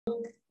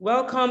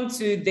Welcome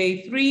to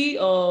day 3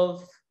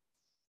 of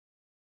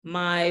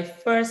my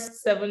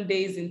first 7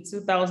 days in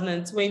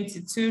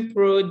 2022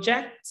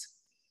 project.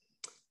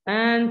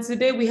 And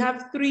today we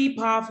have 3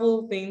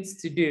 powerful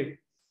things to do.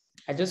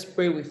 I just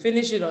pray we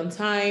finish it on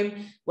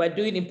time. We're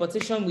doing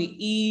importation with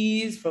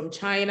ease from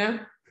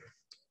China,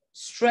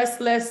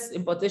 stressless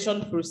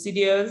importation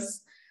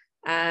procedures,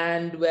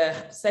 and we're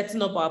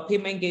setting up our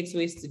payment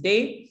gateways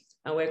today,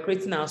 and we're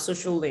creating our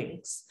social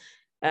links.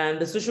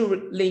 And the social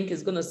link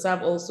is going to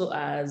serve also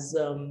as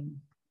a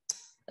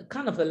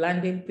kind of a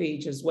landing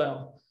page as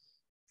well,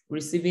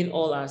 receiving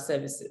all our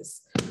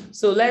services.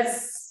 So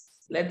let's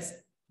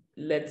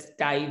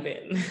dive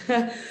in.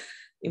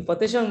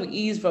 Importation with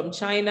ease from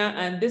China,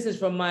 and this is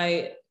from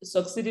my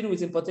Succeeding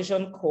with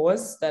Importation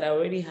course that I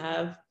already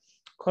have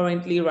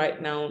currently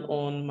right now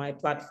on my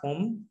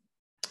platform.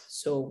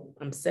 So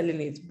I'm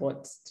selling it,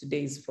 but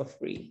today is for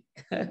free.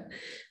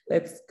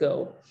 Let's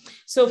go.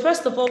 So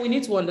first of all, we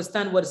need to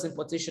understand what is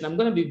importation. I'm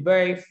going to be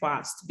very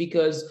fast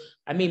because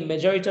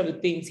majority of the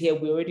things here,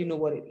 we already know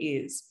what it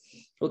is.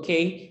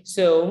 Okay,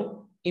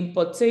 so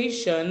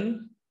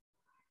importation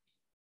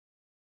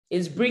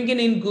is bringing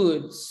in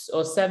goods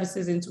or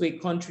services into a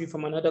country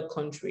from another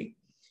country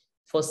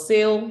for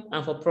sale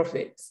and for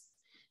profit.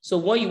 So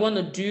what you want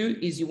to do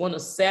is you want to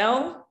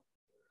sell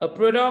a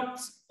product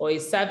or a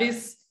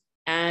service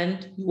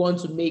and you want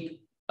to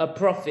make a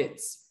profit.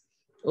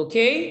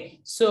 Okay,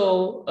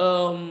 so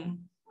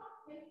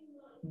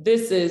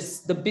this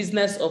is the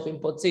business of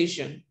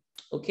importation.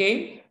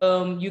 Okay,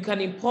 you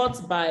can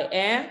import by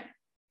air,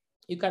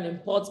 you can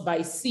import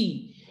by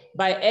sea.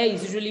 By air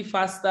is usually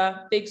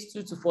faster, takes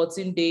 2 to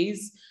 14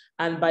 days,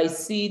 and by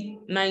sea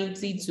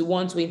 90 to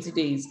 120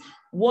 days.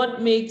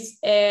 What makes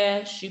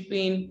air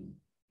shipping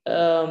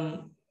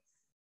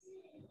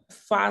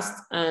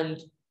fast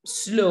and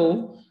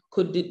slow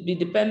could be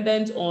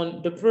dependent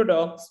on the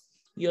product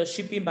you're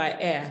shipping by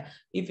air.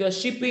 If you're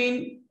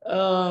shipping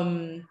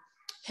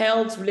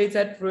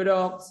health-related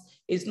products,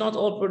 it's not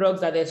all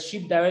products that are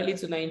shipped directly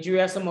to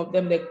Nigeria. Some of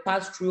them, they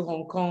pass through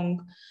Hong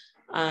Kong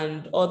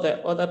and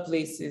other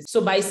places.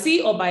 So by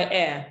sea or by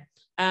air.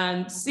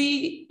 And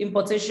sea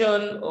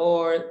importation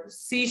or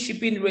sea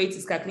shipping rate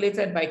is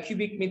calculated by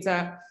cubic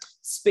meter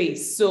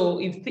space. So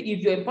if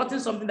you're importing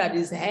something that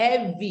is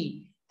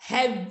heavy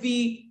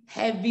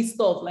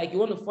stuff, like you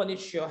want to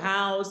furnish your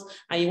house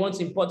and you want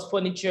to import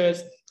furniture,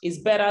 it's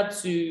better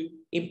to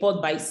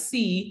import by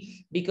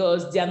sea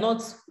because they are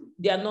not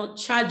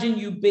charging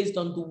you based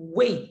on the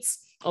weight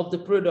of the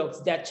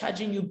product. They're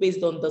charging you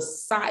based on the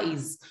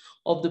size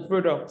of the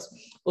product.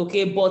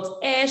 Okay, but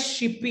air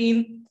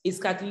shipping is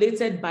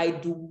calculated by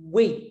the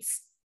weight.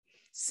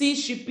 Sea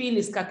shipping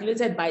is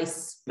calculated by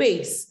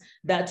space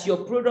that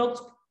your product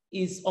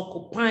is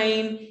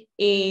occupying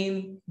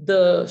in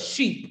the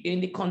ship, in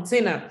the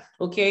container,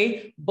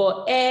 okay?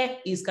 But air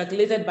is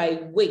calculated by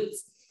weight.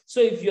 So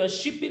if you're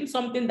shipping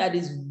something that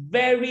is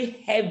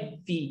very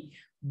heavy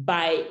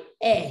by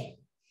air,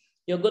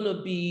 you're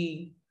gonna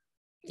be,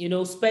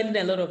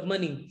 spending a lot of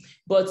money.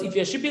 But if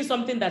you're shipping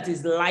something that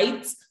is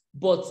light,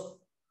 but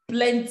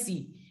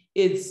plenty,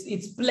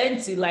 it's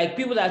plenty. Like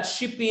people that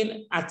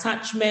shipping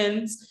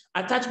attachments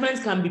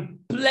can be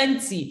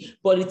plenty,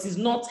 but it is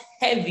not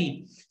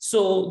heavy.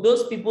 So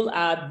those people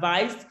are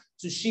advised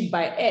to ship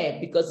by air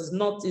because it's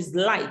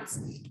light,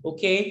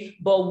 okay?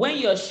 But when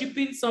you're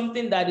shipping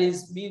something that it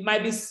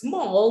might be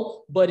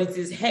small, but it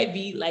is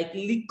heavy, like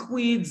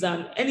liquids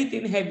and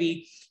anything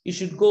heavy, you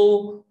should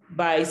go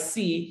by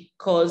sea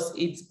because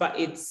it's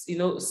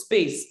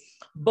space.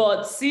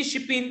 But sea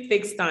shipping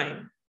takes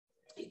time.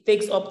 It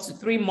takes up to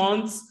 3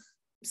 months,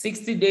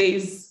 60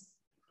 days,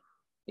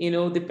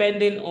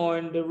 depending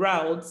on the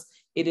routes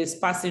it is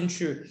passing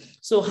through.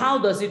 So how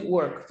does it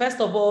work?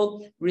 First of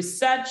all,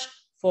 research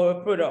for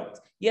a product.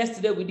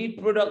 Yesterday, we did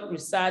product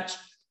research,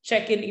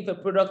 checking if a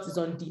product is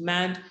on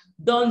demand.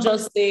 Don't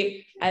just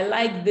say, I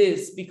like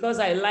this because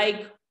I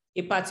like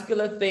a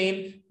particular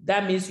thing.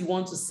 That means you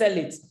want to sell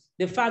it.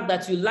 The fact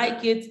that you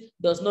like it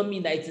does not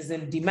mean that it is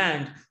in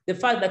demand. The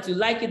fact that you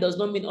like it does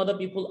not mean other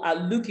people are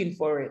looking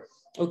for it.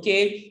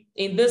 Okay,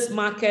 in this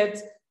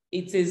market,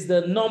 it is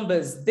the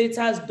numbers.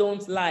 Data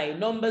don't lie.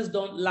 Numbers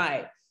don't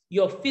lie.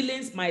 Your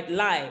feelings might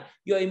lie.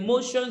 Your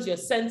emotions, your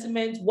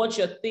sentiments, what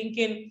you're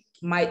thinking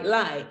might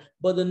lie,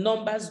 but the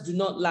numbers do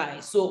not lie.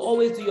 So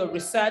always do your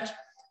research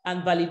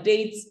and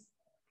validate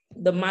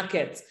the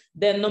market.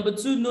 Then number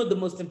 2, know the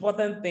most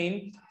important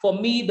thing. For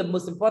me, the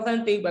most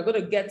important thing, we're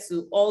going to get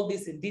to all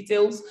this in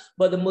details,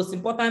 but the most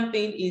important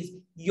thing is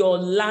your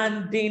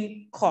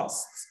landing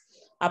costs.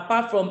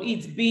 Apart from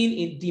it being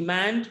in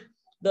demand,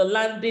 the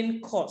landing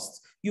cost.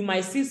 You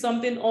might see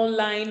something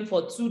online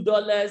for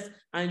 $2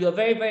 and you're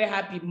very, very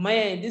happy.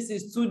 Man, this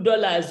is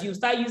 $2. You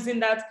start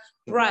using that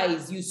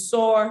price you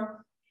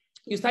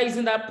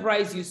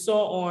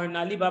saw on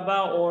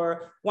Alibaba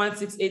or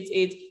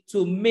 1688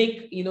 to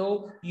make,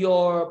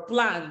 your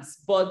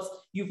plans, but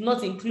you've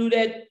not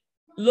included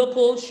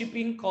local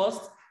shipping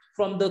costs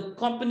from the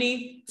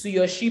company to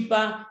your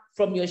shipper,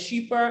 from your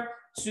shipper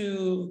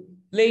to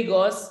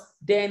Lagos,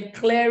 then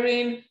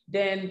clearing,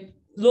 then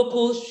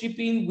local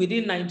shipping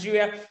within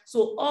Nigeria.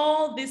 So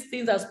all these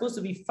things are supposed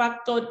to be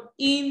factored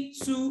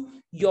into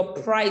your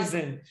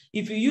pricing.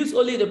 If you use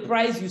only the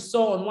price you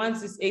saw on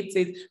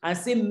 1688 and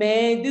say,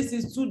 man, this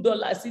is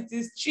 $2, it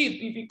is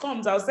cheap. If it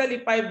comes, I'll sell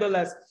it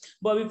 $5.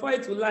 But before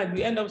it will land,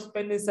 you end up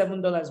spending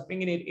 $7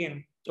 bringing it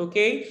in.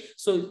 Okay,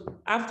 so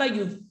after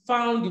you've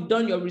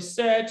done your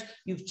research,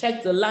 you've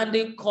checked the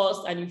landing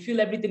cost, and you feel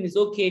everything is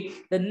okay,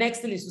 the next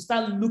thing is to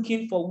start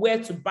looking for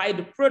where to buy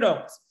the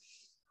product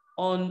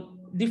on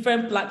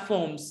different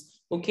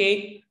platforms.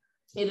 Okay,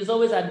 it is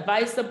always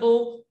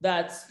advisable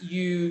that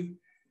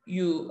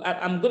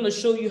I'm going to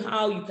show you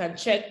how you can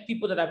check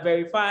people that are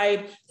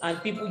verified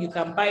and people you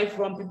can buy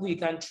from, people you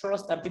can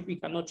trust and people you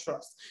cannot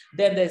trust.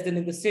 Then there's the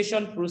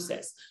negotiation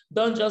process.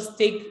 Don't just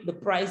take the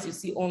price you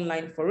see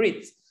online for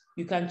it.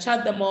 You can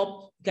chat them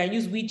up. You can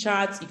use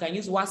WeChat. You can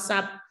use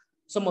WhatsApp.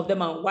 Some of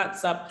them are on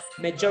WhatsApp.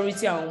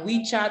 Majority are on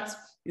WeChat.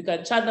 You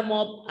can chat them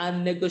up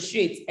and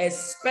negotiate,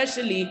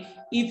 especially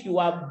if you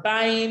are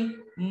buying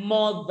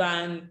more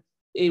than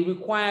a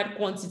required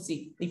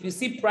quantity. If you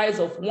see price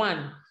of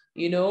one,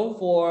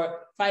 for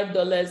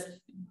 $5,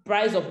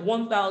 price of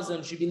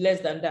 1,000 should be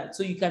less than that.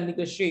 So you can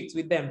negotiate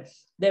with them.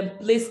 Then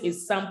place a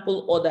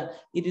sample order.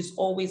 It is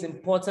always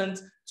important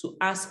to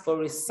ask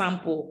for a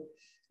sample.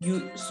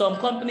 Some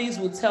companies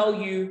will tell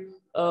you,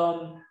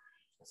 the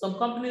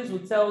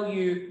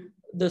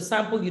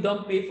sample, you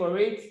don't pay for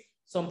it.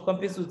 Some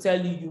companies will tell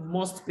you you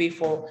must pay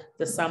for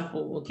the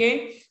sample,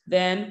 okay?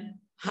 Then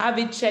have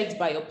it checked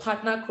by your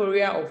partner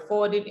courier or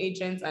forwarding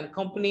agents and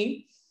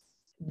company.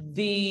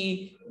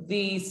 The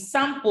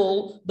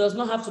sample does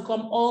not have to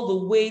come all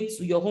the way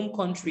to your home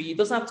country. It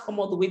doesn't have to come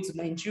all the way to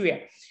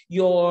Nigeria.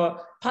 Your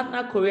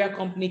partner courier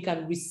company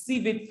can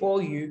receive it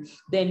for you.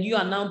 Then you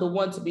are now the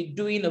one to be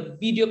doing a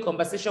video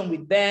conversation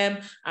with them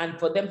and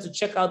for them to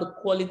check out the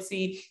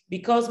quality.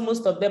 Because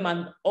most of them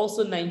are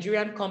also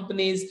Nigerian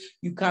companies,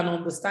 you can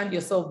understand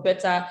yourself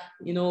better.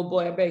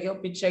 Boy, I beg,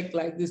 help me check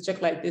like this,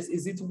 check like this.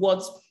 Is it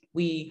what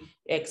we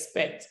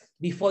expect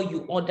before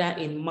you order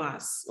in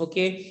mass?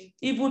 Okay,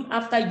 even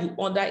after you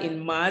order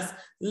in mass,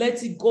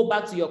 let it go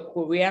back to your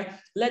courier.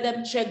 Let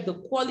them check the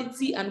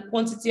quality and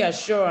quantity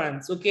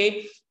assurance.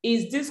 Okay,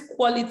 is this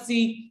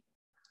quality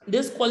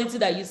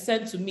that you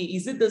sent to me,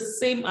 is it the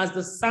same as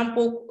the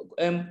sample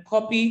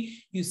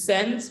copy you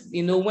sent,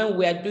 when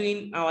we are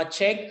doing our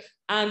check?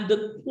 And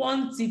the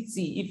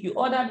quantity, if you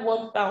ordered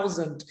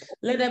 1,000,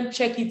 let them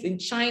check it in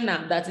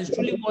China that is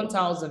truly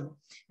 1,000.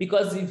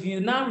 Because if you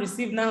now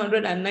receive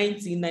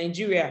 990 in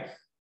Nigeria,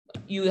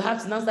 you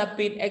have to now start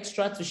paying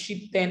extra to ship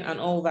 10 and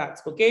all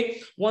that,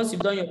 okay? Once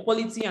you've done your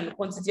quality and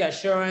quantity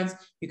assurance,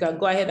 you can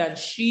go ahead and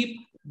ship,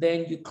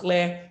 then you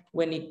clear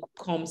when it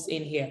comes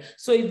in here.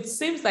 So it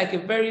seems like a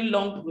very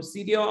long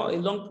procedure, a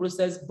long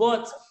process,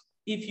 but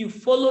if you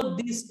follow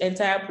this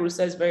entire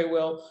process very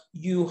well,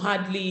 you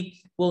hardly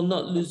will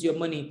not lose your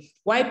money.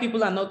 Why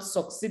people are not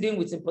succeeding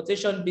with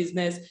importation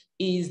business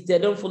is they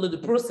don't follow the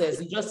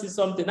process. You just see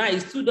something,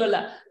 it's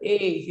 $2. Hey,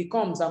 if it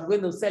comes, I'm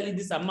going to sell it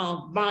this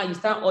amount. You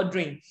start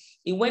ordering.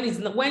 When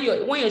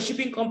your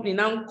shipping company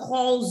now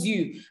calls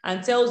you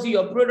and tells you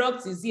your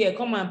product is here,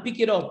 come and pick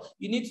it up.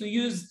 You need to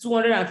use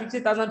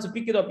 250,000 to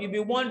pick it up. You'll be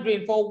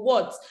wondering for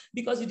what?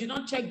 Because you did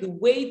not check the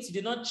weight, you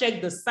did not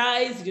check the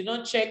size, you did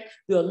not check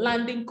your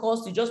landing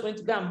cost. You just went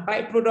to go and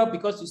buy product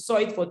because you saw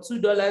it for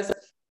 $2,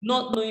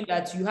 not knowing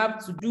that you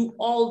have to do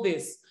all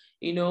this.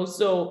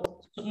 So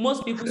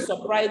most people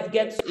surprised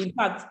in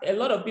fact, a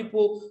lot of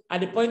people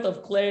at the point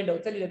of clearing, they'll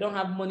tell you they don't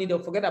have money, they'll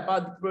forget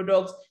about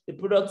the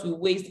products will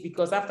waste,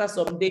 because after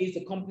some days,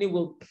 the company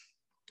will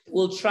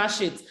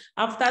trash it.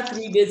 After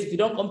 3 days, if you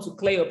don't come to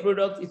clear your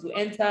product, it will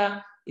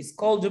enter, it's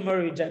called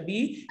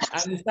Jabi,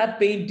 and you start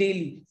paying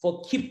daily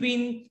for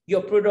keeping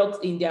your products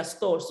in their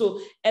store. So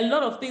a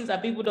lot of things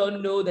that people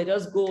don't know, they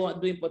just go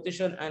and do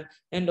importation and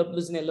end up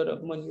losing a lot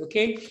of money,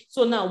 okay?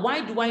 So now,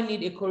 why do I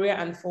need a courier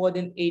and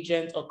forwarding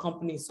agent or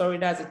company? Sorry,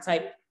 that's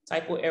a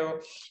typo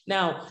error.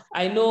 Now,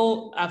 I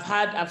know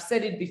I've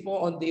said it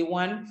before on day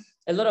one.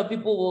 A lot of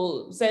people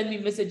will send me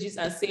messages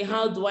and say,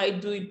 how do I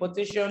do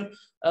importation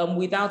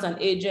without an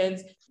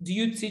agent? Do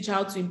you teach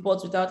how to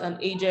import without an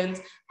agent?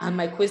 And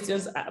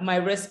my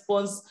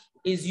response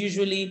is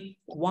usually,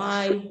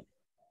 why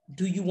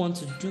do you want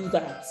to do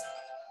that?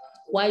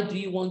 Why do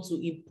you want to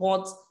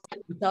import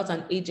without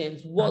an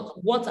agent?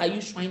 What are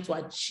you trying to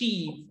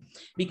achieve?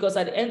 Because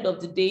at the end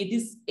of the day,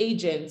 these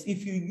agents,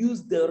 if you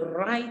use the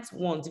right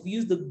ones, if you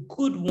use the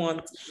good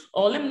ones,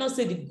 or let me not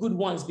say the good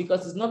ones,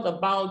 because it's not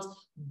about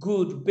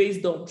good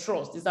based on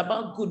trust. It's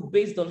about good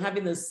based on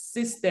having a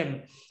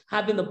system,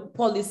 having a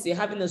policy,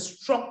 having a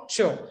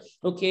structure,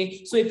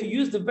 okay? So if you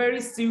use the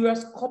very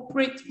serious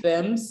corporate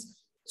firms,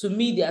 to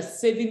me, they are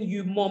saving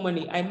you more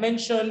money. I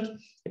mentioned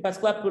a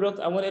particular product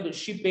I wanted to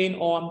ship in,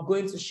 or I'm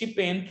going to ship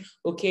in,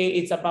 okay?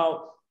 It's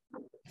about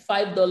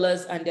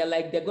 $5, and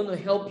they're going to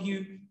help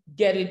you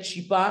get it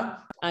cheaper.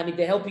 And if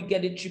they help you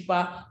get it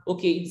cheaper,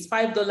 okay, it's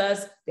 $5.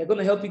 They're going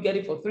to help you get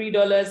it for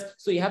 $3.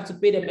 So you have to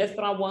pay them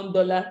extra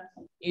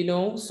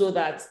 $1, so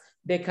that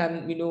they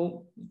can,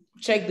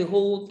 check the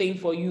whole thing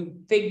for you,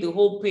 take the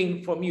whole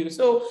pain from you.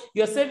 So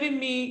you're saving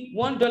me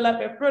 $1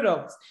 per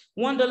product.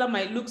 $1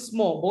 might look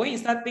small, but when you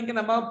start thinking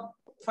about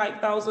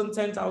 5,000,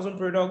 10,000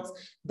 products,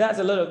 that's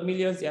a lot of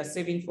millions they are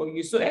saving for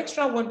you. So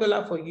extra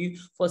 $1 for you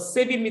for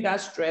saving me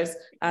that stress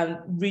and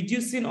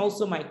reducing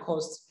also my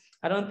costs.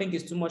 I don't think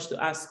it's too much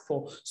to ask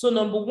for. So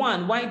number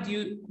one, why do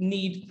you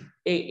need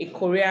a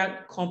Korean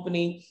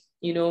company?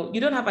 You know, you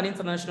don't have an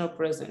international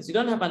presence. You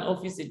don't have an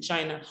office in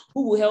China.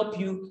 Who will help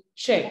you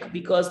check?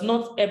 Because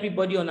not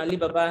everybody on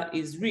Alibaba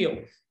is real.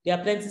 There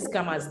are plenty of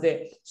scammers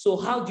there. So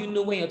how do you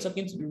know when you're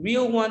talking to the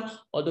real one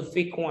or the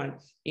fake one?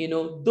 You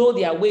know, though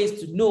there are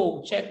ways to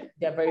know, check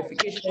their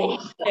verification,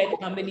 check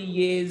how many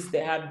years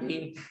they have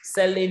been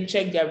selling,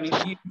 check their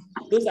reviews.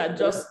 Those are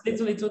just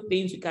little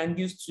things you can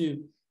use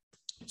to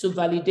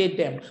validate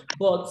them.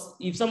 But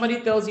if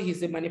somebody tells you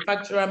he's a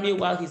manufacturer,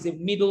 meanwhile he's a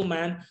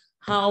middleman,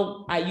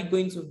 how are you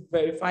going to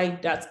verify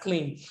that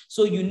claim?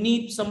 So you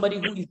need somebody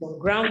who is on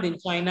ground in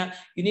China.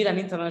 You need an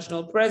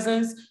international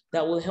presence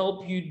that will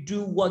help you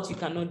do what you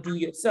cannot do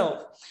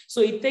yourself. So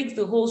it takes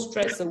the whole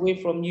stress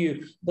away from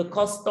you, the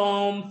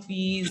custom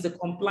fees, the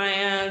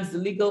compliance, the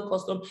legal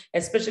custom,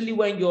 especially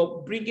when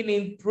you're bringing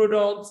in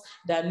products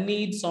that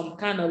need some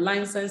kind of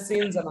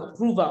licensings and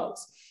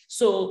approvals.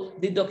 So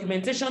the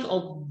documentation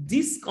of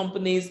these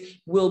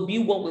companies will be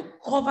what will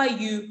cover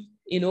you,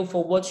 you know,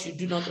 for what you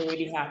do not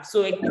already have.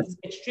 So it is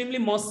extremely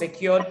more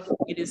secure,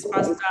 it is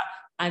faster,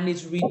 and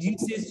it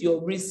reduces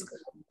your risk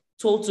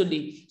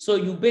totally. So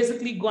you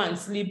basically go and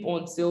sleep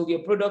until your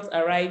product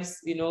arrives,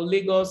 you know,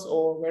 Lagos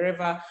or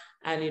wherever,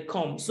 and it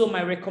comes. So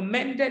my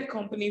recommended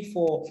company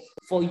for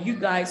you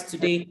guys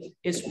today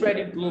is Spread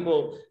It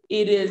Global.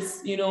 It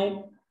is, you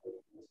know,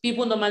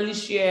 people normally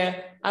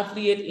share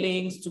affiliate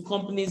links to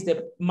companies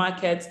that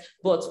market,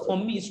 but for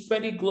me,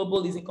 Spread It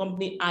Global is a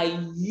company I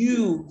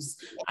use.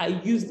 I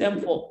use them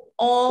for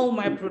all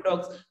my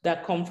products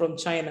that come from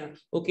China.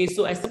 Okay,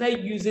 so I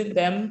started using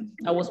them.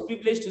 I was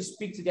privileged to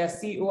speak to their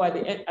CEO at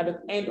the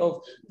end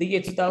of the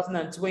year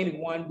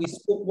 2021. We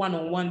spoke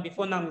one-on-one.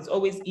 Before now, it's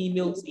always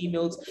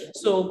emails.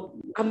 So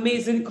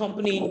amazing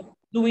company,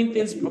 doing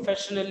things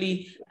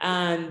professionally,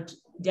 and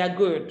they're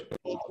good.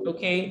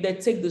 Okay, they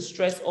take the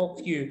stress off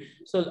you.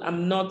 So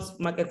I'm not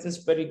marketing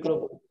Spread It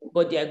Global,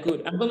 but they're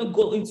good. I'm going to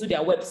go into their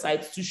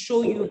website to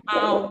show you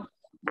how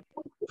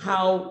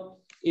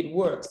it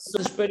works. So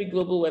the Spread It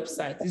Global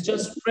website is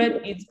just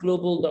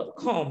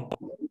spreaditglobal.com.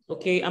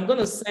 Okay, I'm going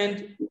to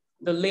send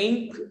the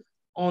link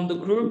on the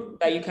group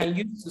that you can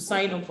use to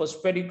sign up for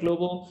Spread It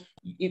Global.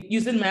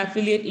 Using my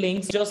affiliate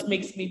links just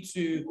makes me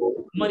to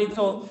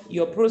monitor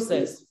your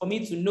process, for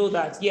me to know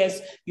that, yes,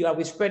 you are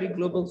with Spread It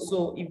Global.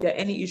 So if there are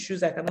any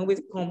issues, I can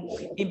always come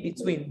in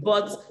between.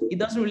 But it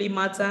doesn't really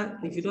matter.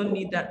 If you don't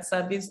need that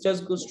service,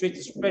 just go straight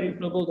to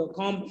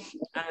spreaditglobal.com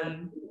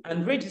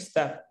and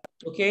register.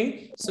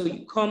 Okay, so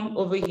you come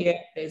over here,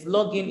 there's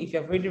login. If you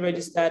have already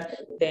registered,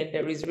 then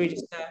there is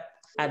register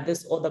at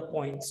this other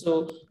point.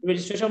 So the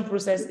registration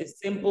process is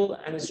simple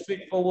and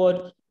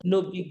straightforward,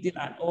 no big deal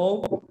at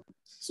all.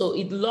 So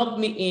it logged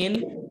me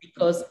in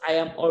because I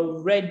am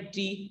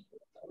already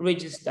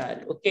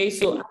registered. Okay,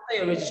 so after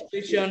your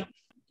registration,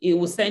 it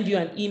will send you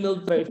an email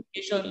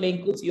verification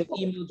link. Go to your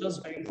email,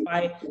 just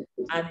verify,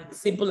 and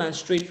it's simple and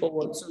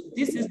straightforward. So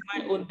this is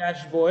my own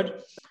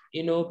dashboard,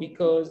 you know,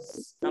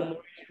 because I'm already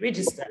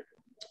registered.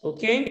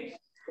 Okay,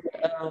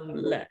 I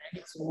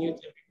need to mute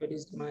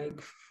everybody's mic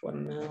for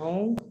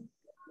now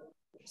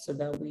so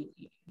that we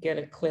get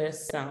a clear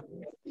sound.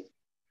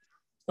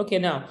 Okay,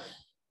 now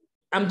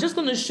I'm just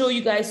going to show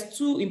you guys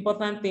two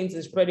important things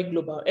in Spread It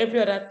Global. Every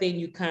other thing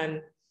you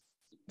can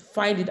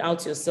find it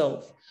out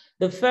yourself.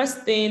 The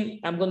first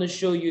thing I'm going to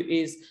show you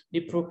is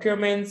the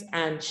procurement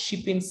and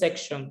shipping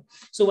section.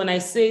 So when I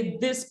say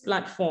this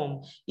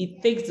platform,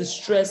 it takes the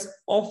stress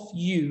off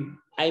you.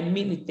 I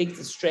mean, it takes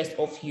the stress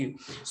off you.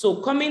 So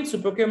coming to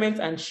procurement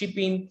and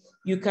shipping,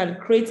 you can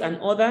create an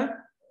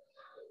order.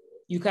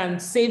 You can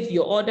save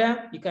your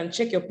order. You can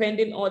check your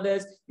pending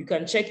orders. You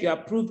can check your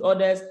approved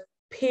orders,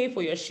 pay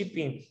for your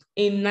shipping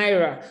in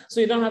Naira.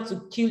 So you don't have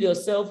to kill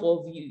yourself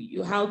of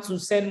you how to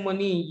send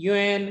money in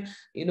yuan,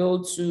 you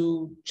know,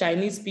 to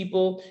Chinese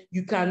people.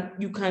 You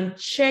can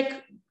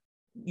check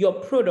your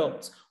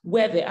product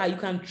where they are. You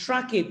can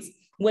track it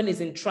when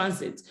it's in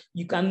transit.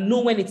 You can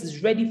know when it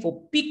is ready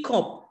for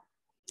pickup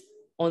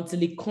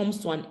until it comes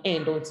to an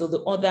end, until the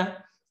order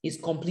is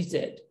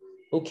completed.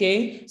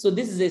 Okay, so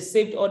this is a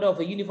saved order of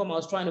a uniform I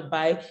was trying to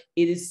buy.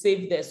 It is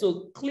saved there.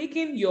 So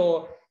clicking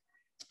your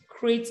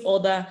create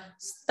order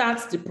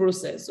starts the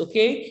process.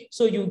 Okay,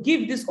 so you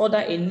give this order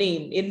a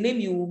name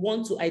you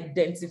want to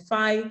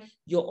identify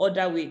your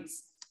order with,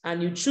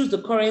 and you choose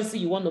the currency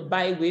you want to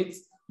buy with,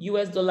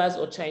 US dollars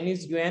or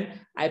Chinese yuan.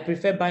 I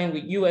prefer buying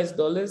with US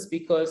dollars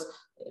because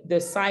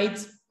the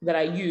site that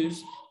I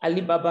use,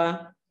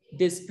 Alibaba,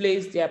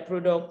 displays their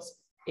products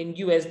in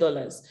US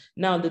dollars.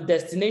 Now the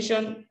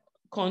destination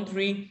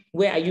country,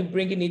 where are you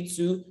bringing it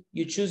to?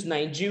 You choose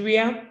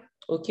Nigeria.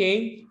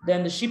 Okay,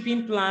 then the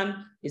shipping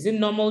plan, is it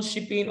normal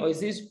shipping or is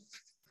this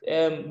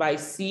by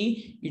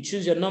sea, you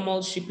choose your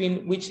normal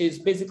shipping, which is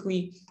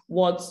basically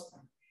what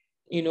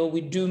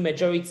we do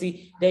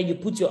majority. Then you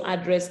put your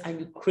address and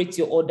you create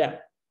your order.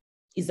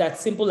 It's as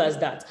simple as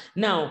that.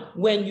 Now,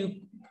 when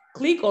you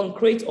click on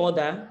create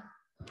order,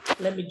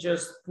 let me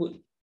just put,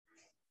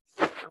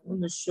 I'm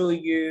going to show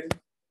you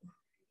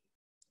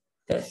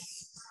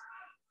this.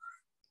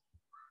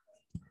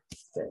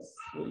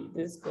 Will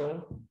this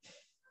go?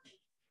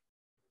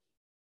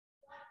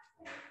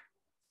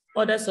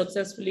 Order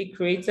successfully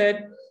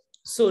created.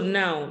 So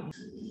now,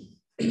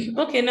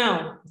 okay,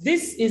 now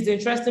this is the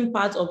interesting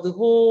part of the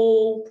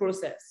whole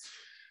process.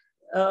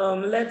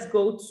 Let's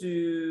go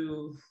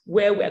to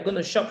where we are going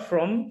to shop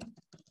from,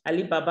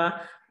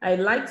 Alibaba. I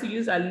like to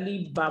use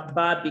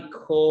Alibaba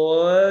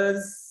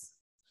because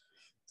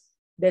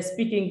they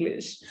speak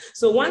English.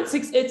 So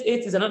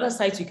 1688 is another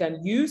site you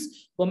can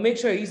use, but make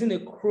sure you're using a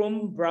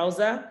Chrome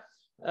browser.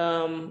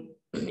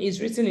 It's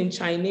written in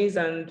Chinese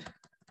and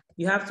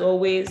you have to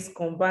always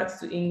convert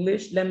to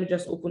English. Let me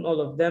just open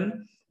all of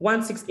them.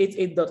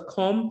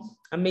 1688.com,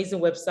 amazing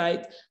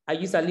website. I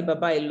use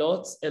Alibaba a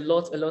lot.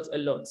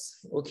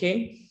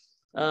 Okay.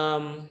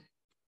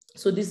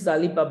 So this is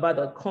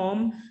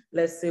Alibaba.com.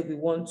 Let's say we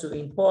want to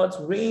import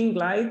ring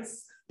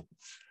lights.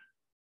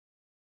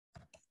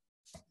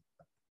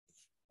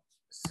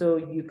 So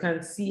you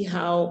can see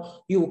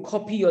how you will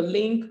copy your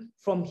link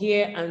from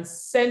here and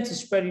send to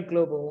Spread It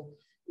Global,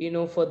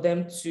 for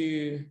them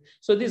to,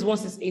 so this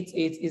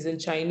 1688 is in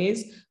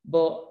Chinese,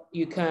 but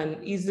you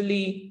can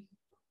easily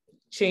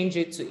change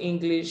it to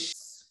English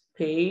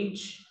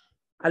page,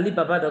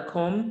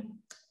 Alibaba.com.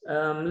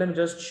 Let me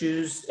just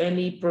choose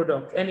any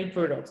product.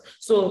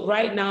 So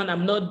right now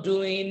I'm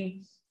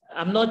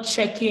not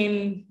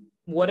checking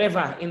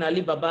whatever in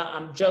Alibaba.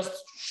 I'm just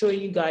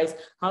showing you guys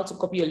how to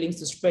copy your links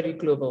to Spread It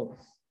Global.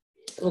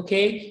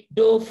 Okay,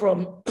 though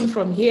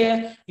from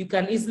here, you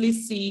can easily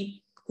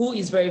see who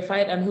is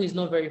verified and who is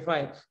not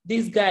verified.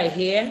 This guy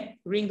here,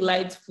 ring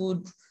light,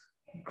 food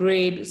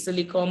grade,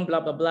 silicone,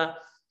 blah, blah, blah.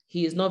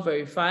 He is not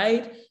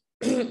verified,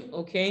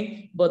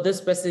 okay? But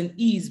this person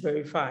is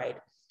verified.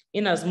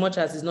 In as much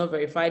as he's not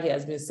verified, he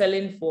has been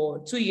selling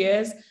for 2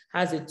 years,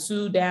 has a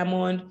 2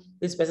 diamond.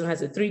 This person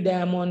has a 3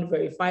 diamond,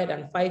 verified,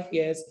 and 5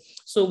 years.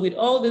 So with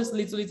all these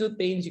little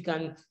things, you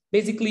can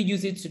basically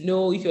use it to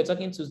know if you're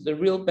talking to the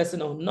real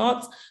person or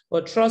not.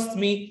 But trust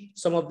me,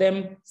 some of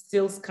them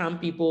still scam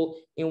people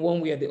in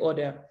one way or the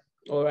other.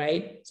 All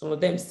right, some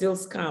of them still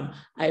scam.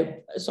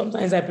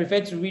 Sometimes I prefer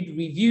to read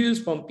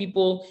reviews from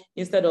people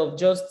instead of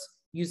just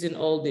using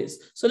all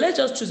this. So let's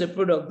just choose a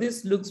product.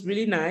 This looks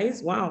really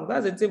nice. Wow,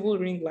 that's a table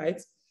ring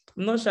light.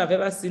 I'm not sure I've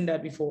ever seen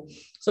that before.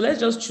 So let's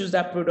just choose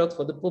that product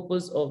for the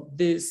purpose of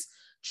this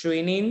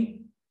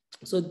training.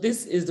 So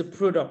this is the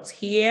product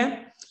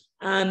here,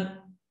 and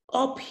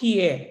up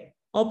here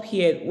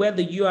where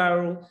the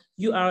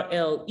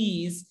URL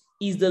is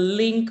the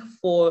link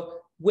for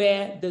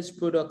where this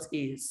product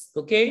is.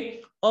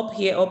 Okay, up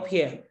here,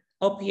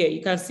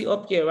 you can see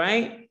up here,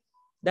 right?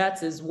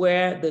 That is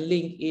where the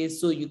link is.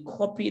 So you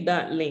copy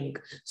that link.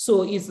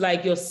 So it's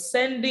like you're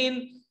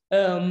sending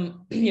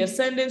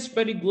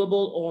Spread It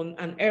Global on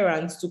an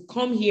errand to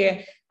come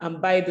here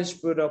and buy this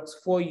product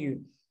for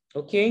you.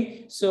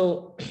 Okay,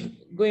 so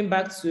going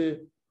back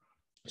to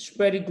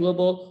Spread It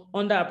Global,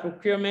 under our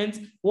procurement,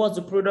 what's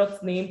the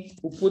product name?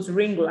 We'll put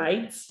ring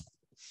lights.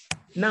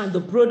 Now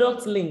the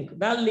product link,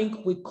 that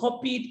link we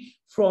copied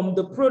from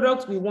the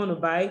product we want to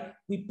buy,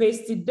 we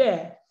paste it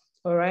there.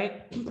 All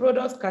right,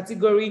 product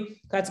category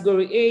A,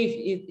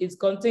 if it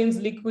contains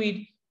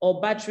liquid or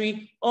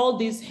battery, all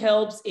this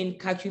helps in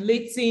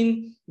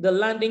calculating the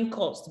landing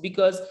cost,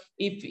 because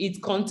if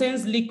it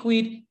contains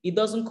liquid, it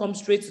doesn't come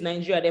straight to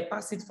Nigeria, they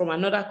pass it from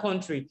another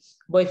country.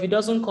 But if it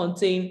doesn't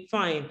contain,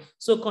 fine.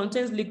 So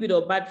contains liquid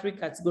or battery,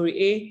 category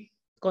A,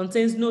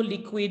 contains no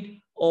liquid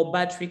or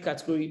battery,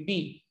 category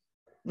B.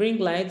 Ring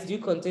lights do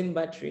contain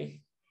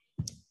battery,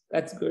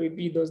 category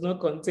B does not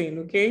contain,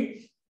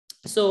 okay?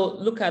 So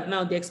look at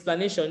now the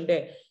explanation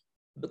there.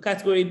 The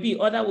category B,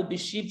 order will be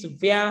shipped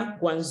via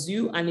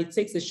Guangzhou and it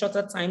takes a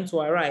shorter time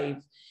to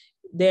arrive.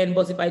 Then,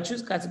 but if I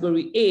choose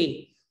category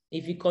A,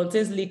 if it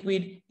contains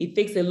liquid, it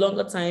takes a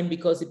longer time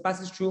because it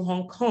passes through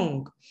Hong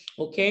Kong,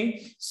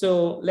 okay?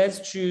 So let's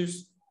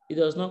choose, it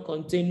does not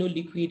contain no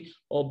liquid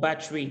or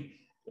battery,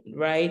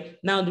 right?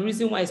 Now, the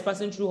reason why it's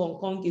passing through Hong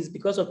Kong is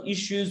because of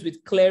issues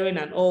with clearing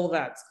and all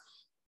that.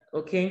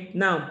 Okay,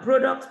 now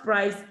product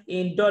price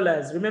in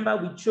dollars. Remember,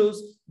 we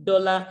chose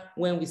dollar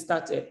when we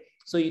started.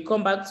 So you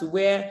come back to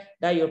where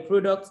that your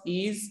product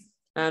is,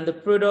 and the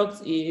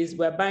product is,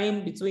 we're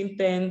buying between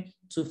 10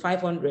 to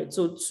 500.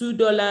 So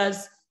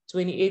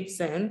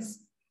 $2.28.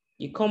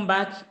 You come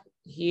back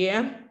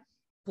here,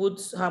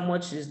 put how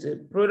much is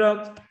the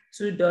product,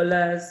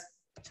 $2.28,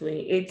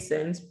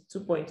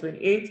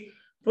 2.28.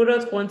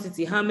 Product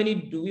quantity, how many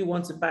do we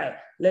want to buy?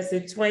 Let's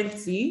say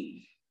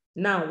 20.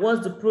 Now,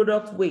 what's the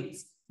product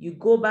weight? You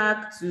go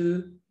back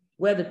to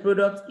where the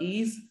product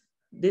is.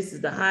 This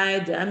is the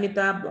height,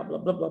 diameter, blah, blah,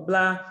 blah, blah,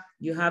 blah.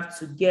 You have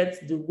to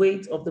get the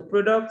weight of the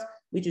product.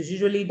 which is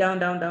usually down,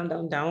 down, down,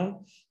 down,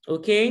 down.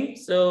 Okay,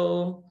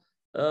 so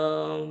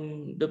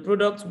the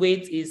product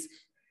weight is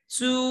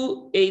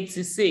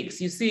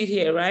 286. You see it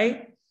here,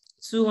 right?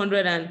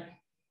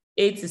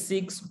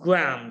 286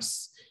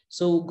 grams.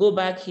 So go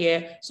back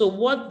here. So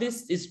what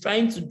this is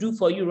trying to do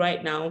for you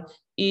right now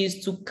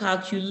is to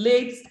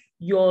calculate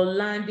your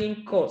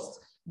landing cost.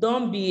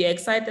 Don't be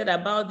excited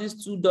about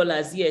this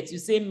 $2 yet. You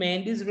say,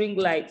 man, this ring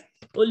light,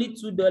 only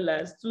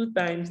 $2, 2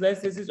 times,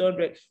 let's say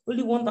 600,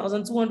 only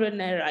 1,200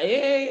 naira.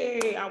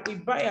 Hey, I will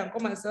buy and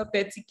call myself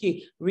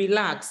 30K.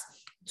 Relax.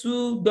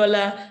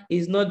 $2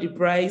 is not the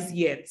price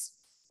yet.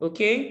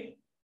 Okay.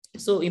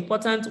 So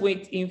important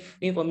weight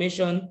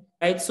information,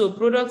 right? So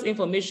product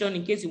information,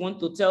 in case you want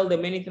to tell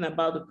them anything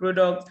about the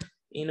product,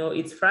 you know,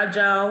 it's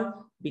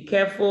fragile, be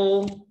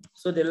careful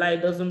so the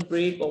light doesn't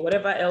break, or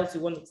whatever else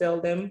you want to tell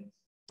them,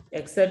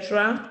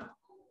 etc.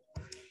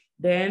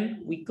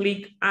 Then we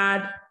click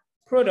add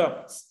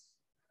products.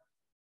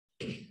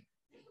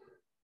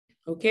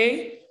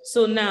 Okay,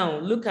 so now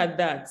look at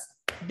that.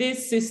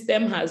 This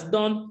system has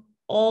done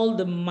all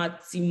the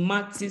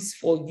mathematics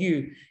for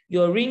you.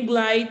 Your ring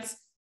light,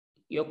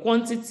 your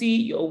quantity,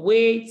 your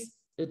weight,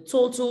 the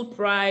total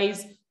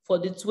price for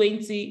the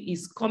 20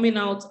 is coming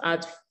out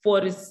at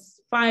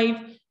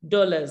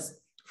 $45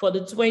 for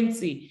the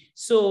 20.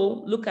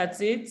 So look at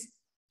it,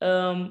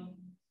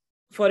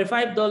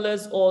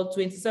 $45 or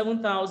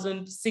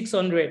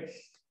 27,600.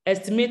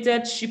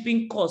 Estimated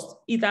shipping cost.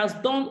 It has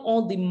done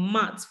all the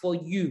math for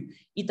you.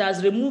 It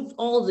has removed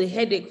all the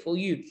headache for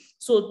you.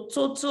 So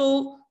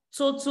total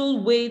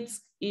weight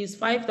is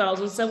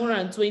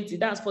 5,720.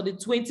 That's for the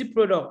 20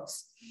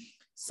 products.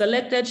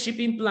 Selected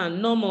shipping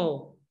plan,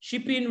 normal.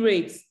 Shipping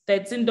rates,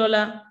 $13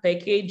 per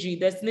kg.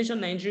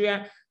 Destination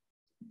Nigeria,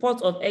 port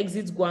of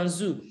exit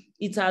Guangzhou.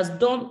 It has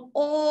done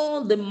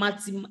all the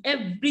math.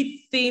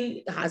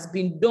 Everything has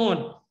been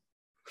done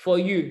for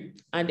you,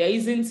 and they're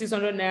using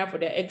 600 naira for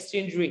their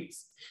exchange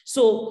rates.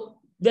 So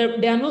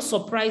there are no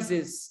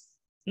surprises.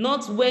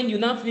 Not when you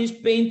now finish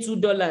paying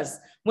 $2,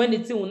 when the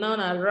thing will now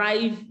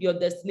arrive your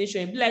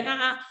destination, you'll be like,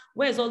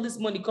 where's all this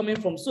money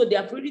coming from? So they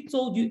have already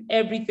told you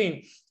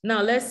everything.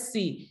 Now let's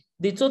see.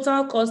 The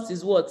total cost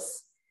is what?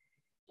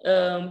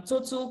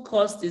 Total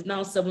cost is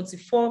now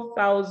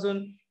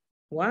 74,000.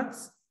 What?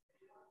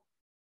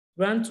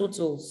 Grand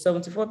total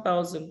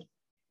 74,000.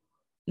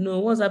 No,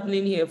 what's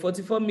happening here?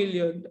 44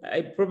 million.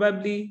 I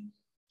probably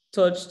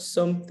touched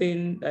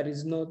something that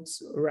is not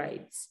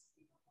right.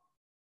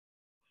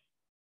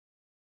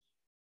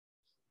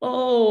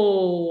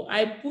 Oh,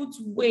 I put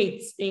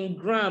weight in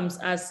grams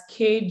as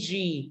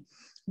kg.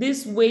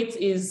 This weight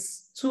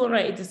is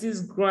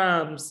 286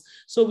 grams.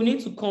 So we need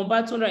to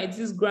convert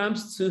 286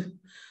 grams to,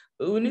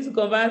 we need to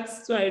convert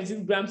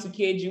 286 grams to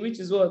kg, which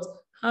is what?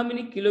 How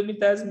many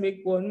kilometers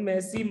make one?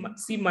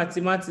 See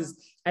mathematics.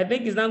 I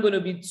think it's now going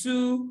to be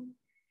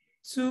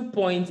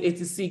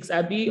 2.86.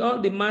 I be all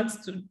the math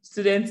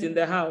students in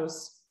the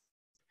house.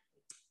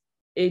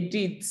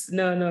 Edit.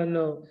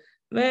 No.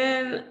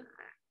 Man,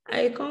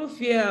 I can't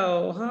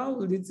feel how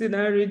will it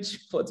now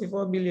reach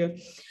 44 million?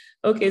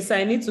 Okay, so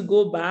I need to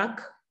go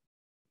back.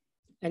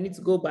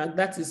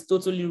 That is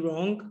totally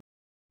wrong.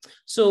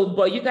 So,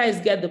 but you guys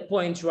get the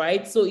point,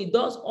 right? So it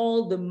does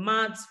all the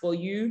maths for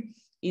you.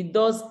 It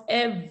does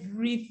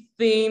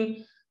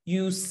everything.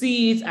 You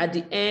see it at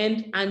the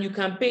end, and you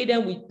can pay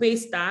them with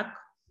Paystack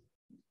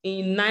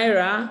in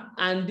Naira,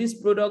 and this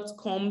product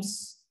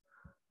comes,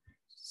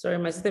 sorry,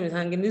 my system is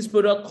hanging. This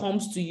product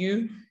comes to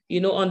you, you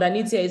know,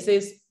 underneath here, it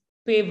says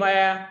pay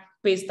via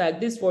Paystack.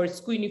 This for a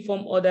school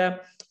uniform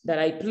order that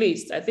I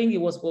placed. I think it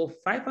was for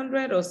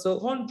 500 or so,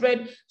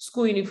 100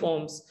 school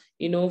uniforms,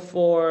 you know,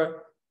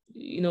 for,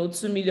 you know,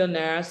 2 million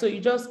naira. So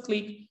you just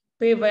click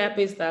pay via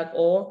Paystack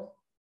or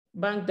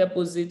bank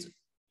deposit.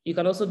 You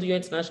can also do your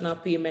international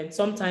payment.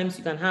 Sometimes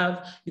you can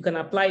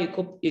apply a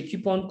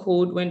coupon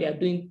code when they are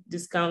doing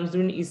discounts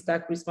during Easter,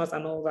 Christmas,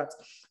 and all that,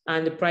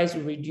 and the price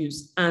will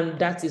reduce. And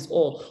that is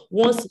all.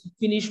 Once you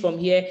finish from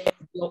here,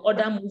 your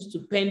order moves to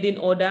pending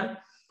order.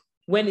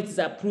 When it is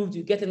approved,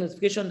 you get a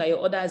notification that your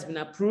order has been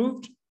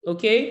approved.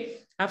 Okay.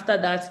 After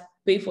that,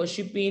 pay for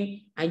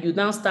shipping, and you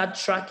now start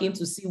tracking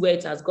to see where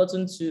it has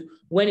gotten to.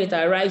 When it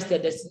arrives their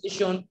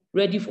destination,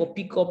 ready for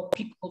pickup,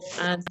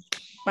 and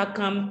pack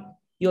them,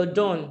 you're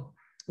done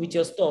with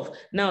your stuff.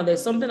 Now,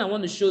 there's something I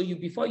want to show you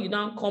before you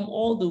now come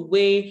all the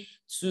way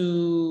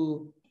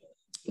to,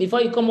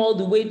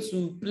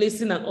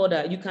 placing an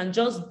order. You can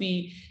just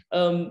be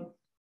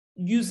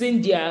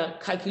using their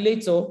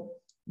calculator,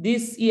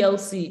 this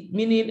ELC,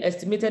 meaning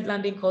estimated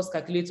landing cost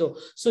calculator.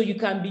 So you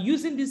can be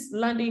using this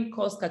landing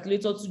cost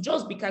calculator to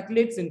just be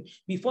calculating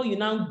before you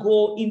now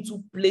go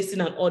into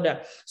placing an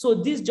order. So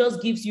this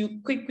just gives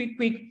you quick,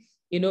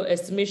 you know,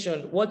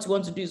 estimation. What you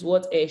want to do is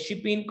what a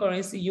shipping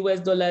currency, US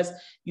dollars,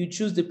 you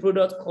choose the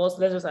product cost.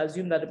 Let's just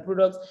assume that the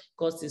product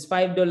cost is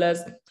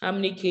 $5. How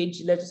many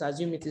kg? Let's just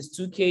assume it is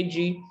 2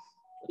 kg.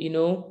 You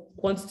know,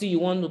 quantity you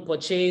want to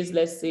purchase,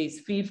 let's say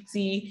it's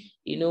 50.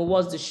 You know,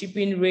 what's the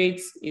shipping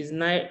rate? Is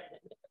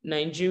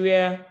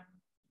Nigeria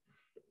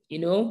you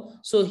know.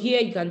 So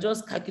here you can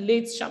just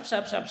calculate sharp,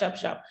 sharp, sharp, sharp,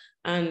 sharp,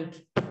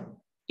 and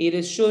it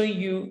is showing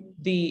you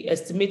the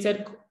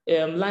estimated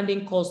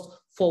landing cost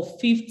for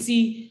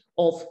 50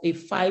 of a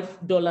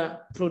 $5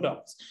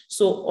 product.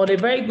 So on a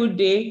very good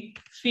day,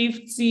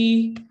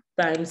 50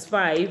 times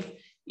 5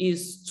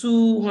 is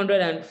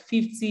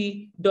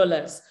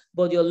 $250,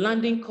 but your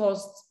landing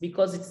cost,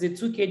 because it's a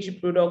 2 kg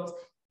product,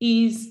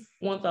 is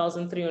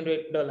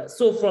 $1,300.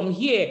 So from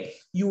here,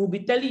 you will be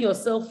telling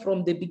yourself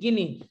from the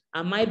beginning,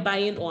 am I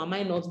buying or am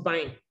I not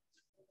buying?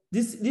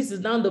 This is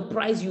now the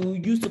price you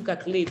use to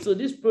calculate. So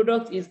this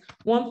product is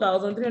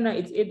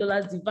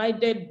 $1,388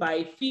 divided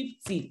by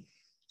 50.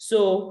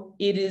 So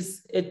it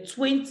is a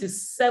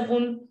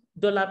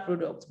 $27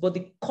 product, but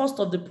the cost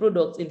of the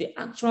product in the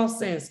actual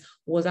sense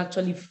was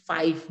actually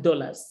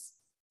 $5.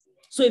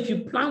 So if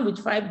you plan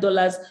with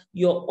 $5,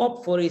 you're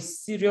up for a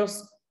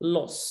serious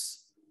loss.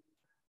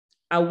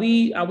 Are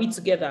we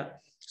together?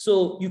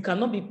 So you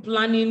cannot be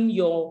planning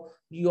you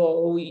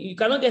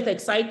cannot get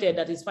excited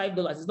that it's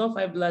 $5. It's not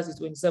 $5, it's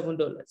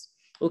 $27.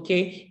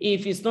 Okay.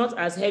 If it's not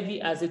as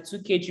heavy as a 2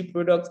 kg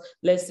product,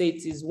 let's say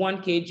it is 1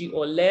 kg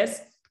or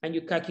less, and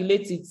you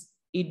calculate it,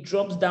 it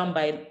drops down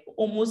by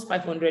almost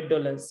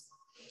 $500.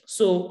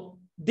 So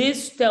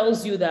this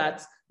tells you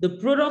that the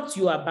product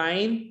you are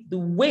buying, the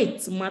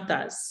weight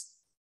matters.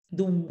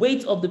 The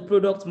weight of the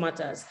product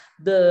matters.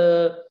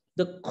 The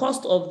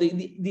cost of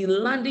the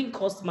landing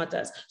cost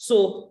matters.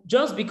 So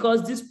just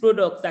because this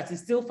product that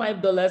is still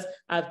 $5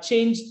 have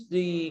changed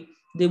the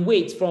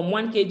weight from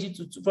 1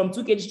 kg from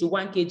 2 kg to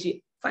 1 kg,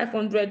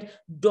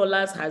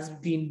 $500 has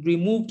been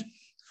removed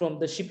from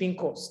the shipping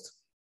cost.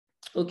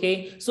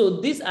 Okay, so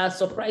these are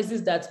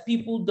surprises that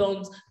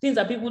things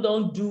that people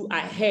don't do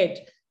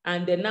ahead,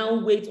 and they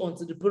now wait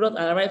until the product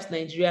arrives in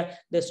Nigeria,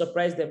 they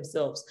surprise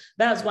themselves.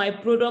 That's why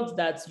products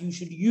that you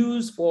should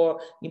use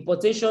for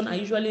importation are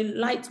usually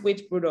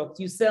lightweight products.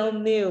 You sell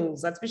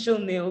nails, artificial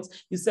nails,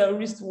 you sell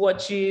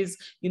wristwatches,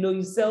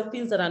 you sell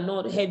things that are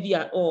not heavy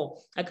at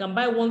all. I can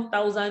buy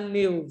 1,000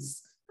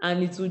 nails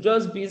and it will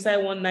just be inside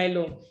one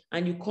nylon,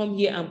 and you come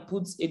here and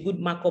put a good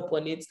markup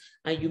on it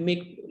and you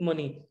make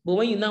money. But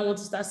when you now want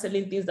to start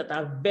selling things that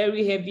are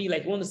very heavy,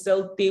 like you want to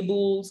sell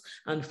tables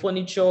and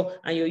furniture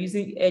and you're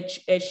using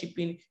air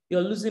shipping,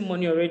 you're losing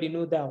money already,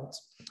 no doubt.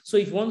 So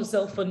if you want to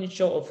sell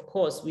furniture, of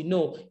course, we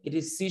know it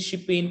is sea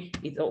shipping,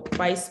 it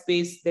occupies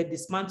space, they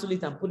dismantle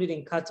it and put it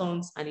in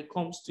cartons and it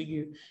comes to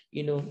you,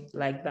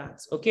 like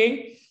that,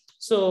 okay?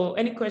 So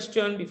any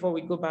question before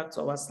we go back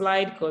to our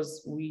slide,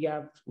 because we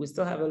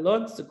still have a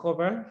lot to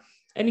cover.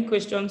 Any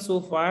questions so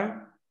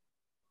far?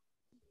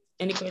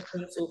 Any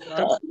questions so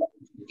far?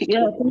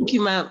 Yeah, thank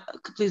you, ma'am.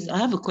 Please, I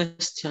have a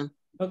question.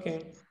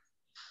 Okay.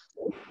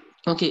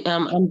 Okay,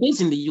 I'm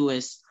based in the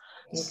US.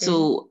 Okay.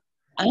 So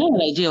I have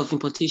an idea of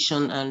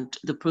importation and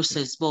the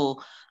process, but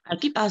I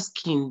keep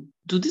asking,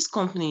 do these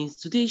companies,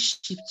 do they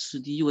ship to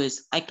the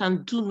US? I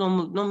can do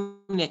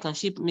normally I can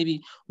ship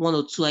maybe 1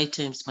 or 2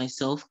 items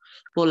myself,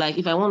 but like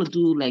if I want to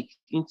do like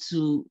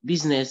into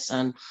business,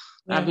 and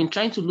I've been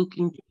trying to look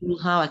into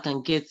how I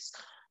can get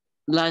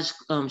large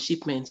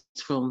shipments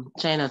from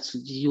China to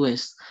the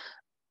US.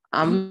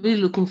 I'm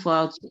really looking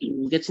forward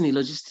to getting a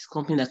logistics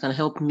company that can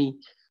help me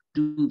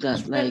do that.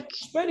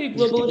 Spread it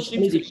global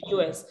ship to the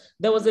US.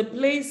 There was a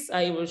place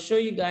I will show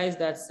you guys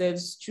that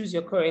says choose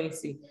your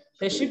currency.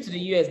 They ship to the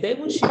US. They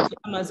even ship to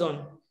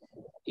Amazon.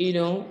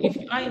 If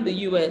you are in the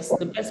US,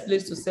 the best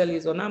place to sell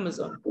is on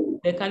Amazon.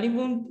 They can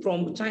even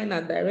from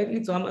China directly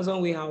to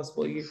Amazon warehouse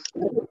for you.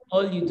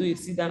 All you do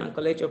is sit down and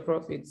collect your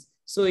profits.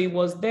 So it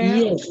was there.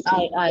 Yes,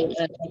 I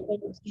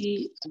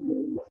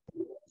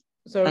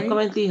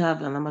currently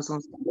have an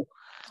Amazon.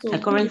 So I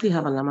currently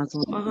have an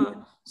Amazon,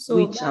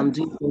 which I'm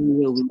doing very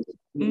well with.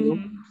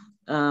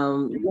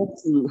 Not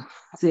to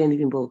say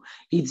anything, but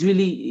it's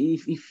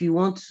really, if you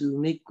want to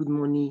make good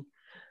money,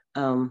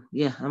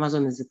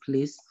 Amazon is a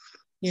place.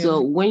 Yeah.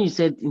 So when you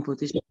said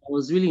importation, I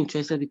was really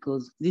interested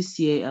because this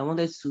year I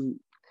wanted to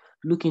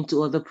look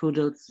into other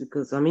products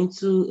because I'm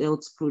into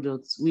health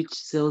products, which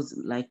sells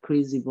like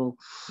crazy. But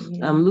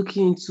I'm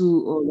looking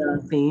into other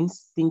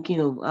things,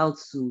 thinking of how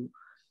to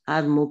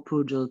add more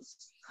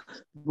products.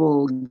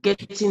 But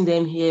getting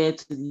them here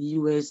to the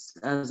US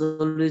has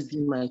always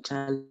been my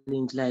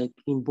challenge, like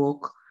in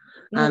bulk,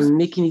 and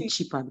making it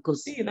cheaper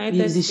because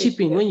the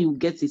shipping, when you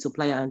get a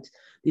supplier and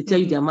they tell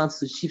you the amount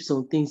to ship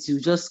some things, you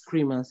just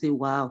scream and say,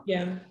 wow,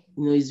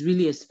 it's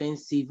really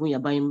expensive when you're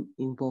buying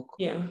in bulk.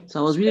 Yeah. So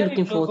I was really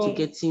looking forward to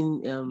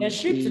getting a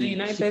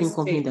shipping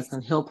company that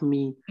can help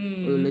me, or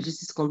a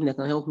logistics company that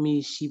can help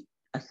me ship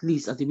at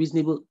least at a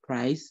reasonable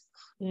price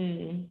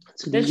to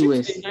the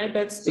US. To the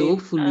United States. So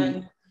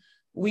hopefully,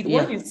 with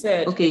what you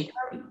said, okay.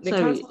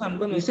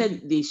 You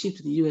said they ship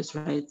to the US,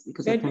 right?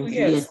 Because they do,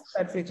 yes,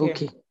 that's it.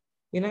 Okay.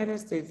 United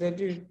States, they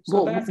do.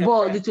 So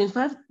but the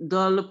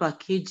 $25 per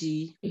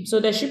kg. So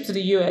they ship to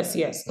the US,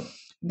 yes.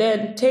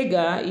 Then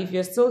Tega, if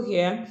you're still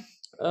here,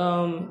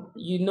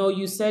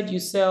 you said you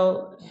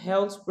sell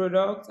health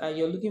products and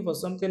you're looking for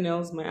something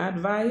else. My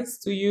advice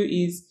to you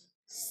is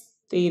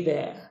stay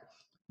there.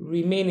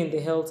 remain in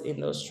the health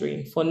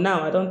industry. For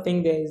now, I don't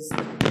think there's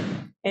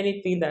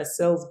anything that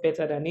sells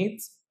better than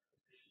it.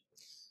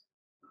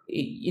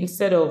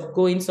 Instead of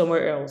going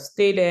somewhere else,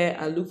 stay there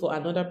and look for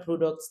another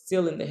product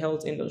still in the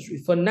health industry.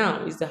 For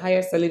now, it's the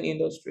highest selling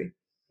industry.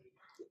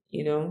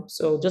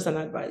 So just an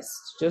advice,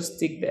 just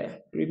stick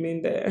there,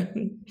 remain there.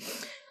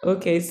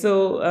 Okay,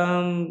 so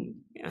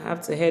I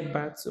have to head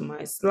back to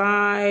my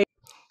slide.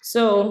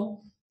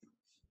 So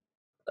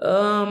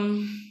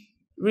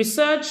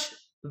research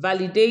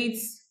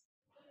validates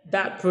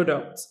that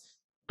product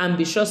and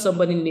be sure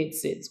somebody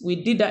needs it.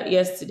 We did that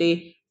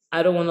yesterday.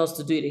 I don't want us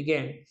to do it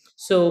again.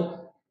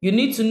 So you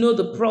need to know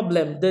the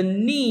problem, the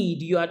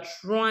need you are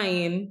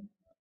trying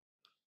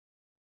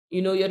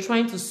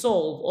to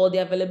solve, or the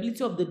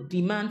availability of the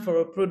demand for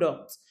a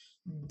product.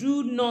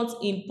 Do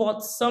not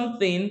import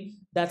something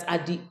that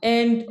at the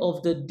end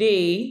of the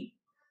day,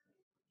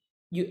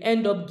 you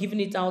end up giving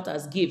it out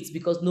as gifts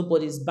because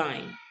nobody's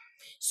buying.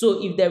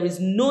 So if there is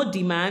no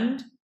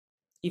demand,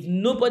 if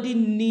nobody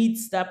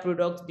needs that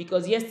product,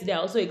 because yesterday I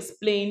also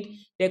explained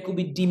there could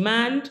be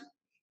demand,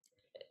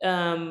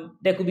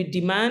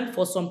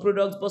 for some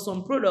products, but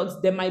some products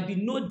there might be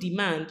no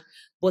demand,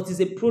 but it's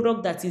a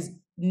product that is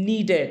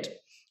needed.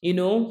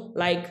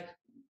 Like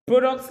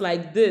products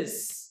like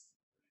this,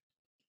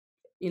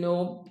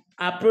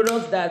 are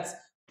products that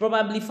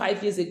probably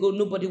 5 years ago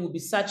nobody would be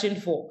searching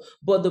for.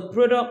 But the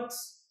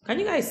products, can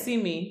you guys see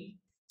me?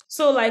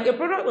 So like a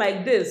product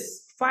like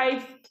this,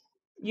 5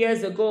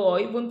 years ago or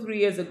even 3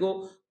 years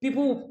ago,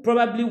 people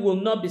probably will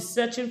not be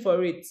searching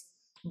for it.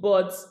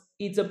 But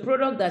it's a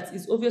product that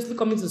is obviously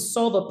coming to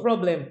solve a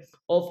problem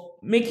of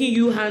making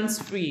you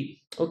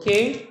hands-free.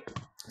 Okay.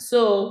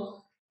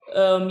 So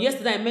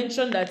yesterday I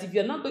mentioned that if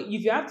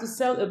you have to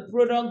sell a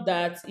product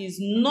that is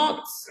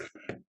not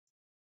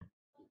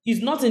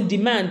in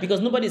demand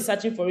because nobody is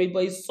searching for it,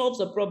 but it solves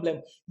a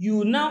problem,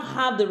 you now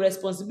have the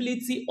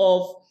responsibility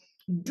of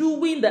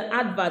doing the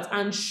advert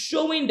and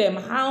showing them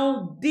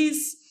how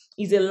this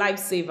is a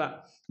lifesaver.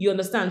 You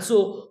understand?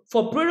 So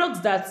for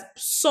products that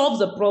solve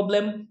the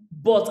problem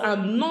but are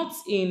not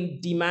in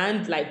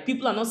demand, like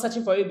people are not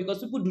searching for it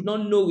because people do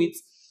not know it,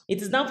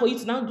 it is now for you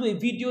to now do a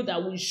video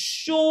that will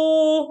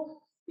show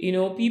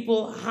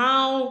people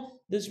how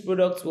this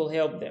product will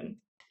help them.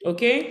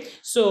 Okay,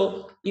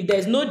 so if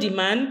there's no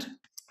demand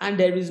and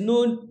there is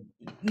no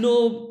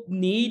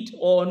need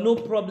or no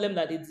problem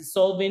that it is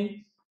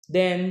solving,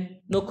 then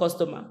no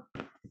customer.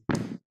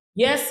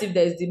 Yes, if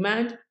there's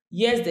demand,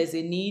 yes, there's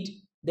a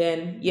need,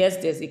 then yes,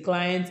 there's a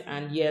client,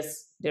 and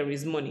yes, there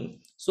is money.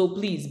 So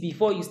please,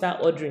 before you start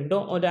ordering,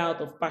 don't order out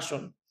of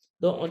passion,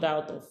 don't order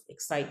out of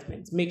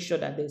excitement. Make sure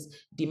that there's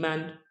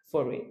demand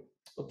for it.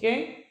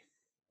 Okay.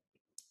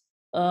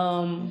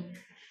 My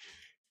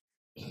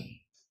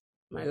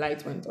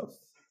light went off.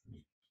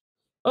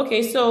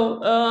 Okay,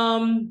 so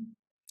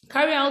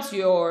carry out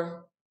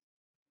your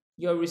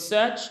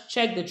research,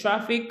 check the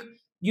traffic,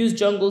 use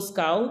Jungle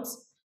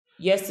Scouts.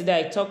 Yesterday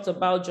I talked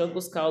about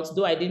Jungle Scouts,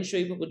 though I didn't show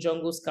you people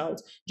Jungle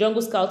Scouts.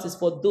 Jungle Scouts is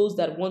for those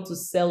that want to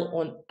sell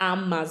on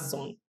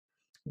Amazon.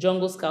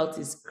 Jungle Scout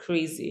is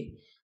crazy.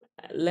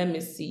 Let me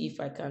see if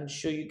I can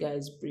show you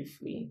guys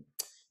briefly.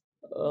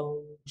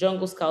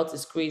 Jungle Scout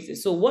is crazy.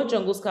 So what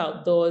Jungle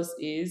Scout does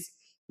is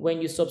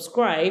when you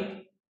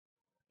subscribe,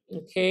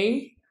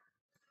 okay,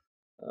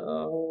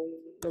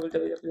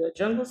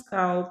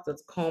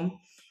 www.junglescout.com.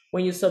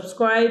 When you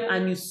subscribe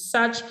and you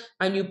search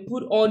and you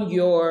put on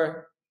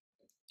your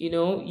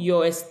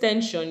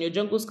extension, your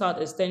Jungle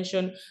Scout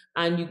extension,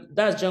 and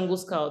that's Jungle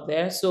Scout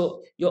there.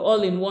 So you're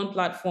all in one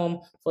platform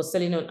for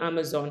selling on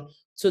Amazon.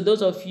 So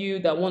those of you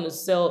that want to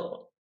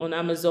sell on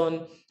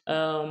Amazon,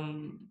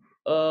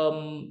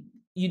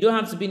 you don't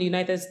have to be in the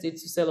United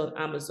States to sell on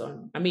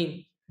Amazon. I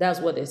mean, that's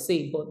what they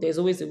say, but there's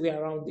always a way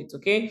around it,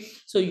 okay?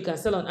 So you can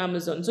sell on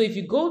Amazon. So if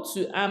you go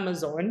to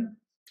Amazon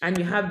and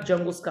you have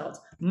Jungle Scout,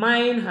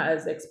 mine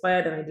has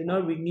expired and I did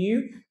not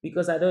renew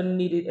because I don't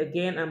need it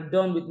again. I'm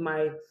done with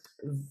my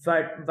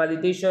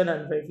validation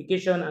and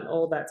verification and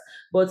all that.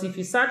 But if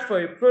you search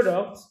for a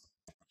product,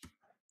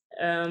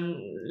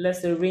 let's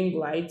say ring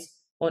light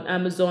on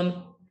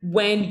Amazon,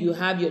 when you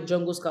have your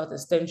Jungle Scout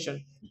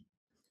extension,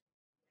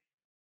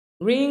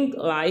 ring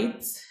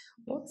light,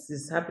 what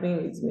is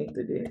happening with me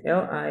today?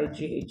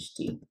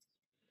 LIGHT.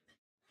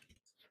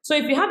 So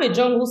if you have a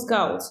Jungle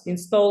Scout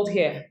installed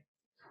here,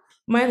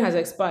 mine has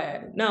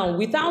expired. Now,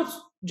 without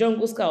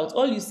Jungle Scout,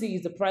 all you see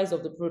is the price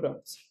of the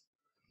product.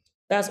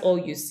 That's all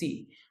you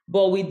see.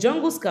 But with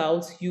Jungle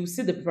Scout, you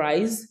see the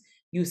price,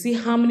 you see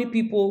how many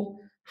people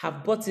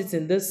have bought it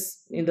in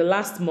the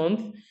last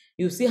month,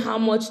 you see how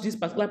much this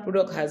particular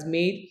product has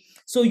made.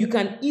 So you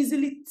can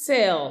easily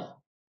tell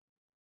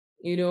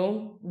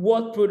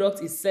what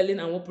product is selling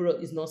and what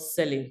product is not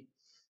selling.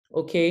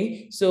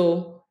 Okay,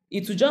 so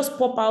it will just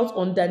pop out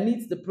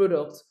underneath the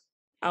product.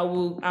 I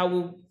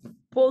will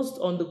post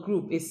on the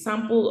group a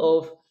sample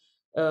of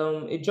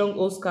a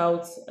Jungle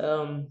Scout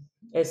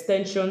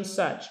extension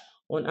search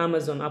on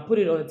Amazon. I'll put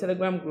it on a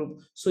Telegram group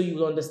so you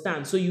will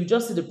understand. So you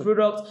just see the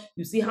product,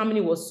 you see how many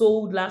was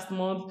sold last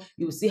month,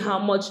 you will see how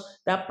much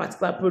that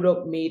particular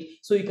product made.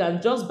 So you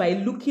can just by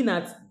looking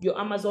at your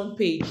Amazon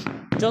page,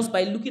 just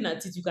by looking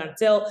at it, you can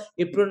tell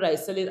a product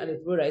is selling and a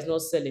product is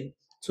not selling.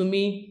 To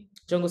me,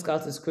 Jungle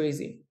Scout is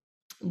crazy.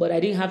 But I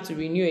didn't have to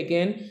renew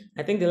again.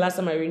 I think the last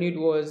time I renewed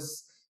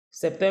was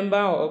September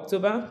or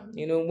October,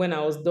 when I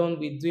was done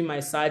with doing my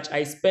search.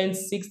 I spent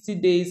 60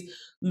 days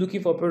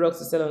looking for products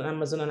to sell on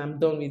Amazon, and I'm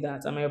done with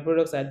that. And my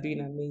products are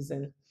doing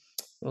amazing.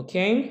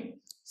 Okay,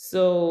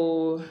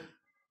 so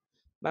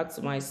back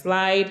to my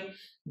slide.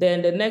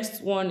 Then the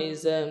next one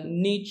is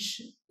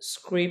Niche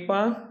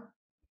Scraper.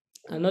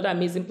 Another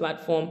amazing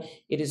platform.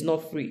 It is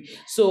not free.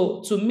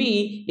 So to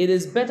me, it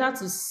is better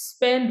to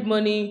spend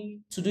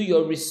money to do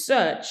your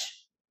research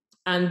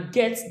and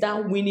get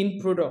that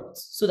winning product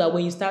so that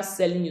when you start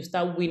selling, you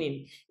start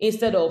winning,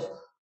 instead of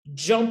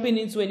jumping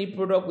into any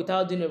product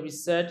without doing a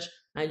research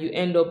and you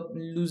end up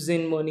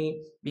losing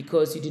money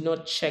because you did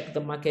not check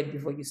the market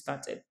before you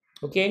started.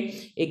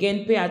 Okay,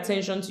 again, pay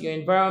attention to your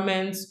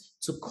environment,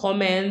 to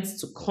comments,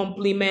 to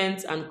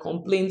compliments and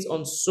complaints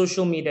on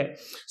social media.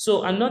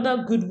 So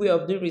another good way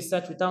of doing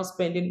research without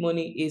spending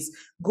money is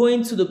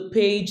going to the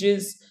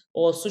pages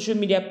or social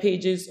media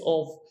pages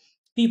of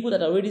people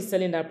that are already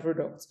selling that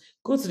product.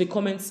 Go to the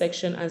comment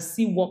section and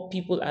see what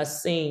people are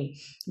saying.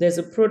 There's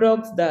a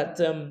product that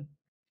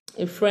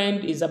a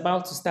friend is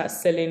about to start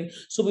selling.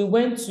 So we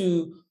went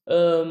to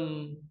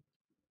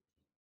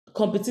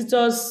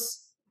competitors'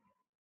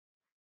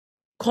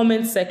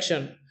 comment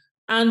section,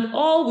 and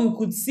all we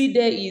could see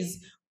there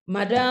is,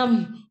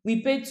 "Madam,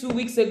 we paid 2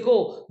 weeks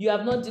ago. You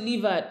have not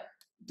delivered.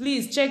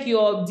 Please check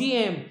your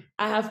DM.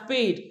 I have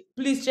paid.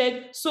 Please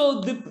check." So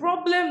the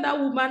problem that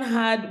woman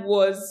had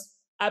was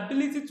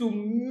ability to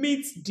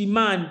meet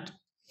demand.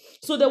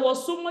 So there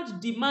was so much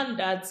demand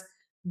that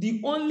the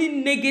only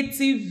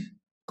negative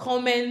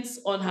comments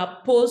on her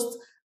post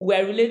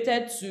were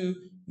related to,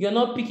 "You're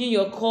not picking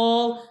your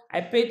call.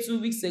 I paid 2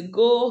 weeks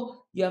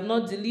ago. You have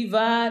not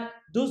delivered."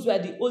 Those were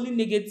the only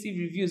negative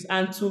reviews.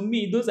 And to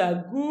me, those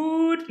are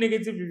good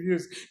negative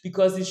reviews,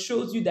 because it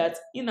shows you that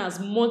in as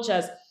much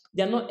as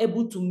they're not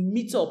able to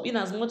meet up, in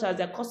as much as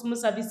their customer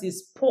service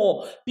is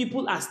poor,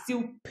 people are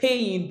still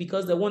paying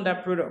because they want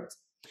that product.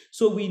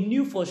 So we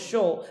knew for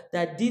sure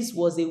that this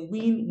was a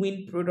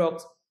win-win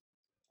product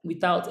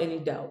without any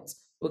doubt.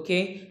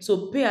 Okay,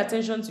 so pay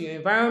attention to your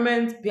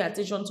environment, pay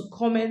attention to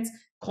comments.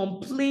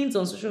 Complaints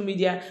on social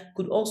media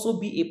could also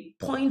be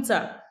a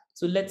pointer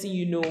to letting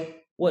you know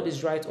what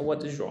is right or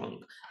what is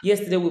wrong.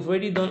 Yesterday, we've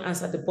already done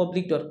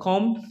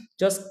answerthepublic.com.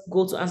 Just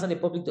go to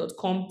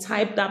answerthepublic.com,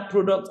 type that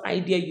product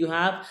idea you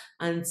have,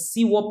 and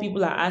see what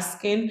people are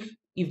asking.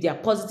 If they are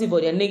positive or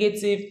they're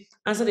negative,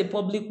 Answer the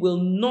Public will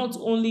not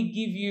only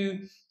give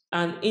you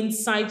an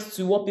insight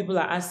to what people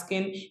are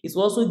asking, it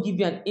will also give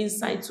you an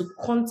insight to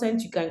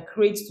content you can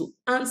create to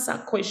answer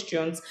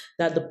questions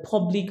that the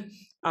public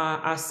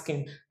are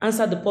asking.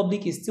 Answer the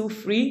Public is still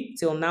free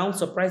till now,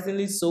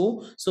 surprisingly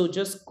so. So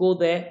just go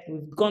there.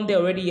 We've gone there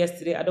already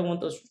yesterday. I don't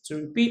want us to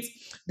repeat.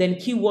 Then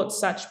Keyword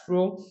Search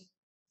Pro,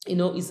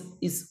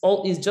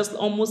 is just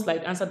almost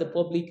like Answer the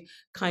Public,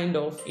 kind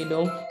of. It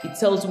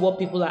tells you what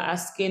people are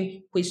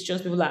asking,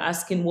 questions people are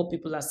asking, what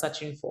people are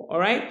searching for. All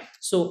right,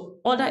 so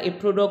order a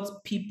product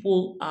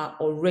people are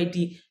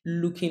already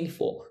looking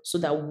for, so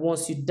that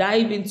once you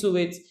dive into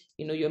it,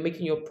 you're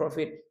making your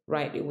profit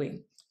right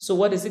away. So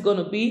what is it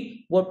going to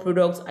be? What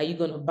products are you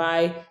going to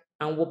buy,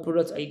 and what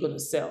products are you going to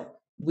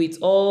sell? With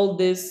all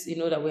this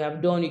that we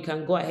have done, you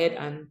can go ahead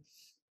and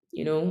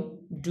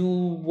do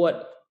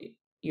what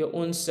your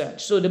own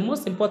search. So the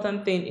most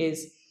important thing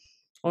is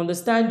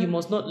understand you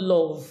must not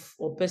love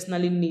or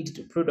personally need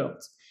the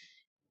product.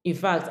 In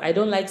fact, I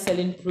don't like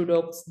selling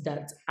products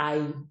that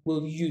I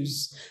will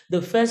use.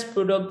 The first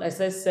product I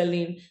started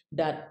selling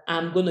that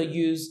I'm going to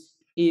use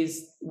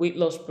is weight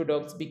loss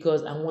products,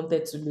 because I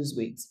wanted to lose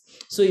weight.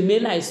 So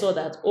immediately I saw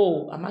that,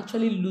 oh, I'm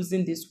actually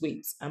losing this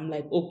weight. I'm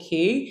like,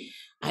 okay,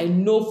 I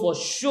know for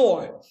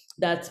sure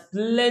that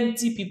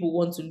plenty people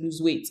want to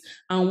lose weight.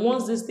 And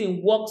once this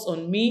thing works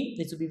on me,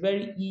 it will be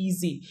very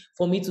easy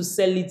for me to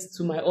sell it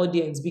to my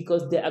audience,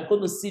 because they are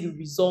going to see the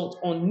result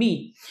on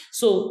me.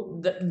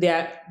 So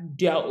there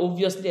are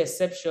obviously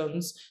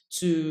exceptions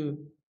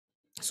to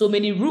so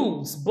many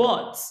rules,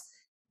 but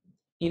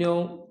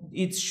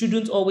it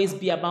shouldn't always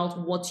be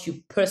about what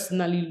you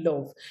personally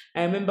love.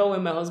 I remember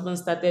when my husband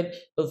started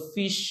a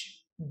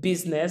fish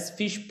business,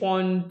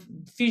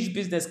 catfish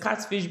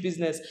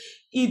business.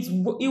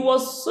 It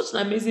was such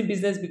an amazing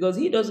business, because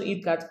he doesn't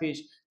eat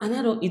catfish and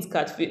I don't eat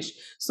catfish.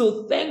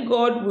 So thank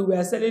God we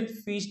were selling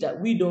fish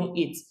that we don't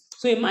eat.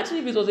 So imagine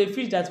if it was a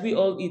fish that we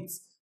all eat.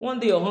 One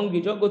day you're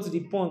hungry, just go to the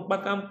pond,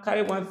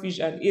 carry one fish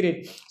and eat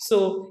it.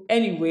 So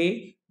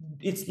anyway,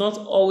 it's not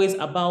always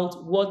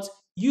about what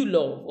you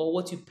love or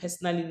what you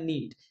personally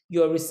need.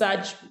 Your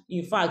research,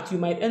 in fact, you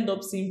might end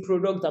up seeing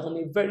products that on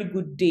a very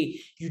good day,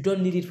 you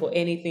don't need it for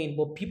anything,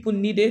 but people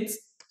need it.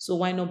 So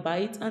why not buy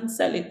it and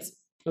sell it?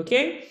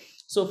 Okay.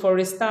 So for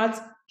a start,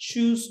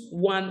 choose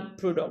one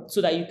product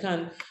so that you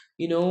can,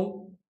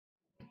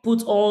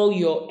 put all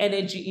your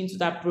energy into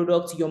that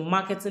product, your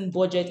marketing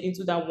budget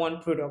into that one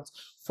product.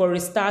 For a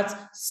start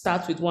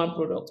with one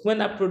product. When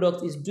that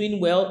product is doing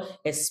well,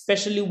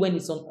 especially when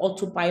it's on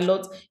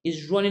autopilot,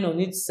 is running on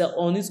its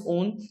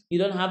own, you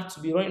don't have to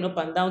be running up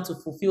and down to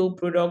fulfill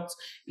products.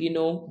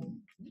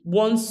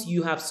 Once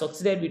you have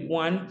succeeded with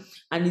one,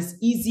 and it's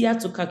easier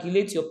to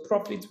calculate your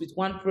profit with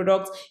one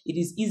product, it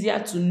is easier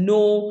to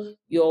know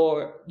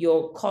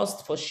your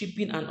cost for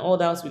shipping and all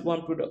that with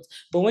one product.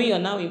 But when you're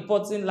now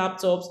importing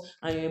laptops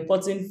and you're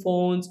importing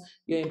phones,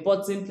 you're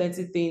importing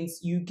plenty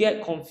things, you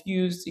get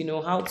confused,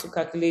 how to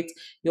calculate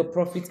your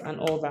profit and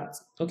all that.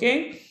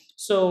 Okay,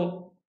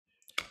 so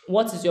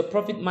what is your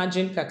profit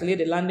margin? Calculate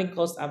the landing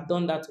cost. I've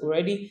done that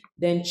already.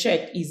 Then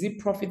check, is it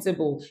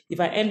profitable? If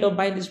I end up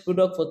buying this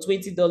product for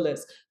 $20,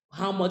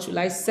 how much will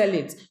I sell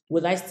it?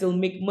 Will I still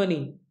make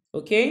money?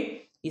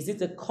 Okay, is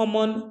it a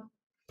common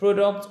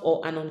product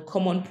or an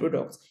uncommon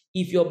product?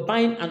 If you're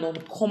buying an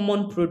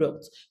uncommon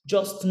product,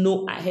 just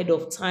know ahead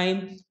of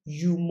time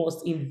you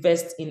must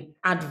invest in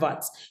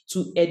adverts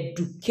to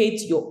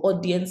educate your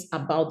audience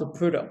about the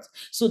product.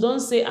 So don't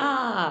say,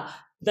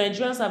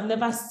 Nigerians have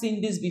never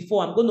seen this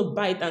before, I'm going to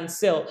buy it and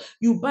sell.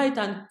 You buy it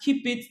and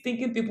keep it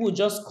thinking people will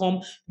just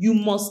come. You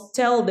must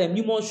tell them,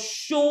 you must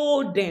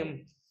show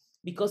them,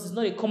 because it's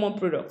not a common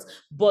product.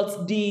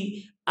 But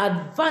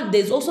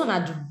there's also an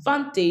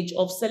advantage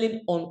of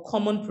selling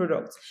uncommon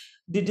products.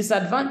 The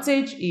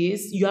disadvantage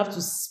is you have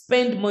to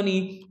spend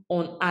money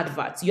on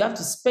adverts. You have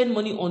to spend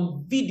money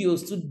on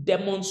videos to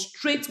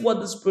demonstrate what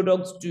these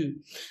products do.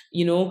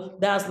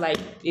 That's like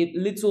a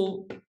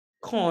little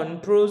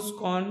pros, is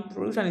con,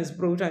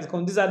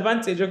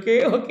 disadvantage.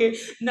 Okay.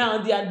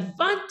 Now, the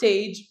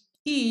advantage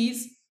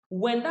is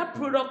when that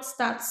product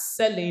starts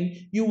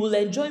selling, you will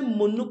enjoy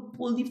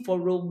monopoly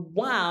for a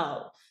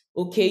while.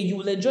 Okay, you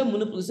will enjoy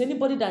monopoly. So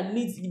anybody that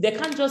needs, they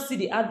can't just see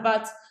the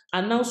advert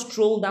and now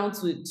stroll down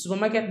to a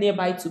supermarket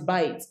nearby to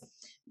buy it.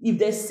 If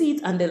they see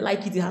it and they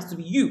like it, it has to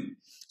be you.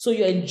 So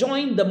you're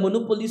enjoying the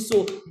monopoly.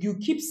 So you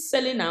keep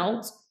selling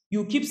out.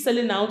 You keep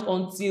selling out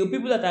until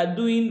people that are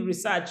doing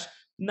research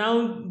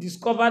now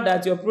discover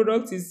that your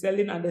product is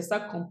selling and they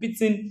start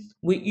competing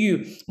with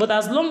you. But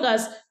as long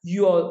as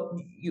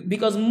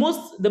because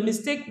the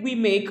mistake we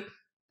make,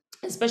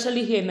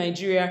 especially here in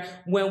Nigeria,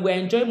 when we're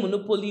enjoying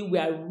monopoly, we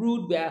are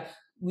rude,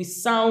 we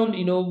sound,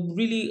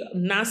 really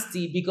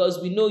nasty,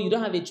 because we know you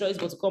don't have a choice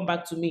but to come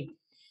back to me.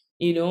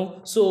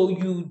 So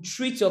you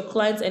treat your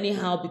clients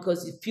anyhow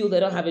because you feel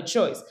they don't have a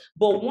choice.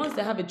 But once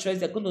they have a choice,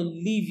 they're going to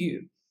leave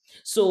you.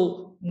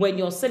 So when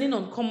you're selling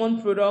on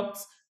common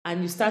products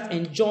and you start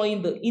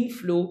enjoying the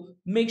inflow,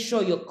 make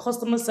sure your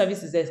customer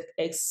service is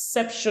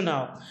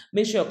exceptional.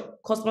 Make sure your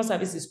customer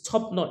service is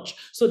top notch,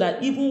 so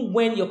that even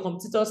when your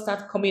competitors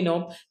start coming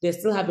up, they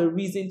still have a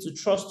reason to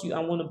trust you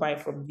and want to buy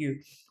from you.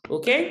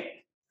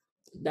 Okay,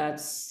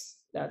 that's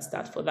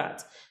that for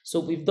that. So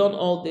we've done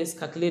all this,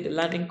 calculate the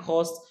landing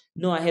cost,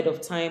 know ahead of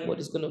time what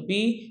it's going to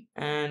be,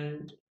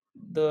 and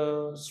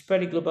the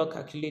Spread It Global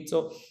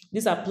calculator.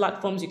 These are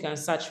platforms you can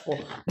search for.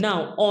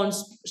 Now, on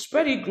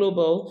Spread It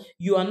Global,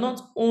 you are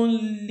not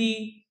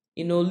only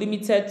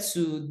limited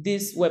to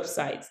this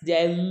website.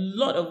 There are a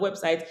lot of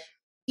websites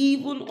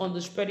even on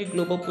the Spread It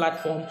Global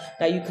platform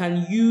that you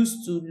can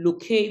use to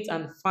locate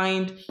and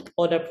find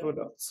other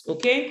products.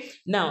 Okay,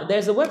 now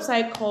there's a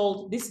website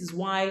called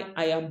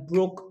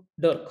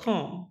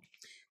thisiswhyiambroke.com.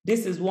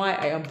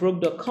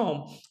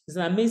 Thisiswhyiambroke.com is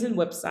an amazing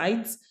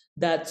website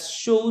that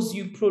shows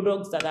you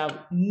products that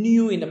are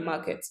new in the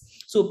market.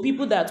 So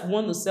people that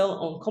want to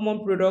sell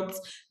uncommon products,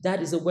 that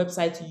is a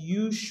website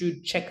you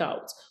should check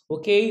out.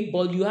 Okay,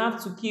 but you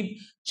have to keep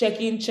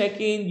checking.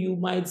 You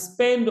might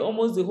spend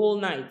almost the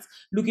whole night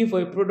looking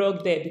for a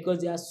product there,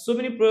 because there are so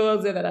many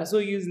products there that are so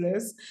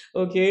useless.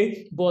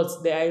 Okay,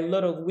 but there are a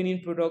lot of winning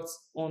products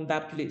on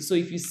that place. So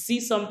if you see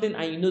something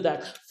and you know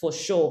that for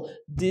sure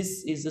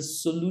this is a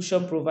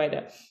solution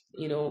provider,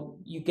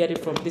 you get it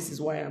from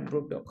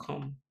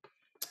thisiswhyiambroke.com.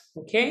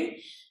 Okay,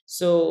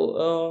 so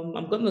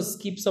I'm going to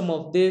skip some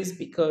of this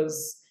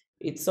because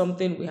it's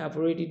something we have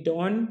already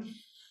done.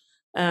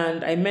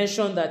 And I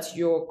mentioned that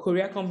your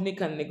courier company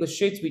can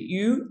negotiate with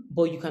you,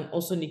 but you can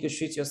also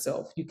negotiate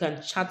yourself. You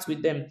can chat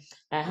with them.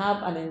 I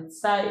have a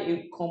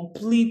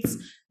complete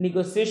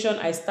negotiation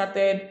I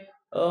started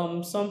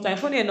sometime.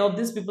 Funny enough,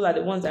 these people are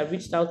the ones that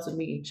reached out to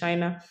me in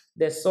China.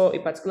 They saw a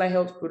particular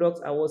health product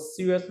I was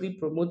seriously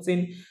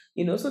promoting,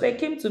 so they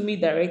came to me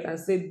direct and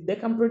said they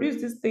can produce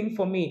this thing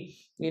for me,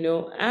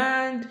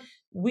 and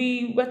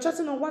we were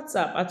chatting on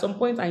WhatsApp. At some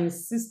point, I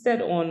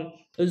insisted on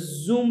a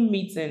Zoom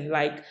meeting,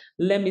 like,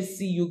 let me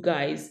see you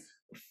guys.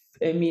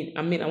 I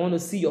want to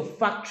see your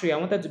factory. I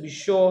wanted to be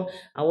sure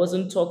I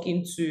wasn't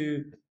talking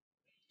to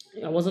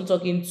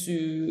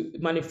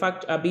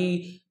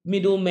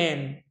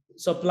middlemen,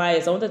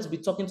 suppliers. I wanted to be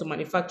talking to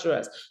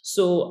manufacturers.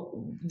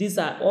 So these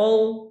are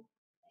all,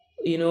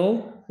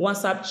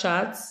 WhatsApp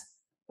chats.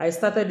 I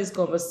started this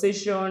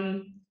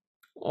conversation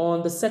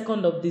on the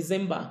 2nd of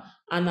December,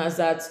 And as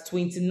at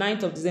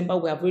 29th of December,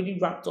 we have already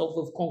wrapped up.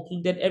 We've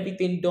concluded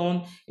everything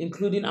done,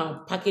 including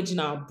our packaging,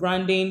 our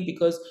branding,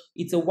 because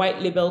it's a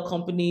white label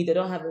company. They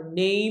don't have a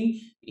name,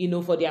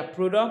 for their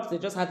product. They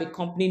just have a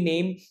company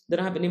name. They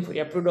don't have a name for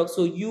their product.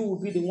 So you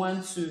will be the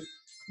one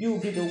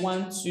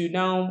to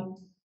now,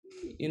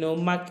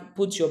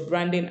 put your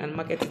branding and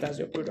market it as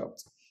your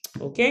product.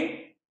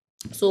 Okay.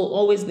 So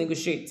always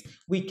negotiate.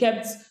 We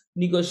kept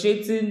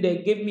negotiating. They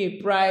gave me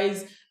a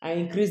price. I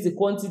increased the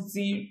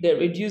quantity. They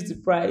reduced the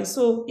price.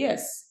 So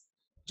yes,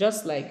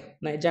 just like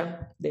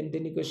Niger, then they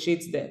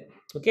negotiate there.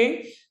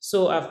 Okay.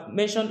 So I've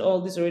mentioned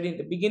all this already in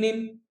the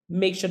beginning.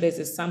 Make sure there's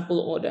a sample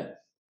order.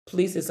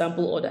 Place a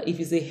sample order. If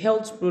it's a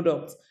health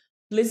product,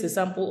 place a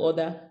sample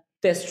order.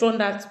 Test run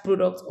that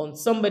product on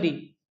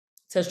somebody.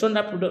 Test run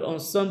that product on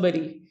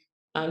somebody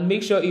and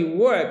make sure it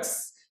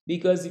works.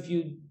 Because if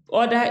you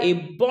order a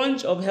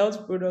bunch of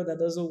health product that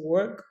doesn't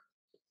work,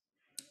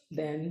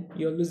 then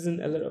you're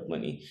losing a lot of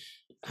money.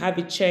 Have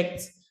it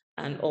checked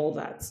and all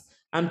that.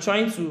 I'm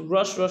trying to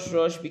rush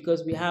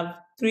because we have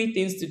 3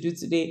 things to do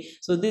today.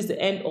 So this is the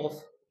end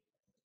of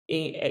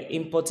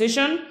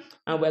importation,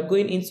 and we're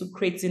going into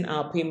creating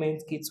our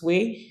payment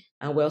gateway,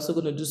 and we're also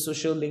going to do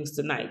social links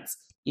tonight.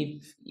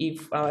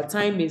 If our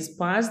time is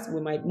past,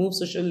 we might move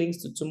social links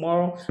to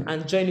tomorrow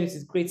and join it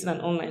with creating an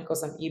online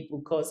course and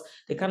ebook, because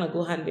they kind of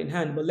go hand in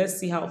hand. But let's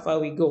see how far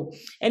we go.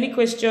 Any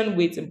question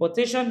with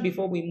importation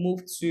before we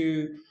move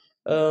to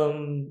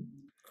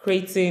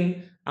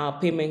creating our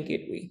payment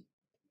gateway?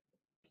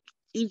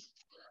 If,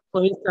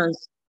 for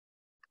instance,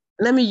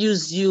 let me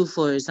use you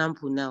for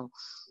example now.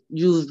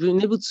 You've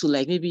been able to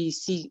maybe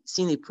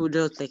seen a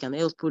product, like an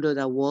health product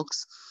that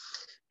works.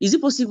 Is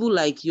it possible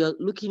you're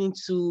looking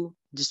into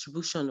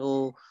distribution,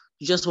 or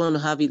you just want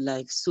to have it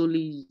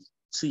solely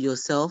to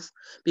yourself?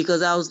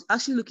 Because I was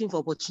actually looking for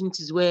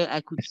opportunities where I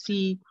could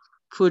see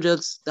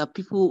products that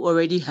people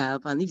already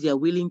have, and if they're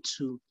willing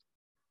to,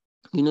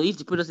 if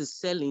the product is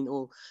selling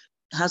or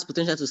has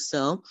potential to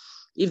sell,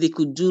 if they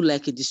could do a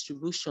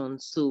distribution,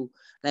 so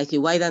a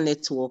wider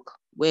network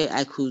where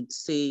I could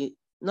say,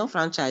 not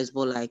franchise,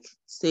 but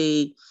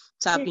say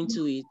tap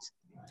into it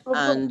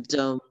and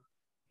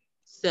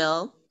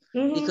sell.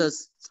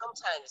 Because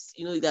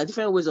sometimes, there are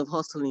different ways of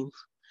hustling.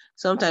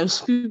 Sometimes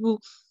people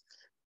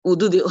will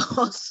do the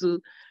hustle.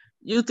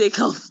 You take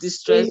off the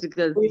stress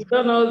because we've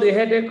done all the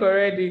headache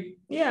already.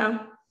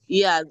 Yeah.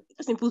 Yeah,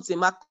 person puts a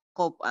markup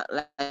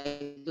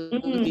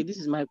okay, this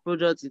is my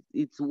product.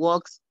 It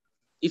works.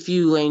 If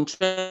you are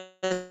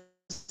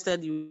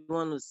interested, you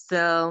want to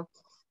sell.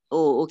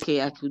 Oh,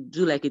 okay, I could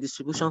do a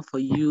distribution for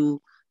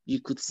you.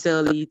 You could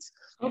sell it.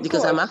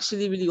 Because I'm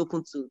actually really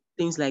open to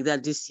things like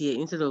that this year,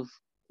 instead of,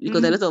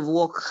 because a lot of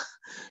work,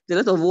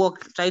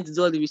 trying to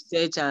do all the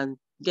research and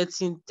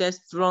getting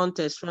test run.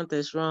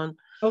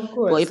 Of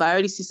course. But if I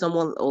already see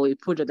someone or a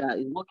project that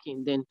is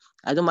working, then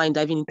I don't mind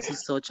diving into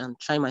such and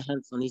trying my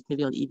hands on it,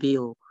 maybe on eBay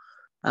or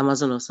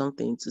Amazon or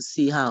something, to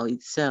see how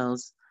it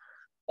sells.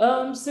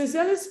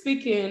 Sincerely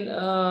speaking,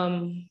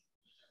 the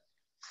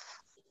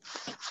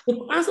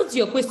answer to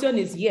your question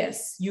is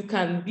yes, you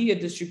can be a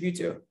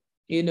distributor,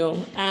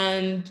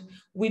 and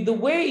with the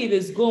way it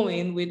is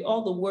going, with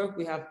all the work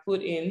we have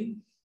put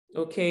in,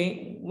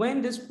 okay,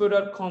 when this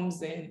product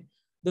comes in,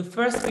 the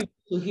first people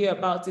to hear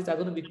about it are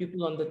going to be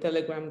people on the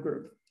Telegram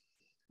group,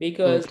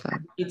 because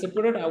it's a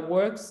product that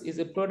works, it's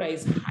a product that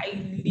is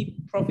highly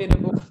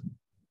profitable,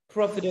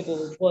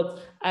 but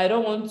I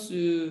don't want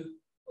to,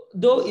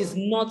 though it's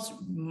not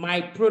my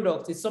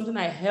product, it's something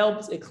I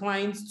helped a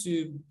client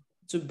to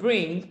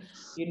bring,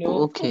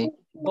 Okay.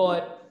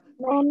 But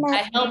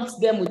I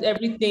helped them with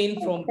everything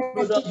from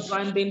product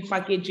branding,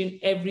 packaging,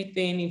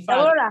 everything. In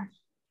fact,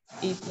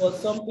 it was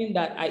something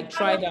that I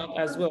tried out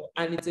as well,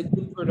 and it's a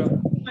good product.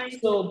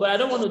 So, but I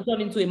don't want to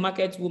turn into a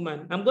market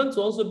woman. I'm going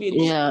to also be a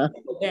distributor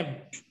for them.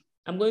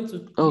 I'm going to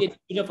be a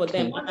distributor for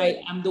them.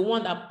 I am the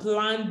one that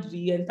planned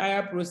the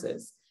entire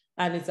process,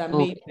 and it's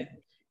amazing.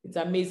 It's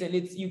amazing.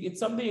 It's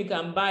something you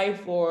can buy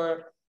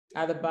for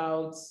at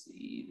about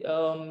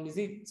is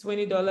it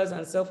 $20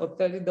 and sell for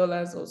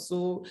 $30 or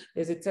so.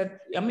 There's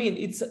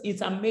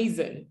it's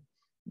amazing.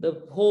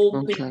 The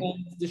whole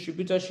payment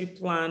distributorship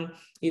plan,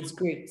 it's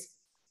great.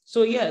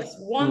 So yes,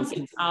 once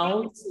it's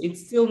out,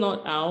 it's still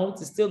not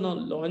out, it's still not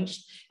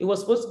launched. It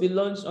was supposed to be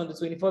launched on the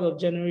 24th of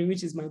January,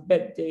 which is my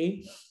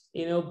birthday,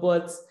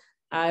 but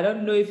I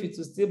don't know if it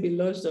will still be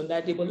launched on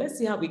that day, but let's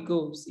see how it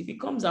goes. If it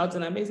comes out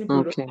an amazing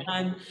product,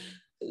 and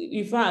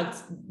in fact,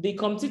 the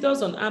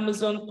competitors on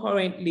Amazon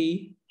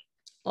currently,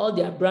 all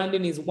their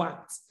branding is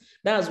whacked.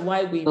 That's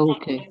why we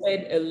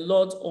invested a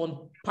lot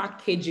on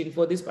packaging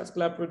for this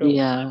particular product.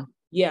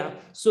 Yeah.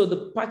 So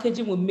the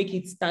packaging will make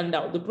it stand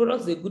out. The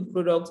product is a good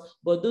product,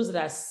 but those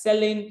that are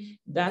selling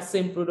that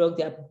same product,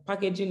 their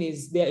packaging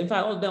is there. In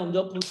fact, all of them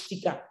will just put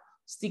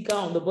sticker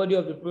on the body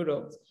of the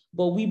product.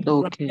 But we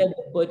branded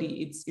the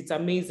body. It's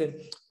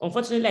amazing.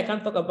 Unfortunately, I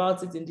can't talk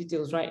about it in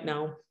details right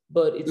now,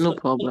 but it's no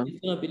problem.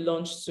 It's going to be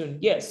launched soon.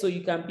 Yes, so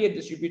you can be a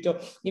distributor.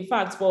 In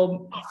fact,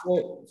 for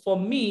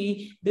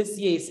me, this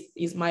year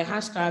is my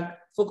hashtag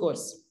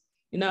focus.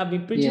 You know, I've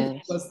been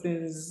preaching focus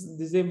since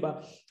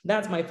December.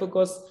 That's my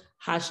focus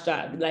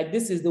hashtag. Like,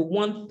 this is the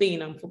one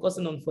thing I'm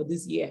focusing on for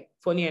this year,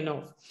 funny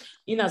enough.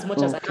 In as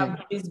much as I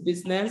have this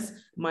business,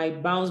 my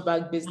bounce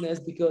back business,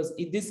 because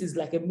this is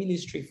like a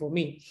ministry for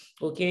me,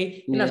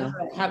 okay? In as much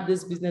as I have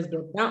this business,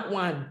 but that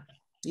one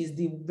is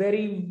the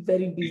very,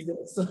 very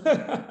business.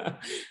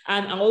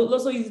 And I will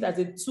also use it as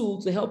a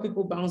tool to help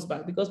people bounce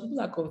back, because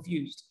people are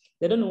confused.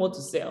 They don't know what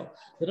to sell.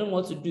 They don't know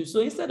what to do. So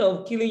instead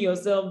of killing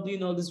yourself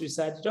doing all this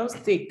research,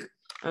 just take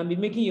and be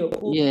making your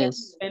cool $10,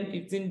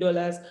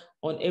 $15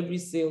 on every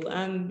sale.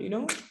 And, you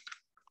know,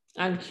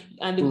 and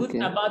the good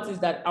thing about it is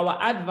that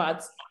our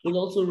adverts will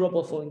also rub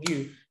off on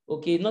you.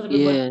 Okay, not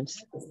everybody in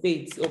the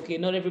States. Okay,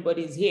 not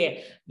everybody is here.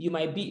 You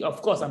might be, of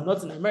course, I'm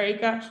not in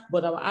America,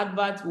 but our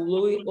adverts will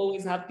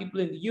always have people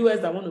in the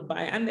US that want to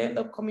buy, and they end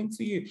up coming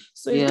to you.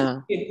 So it's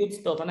a good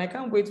stuff, and I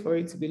can't wait for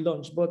it to be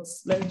launched. But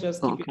let's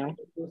just keep it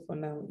for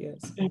now.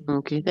 Yes.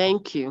 Okay,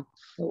 thank you.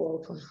 You're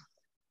welcome.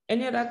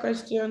 Any other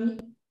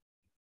question?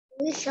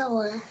 Yes,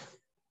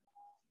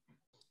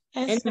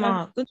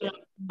 ma.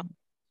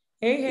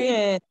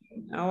 Hey.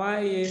 How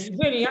are you?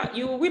 Jenny,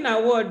 you win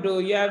award though.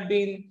 You have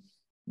been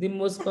the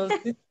most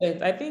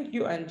consistent. I think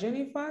you and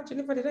Jennifer,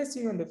 did I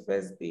see you on the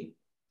first day?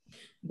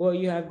 But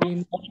you have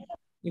been,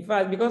 in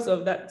fact, because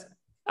of that.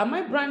 Am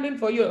I branding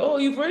for you? Oh,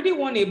 you've already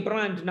won a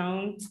brand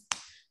now.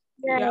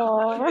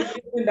 Yeah,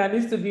 that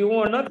needs to be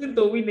won, nothing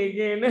to win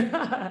again.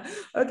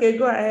 Okay,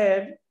 go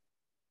ahead.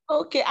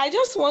 Okay, I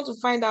just want to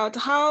find out,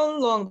 how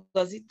long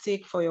does it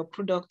take for your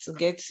product to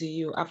get to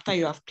you after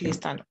you have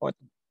placed an order?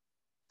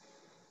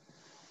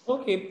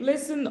 Okay,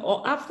 placing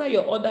or after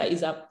your order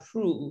is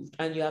approved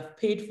and you have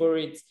paid for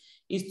it,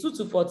 is 2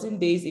 to 14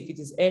 days if it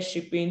is air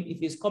shipping.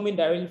 If it's coming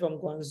directly from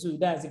Guangzhou,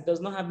 that's if it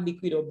does not have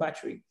liquid or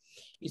battery,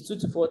 it's 2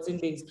 to 14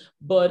 days.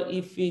 But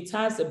if it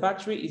has a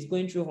battery, it's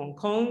going through Hong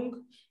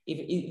Kong. If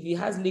it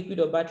has liquid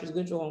or battery, it's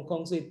going through Hong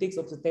Kong, so it takes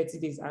up to 30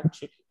 days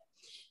actually.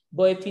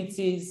 But if it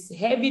is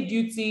heavy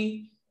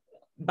duty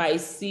by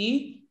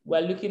sea, we're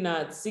looking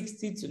at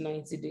 60 to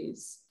 90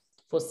 days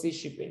for sea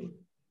shipping.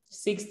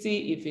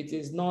 60 if it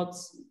is not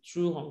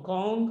through Hong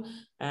Kong,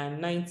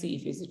 and 90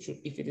 if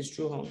it is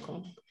through Hong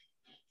Kong.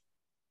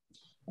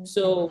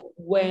 So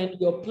when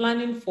you're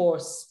planning for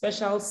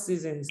special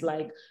seasons,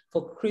 like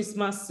for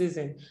Christmas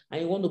season,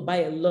 and you want to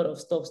buy a lot of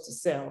stuff to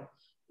sell,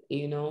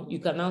 you know, you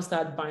can now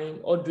start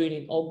ordering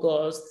in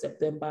August,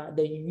 September,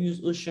 then you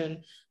use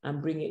Ocean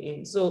and bring it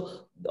in.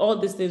 So all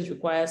these things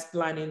requires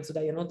planning so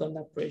that you're not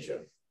under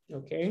pressure,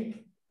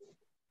 okay?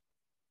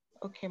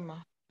 Okay,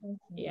 ma.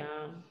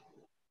 Yeah.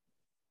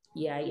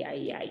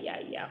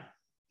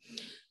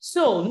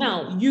 So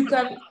now you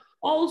can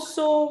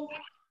also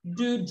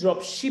do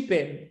drop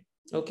shipping.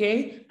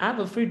 Okay, I have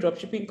a free drop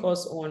shipping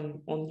course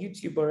on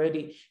YouTube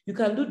already. You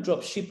can do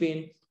drop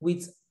shipping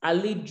with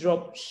Ali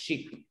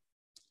Dropship.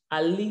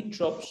 Ali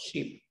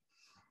Dropship.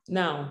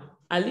 Now,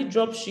 Ali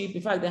Dropship,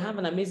 in fact, they have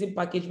an amazing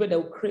package where they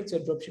will create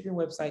your drop shipping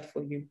website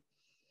for you.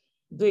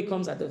 Though it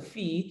comes at a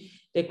fee,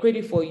 they create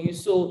it for you.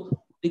 So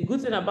the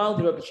good thing about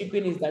the drop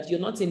shipping is that you're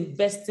not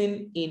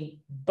investing in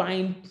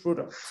buying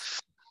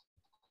products.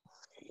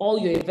 All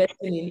you're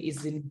investing in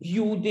is in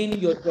building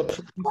your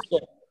dropshipping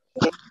store.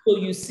 So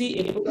you see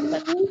a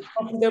product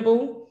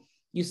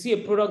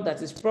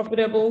that is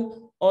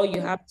profitable, all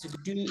you have to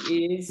do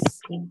is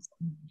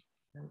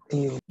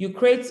you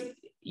create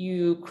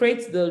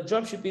the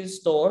dropshipping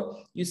store.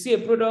 You see a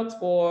product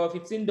for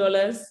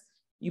 $15,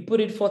 you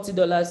put it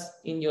 $40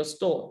 in your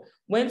store.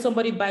 When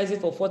somebody buys it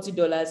for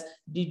 $40,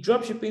 the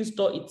dropshipping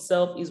store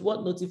itself is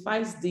what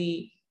notifies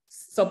the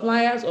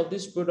suppliers of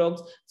this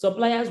product.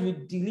 Suppliers will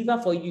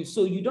deliver for you.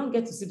 So you don't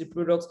get to see the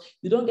products,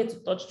 you don't get to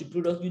touch the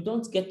product, you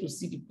don't get to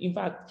see in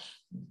fact,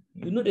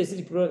 you know, they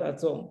see the product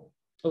at all.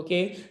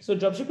 Okay, so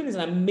dropshipping is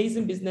an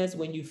amazing business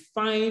when you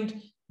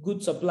find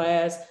good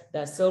suppliers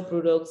that sell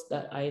products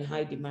that are in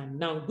high demand.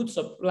 Now, good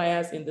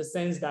suppliers in the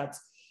sense that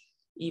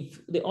if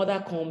the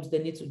order comes, they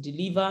need to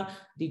deliver.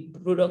 The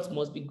products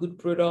must be good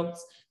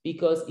products,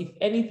 because if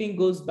anything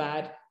goes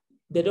bad,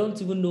 they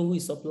don't even know who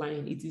is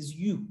supplying. It is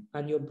you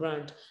and your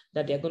brand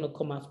that they're going to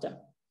come after.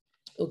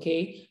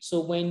 Okay,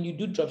 so when you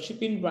do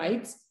dropshipping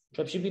right,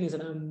 dropshipping is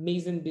an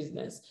amazing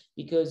business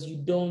because you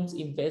don't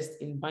invest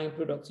in buying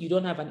products. You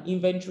don't have an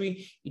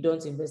inventory. You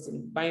don't invest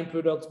in buying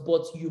products,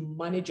 but you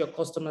manage your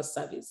customer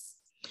service.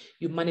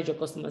 You manage your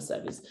customer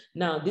service.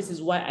 Now, this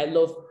is why I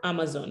love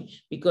Amazon,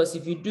 because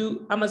if you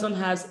do, Amazon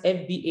has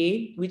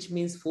FBA, which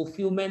means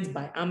fulfillment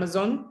by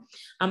Amazon.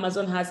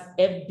 Amazon has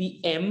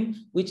FBM,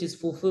 which is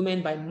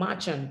fulfillment by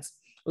merchants.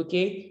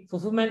 Okay,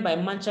 fulfillment by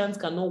merchants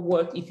cannot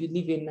work if you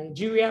live in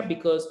Nigeria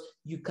because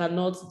you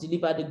cannot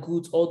deliver the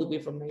goods all the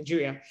way from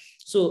Nigeria.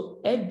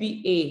 So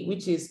FBA,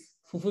 which is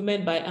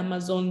fulfillment by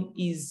Amazon,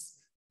 it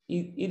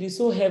is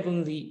so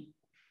heavenly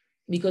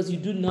because you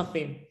do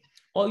nothing.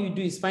 All you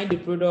do is find the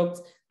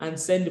product and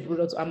send the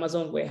product to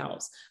Amazon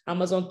warehouse.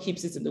 Amazon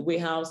keeps it in the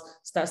warehouse,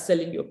 starts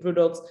selling your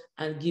products,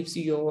 and gives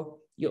you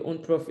your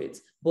own profit.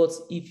 But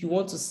if you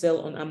want to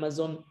sell on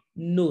Amazon,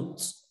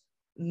 note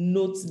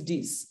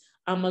this: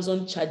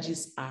 Amazon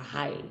charges are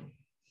high.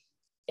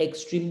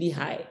 extremely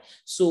high.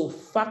 So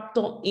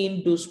factor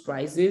in those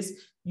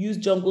prices. Use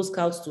Jungle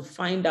Scouts to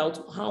find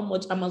out how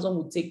much Amazon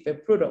will take per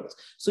product.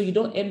 So you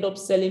don't end up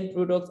selling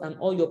products and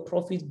all your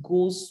profit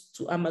goes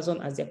to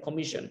Amazon as their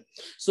commission.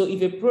 So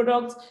if a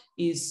product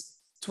is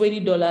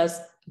 $20,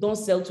 don't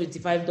sell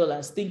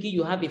 $25 thinking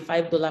you have a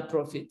 $5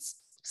 profit.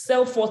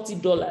 Sell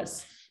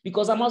 $40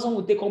 because Amazon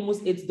will take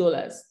almost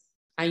 $8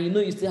 and you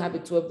know you still have a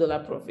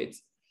 $12 profit.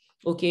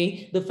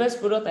 Okay, the first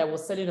product I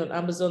was selling on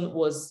Amazon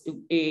was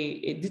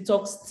a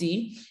detox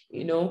tea.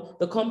 You know,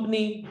 the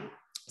company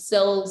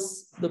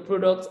sells the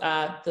product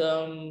at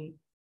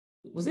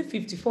was it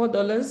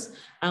 $54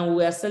 and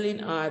we are selling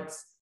at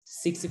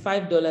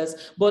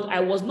 $65, but I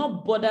was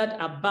not bothered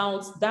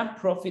about that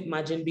profit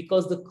margin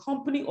because the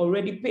company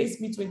already pays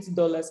me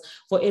 $20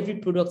 for every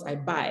product I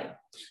buy.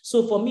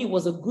 So for me, it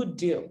was a good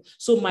deal.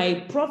 So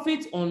my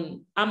profit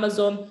on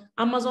Amazon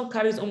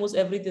carries almost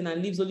everything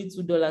and leaves only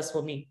 $2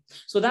 for me.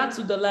 So that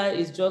 $2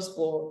 is just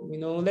for, you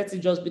know, let it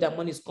just be that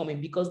money is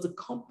coming because the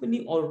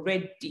company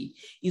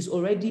is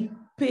already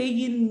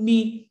paying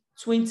me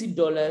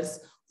 $20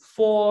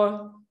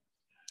 for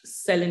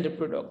selling the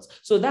product.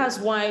 So that's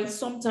why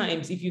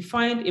sometimes if you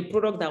find a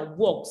product that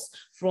works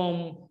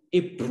from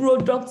a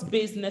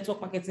product-based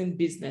network marketing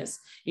business,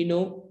 you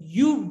know,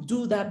 you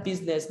do that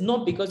business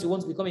not because you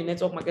want to become a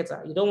network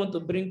marketer. You don't want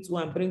to bring two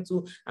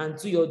and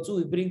two your two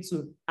will bring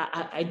two.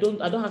 I don't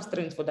have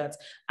strength for that.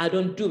 I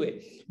don't do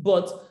it.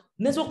 But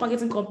network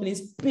marketing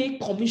companies pay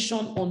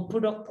commission on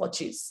product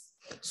purchase.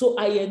 So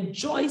I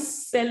enjoy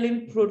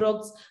selling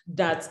products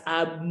that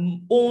are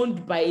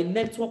owned by a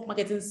network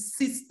marketing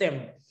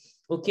system.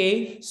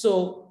 Okay,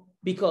 so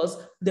because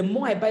the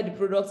more I buy the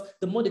products,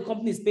 the more the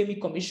companies pay me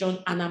commission,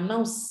 and I'm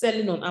now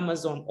selling on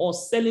Amazon or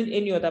selling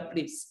any other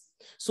place.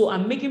 So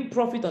I'm making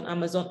profit on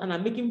Amazon and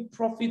I'm making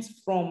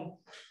profits from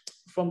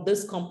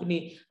this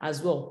company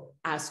as well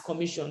as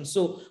commission.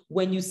 So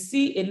when you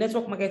see a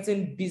network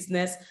marketing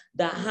business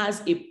that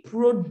has a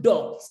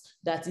product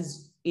that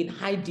is in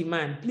high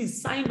demand,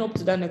 please sign up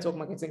to that network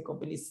marketing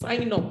company,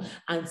 sign up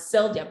and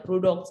sell their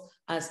products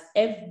as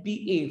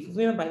FBA,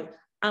 fulfillment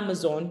by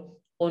Amazon,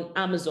 on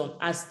Amazon.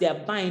 As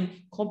they're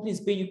buying,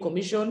 companies pay you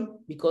commission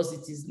because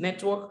it is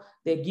network.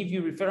 They give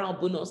you referral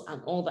bonus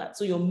and all that.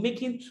 So you're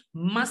making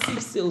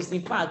massive sales.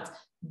 In fact,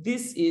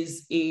 this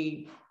is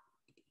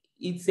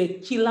it's a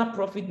killer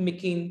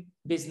profit-making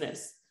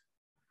business.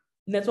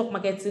 Network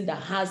marketing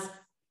that has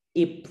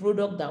a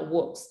product that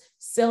works.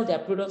 Sell their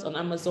products on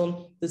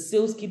Amazon. The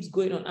sales keeps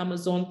going on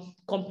Amazon.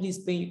 Companies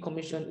paying you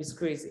commission. It's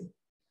crazy.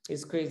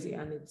 It's crazy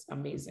and it's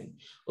amazing.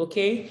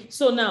 Okay,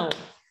 so now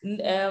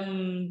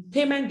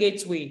payment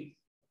gateway.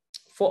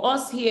 For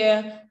us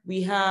here,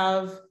 we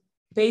have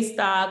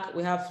Paystack,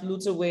 we have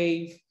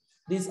Flutterwave.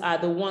 These are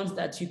the ones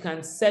that you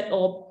can set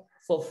up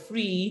for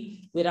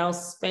free without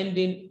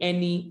spending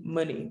any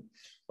money.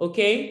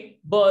 Okay,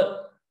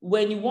 but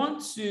when you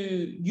want to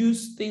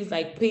use things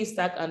like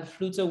Paystack and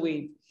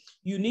Flutterwave,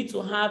 you need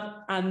to have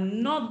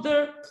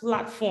another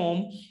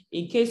platform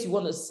in case you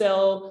want to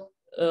sell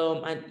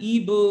an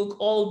ebook,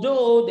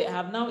 although they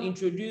have now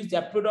introduced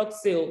their product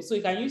sale. So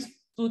you can use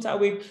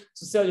Flutterwave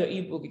to sell your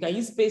ebook. You can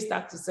use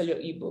Paystack to sell your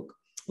ebook,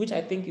 which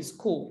I think is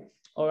cool.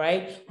 All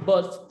right.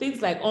 But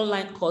things like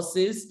online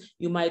courses,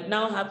 you might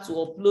now have to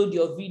upload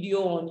your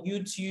video on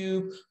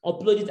YouTube,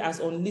 upload it as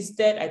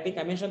unlisted. I think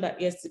I mentioned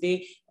that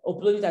yesterday.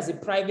 Upload it as a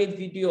private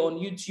video on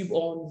YouTube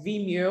or on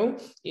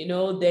Vimeo, you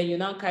know, then you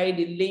now carry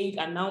the link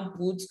and now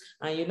put,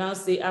 and you now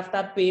say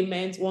after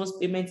payment, once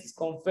payment is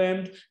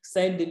confirmed,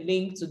 send the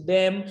link to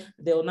them.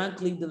 They will now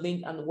click the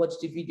link and watch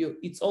the video.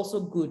 It's also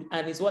good.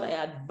 And it's what I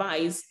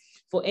advise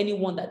for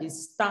anyone that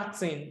is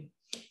starting.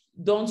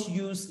 Don't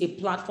use a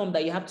platform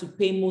that you have to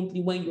pay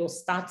monthly when you're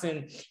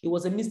starting. It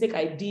was a mistake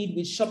I did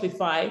with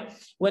Shopify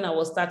when I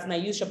was starting. I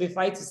used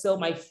Shopify to sell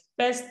my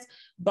first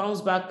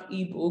bounce back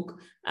ebook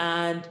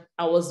and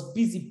I was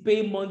busy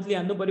paying monthly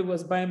and nobody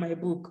was buying my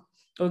book.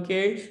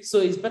 Okay, so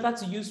it's better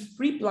to use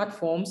free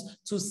platforms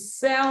to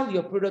sell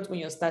your product when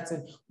you're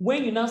starting.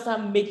 When you now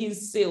start making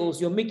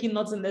sales, you're making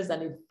nothing less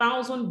than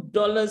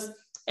 $1,000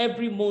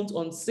 every month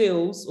on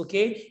sales.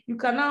 Okay, you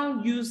can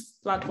now use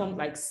platforms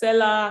like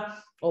Seller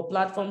or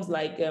platforms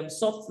like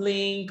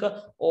SoftLink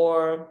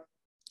or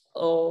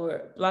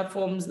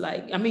platforms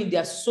like, I mean,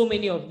 there are so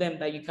many of them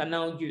that you can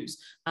now use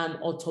and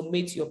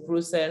automate your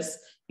process,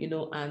 you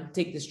know, and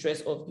take the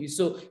stress off you.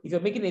 So if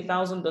you're making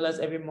 $1,000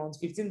 every month,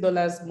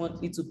 $15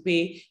 monthly to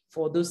pay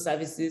for those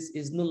services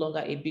is no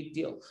longer a big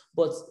deal.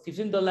 But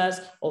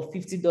 $15 or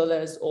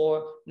 $50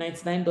 or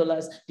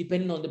 $99,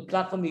 depending on the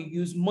platform you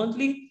use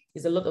monthly,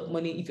 is a lot of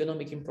money if you're not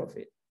making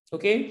profit.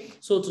 Okay,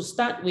 so to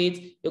start with,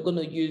 you're going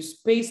to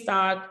use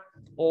Paystack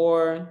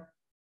or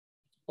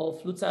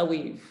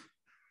Flutterwave.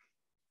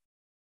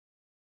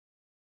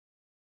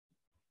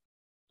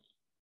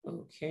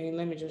 Okay,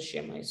 let me just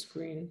share my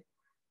screen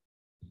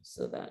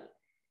so that,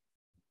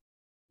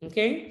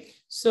 okay.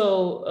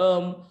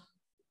 So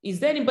is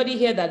there anybody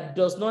here that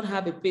does not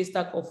have a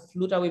Paystack or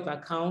Flutterwave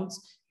account?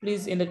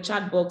 Please in the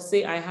chat box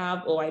say I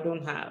have or I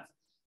don't have.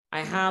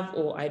 I have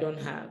or I don't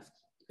have.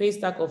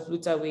 Paystack or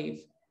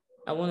Flutterwave.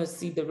 I want to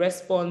see the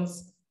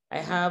response I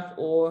have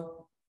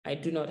or I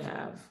do not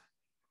have.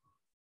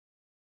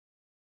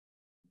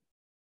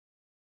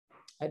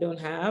 I don't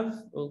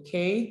have,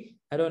 okay.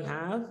 I don't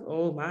have,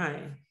 oh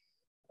my.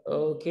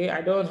 Okay,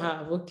 I don't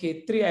have,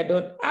 okay. 3, I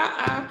don't,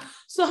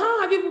 So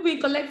how have people been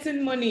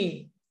collecting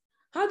money?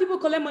 How do people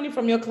collect money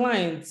from your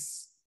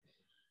clients?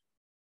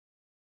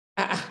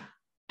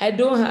 I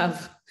don't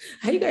have.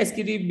 Are you guys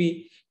kidding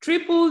me?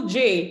 Triple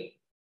J,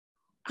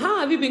 how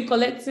have you been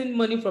collecting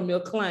money from your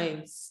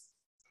clients?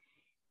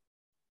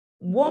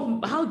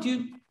 What, how do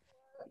you,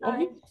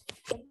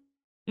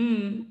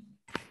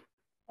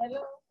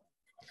 Hello.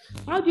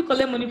 How do you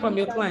collect money from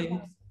your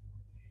clients?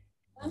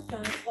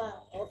 Transfer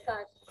or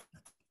cash.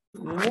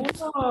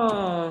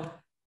 Whoa.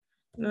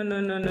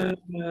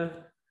 No.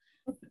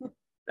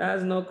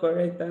 That's not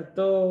correct at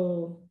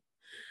all.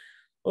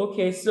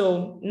 Okay,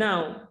 so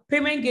now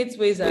payment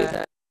gateways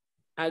are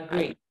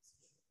great.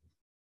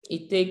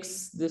 It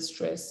takes the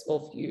stress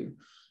off you.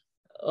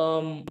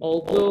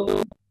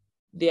 Although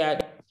there are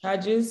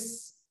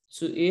charges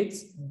to it,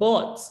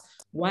 but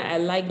why I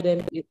like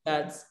them is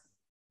that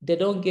they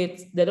don't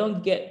get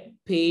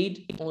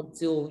paid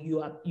until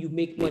you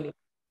make money.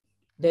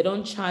 They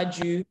don't charge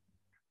you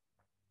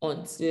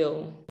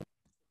until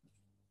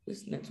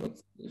this network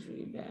is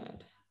really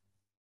bad.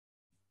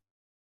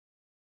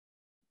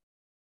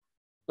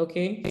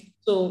 Okay,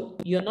 so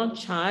you're not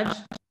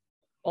charged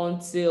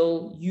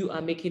until you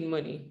are making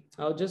money.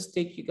 I'll just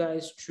take you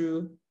guys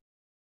through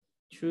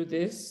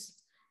this.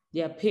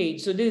 Their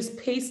page. So this is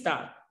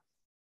Paystack.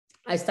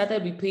 I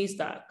started with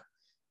Paystack.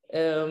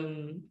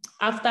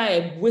 After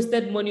I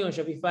wasted money on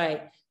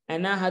Shopify, I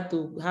now had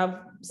to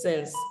have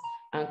sense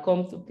and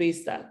come to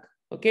Paystack.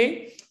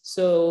 Okay,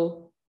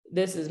 so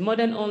this is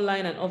modern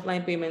online and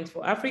offline payments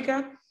for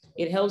Africa.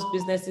 It helps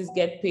businesses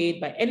get paid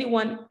by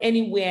anyone,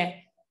 anywhere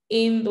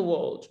in the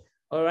world.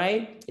 All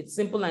right, it's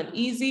simple and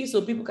easy,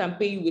 so people can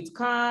pay you with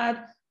card,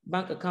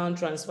 bank account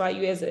transfer,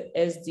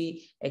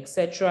 USSD,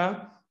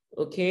 etc.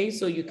 Okay,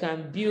 so you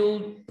can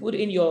put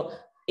in your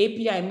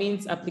API,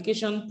 means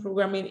application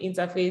programming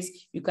interface.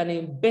 You can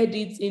embed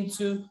it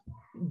into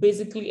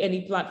basically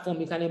any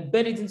platform. You can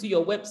embed it into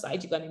your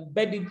website. You can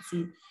embed it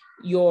to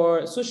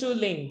your social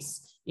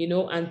links,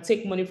 and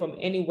take money from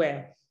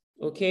anywhere.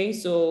 Okay,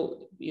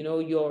 so,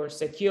 you're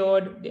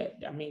secured.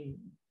 I mean,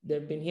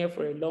 they've been here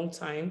for a long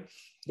time.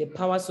 They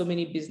power so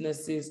many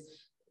businesses.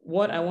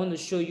 What I want to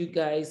show you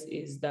guys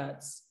is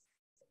that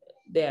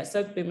they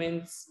accept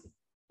payments.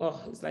 Oh,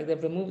 it's like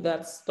they've removed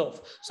that stuff.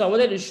 So I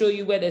wanted to show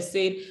you where they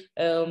said,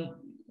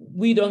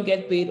 we don't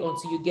get paid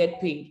until you get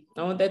paid.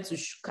 I wanted to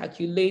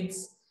calculate,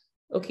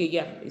 okay,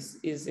 yeah,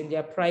 it's in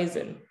their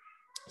pricing.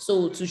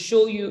 So to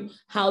show you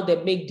how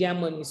they make their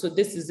money. So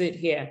this is it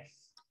here.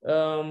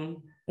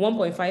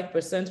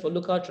 1.5% for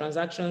local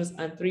transactions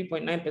and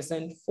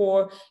 3.9%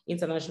 for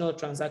international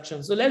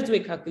transactions. So let's do a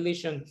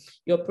calculation.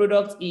 Your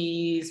product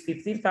is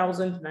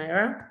 15,000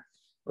 Naira.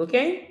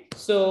 Okay,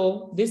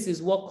 so this is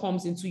what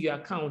comes into your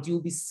account. You'll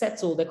be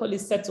settled. They call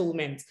it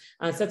settlement,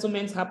 and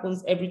settlement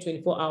happens every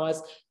 24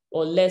 hours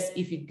or less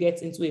if it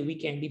gets into a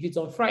weekend. If it's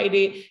on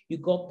Friday, you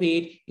got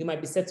paid, you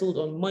might be settled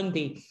on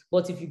Monday.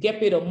 But if you get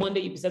paid on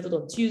Monday, you'll be settled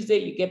on Tuesday,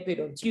 you get paid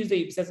on Tuesday,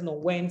 you'll be settled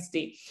on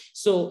Wednesday.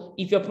 So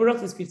if your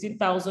product is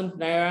 15,000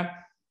 Naira,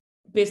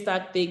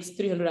 Paystack takes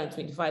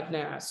 325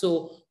 Naira.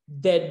 So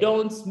they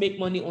don't make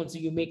money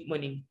until you make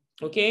money.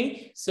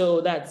 Okay, so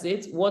that's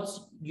it. What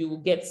you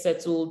get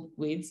settled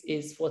with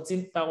is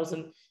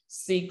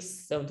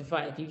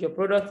 14,675. If your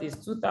product is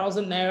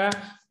 2,000 Naira,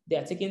 they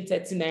are taking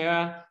 30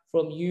 Naira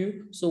from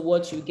you. So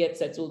what you get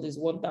settled is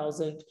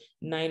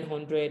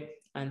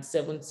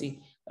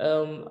 1,970.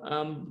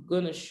 I'm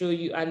going to show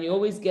you, and you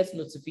always get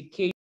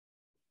notification.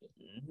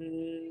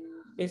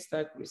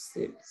 Paystack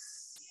receipts.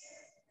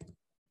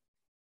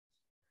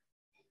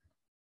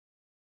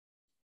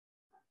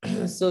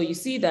 So you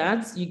see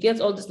that you get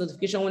all this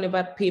notification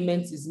whenever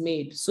payment is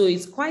made. So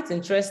it's quite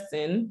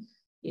interesting,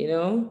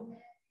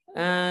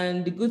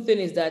 and the good thing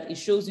is that it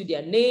shows you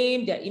their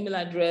name, their email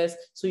address,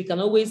 so you can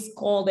always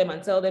call them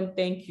and tell them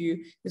thank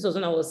you. This was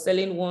when I was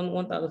selling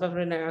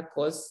 1,500 Naira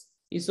course.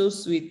 It's so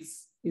sweet.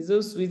 It's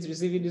so sweet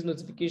receiving this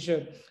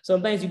notification.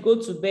 Sometimes you go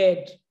to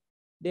bed,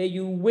 then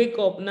you wake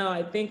up. Now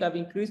I think I've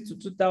increased to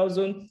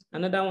 2,000.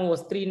 Another one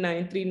was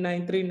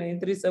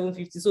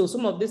 3,750. So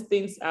some of these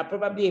things are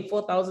probably a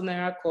 4,000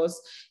 Naira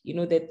cost.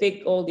 They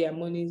take all their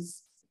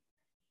monies.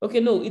 Okay,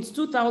 no, it's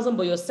 2,000,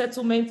 but your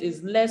settlement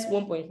is less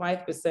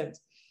 1.5%.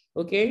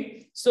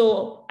 Okay,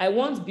 so I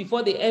want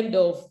before the end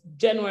of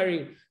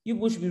January,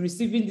 you should be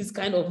receiving this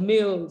kind of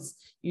mails.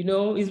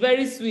 It's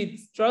very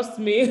sweet, trust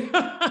me.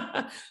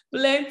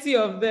 Plenty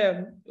of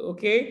them.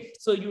 Okay,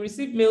 so you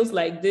receive mails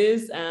like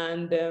this,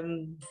 and they're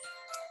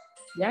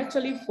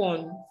actually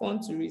fun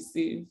to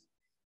receive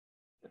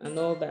and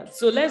all that.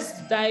 So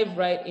let's dive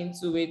right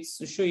into it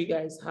to show you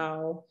guys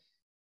how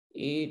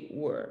it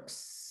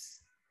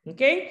works.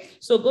 Okay,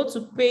 so go to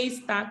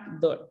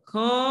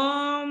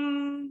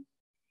paystack.com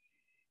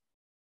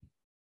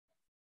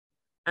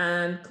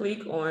and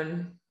click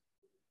on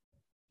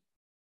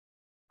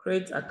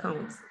create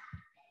account,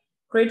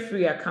 create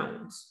free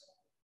account.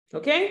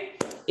 Okay,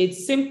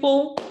 it's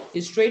simple,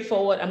 it's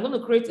straightforward. I'm going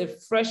to create a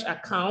fresh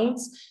account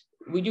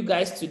with you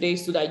guys today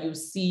so that you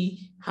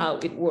see how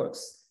it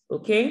works.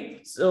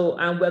 Okay, so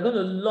and we're going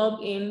to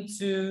log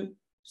into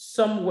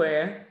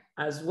somewhere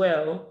as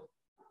well.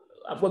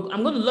 I'm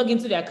going to log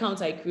into the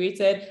account I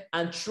created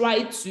and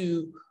try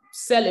to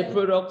sell a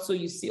product so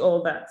you see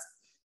all that.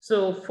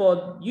 So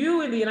for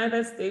you in the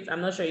United States,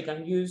 I'm not sure you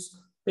can use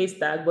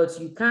Paystack, but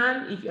you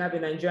can if you have a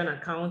Nigerian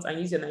account and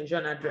use your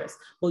Nigerian address.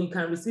 But you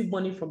can receive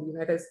money from the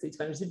United States, you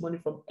can receive money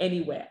from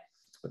anywhere.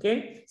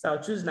 Okay, so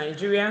I'll choose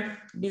Nigeria.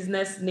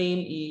 Business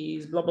name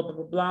is blah, blah,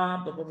 blah,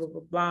 blah, blah, blah, blah,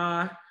 blah,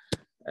 blah.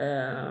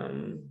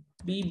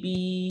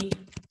 BB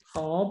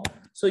Hub.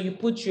 So you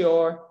put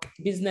your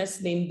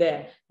business name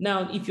there.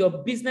 Now, if your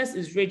business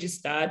is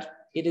registered,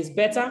 it is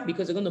better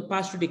because you're going to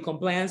pass through the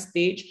compliance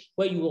stage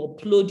where you will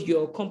upload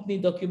your company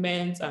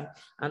documents and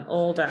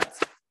all that.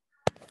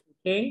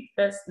 Okay,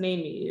 first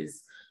name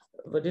is,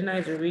 Vodina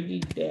is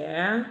already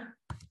there.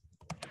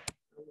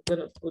 I'm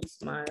going to put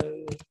my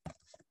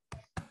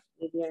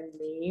Indian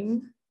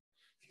name.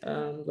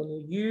 I'm going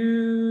to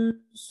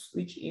use,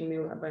 which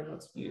email have I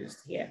not used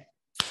here?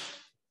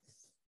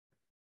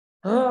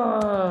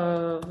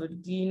 Oh,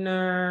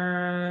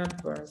 Vodina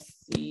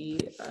Barcy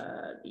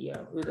at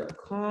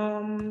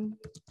yahoo.com.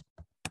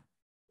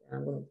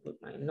 I'm going to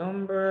put my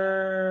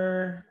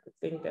number. I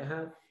think I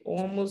have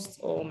almost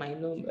all my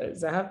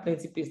numbers. I have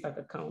plenty of Paystack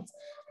accounts.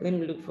 Let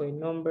me look for a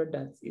number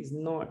that is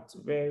not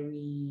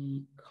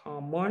very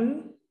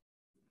common.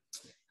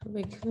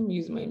 Let me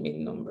use my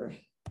main number.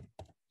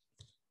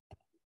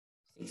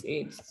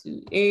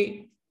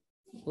 6828.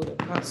 Put a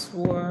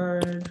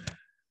password.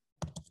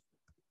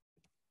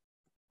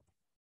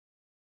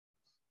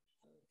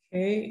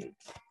 Okay,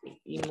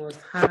 you must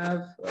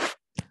have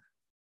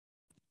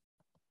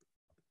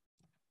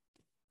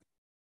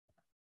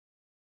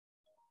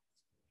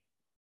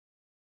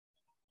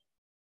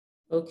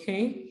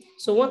okay,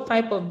 so what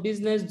type of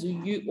business do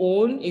you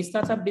own? A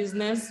startup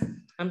business?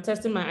 I'm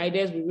testing my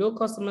ideas with real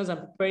customers. I'm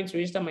preparing to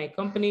register my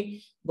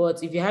company.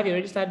 But if you have a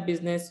registered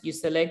business, you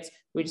select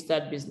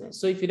registered business.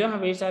 So if you don't have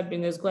a registered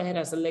business, go ahead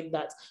and select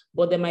that.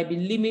 But there might be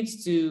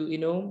limits to, you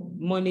know,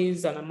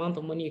 monies and amount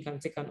of money you can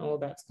take and all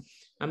that.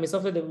 I'm a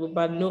software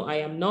developer. No, I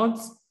am not.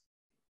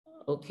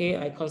 Okay,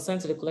 I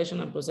consent to the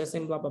collection and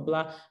processing, blah, blah,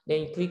 blah.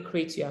 Then you click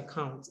create your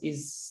account.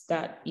 Is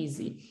that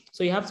easy?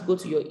 So you have to go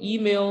to your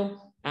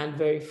email and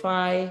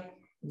verify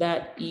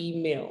that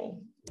email.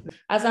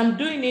 As I'm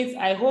doing it,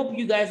 I hope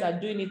you guys are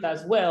doing it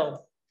as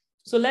well.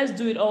 So let's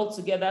do it all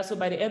together. So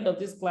by the end of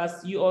this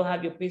class, you all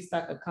have your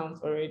Paystack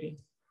account already.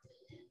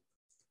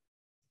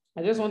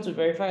 I just want to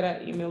verify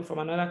that email from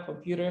another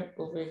computer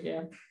over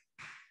here.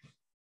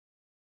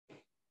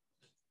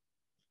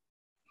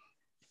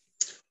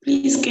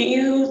 Please, can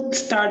you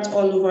start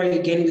all over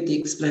again with the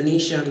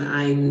explanation?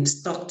 I'm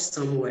stuck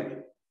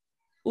somewhere.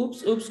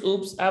 Oops, oops,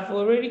 oops. I've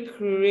already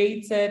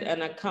created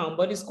an account,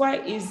 but it's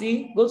quite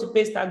easy. Go to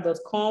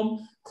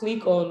paystack.com,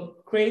 click on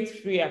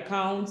create free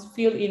accounts,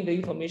 fill in the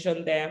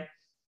information there,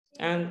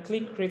 and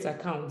click create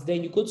accounts.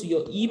 Then you go to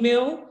your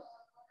email,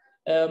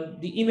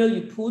 the email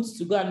you put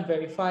to go and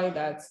verify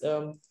that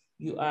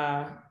you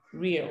are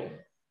real.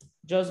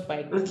 Just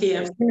by okay,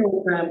 I've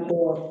seen that,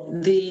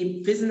 but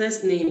the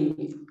business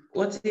name,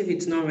 what if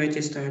it's not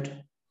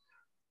registered?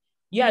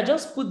 Yeah,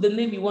 just put the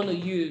name you want to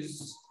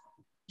use.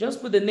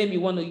 Just put the name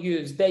you want to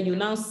use. Then you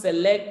now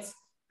select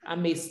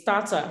I'm a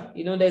starter.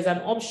 You know, there's an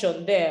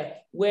option there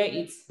where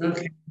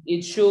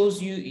it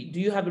shows you, do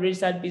you have a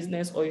registered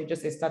business or you're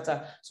just a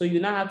starter? So you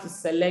now have to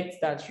select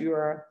that you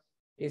are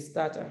a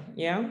starter.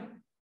 Yeah.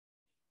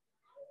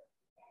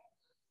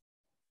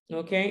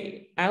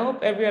 Okay. I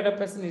hope every other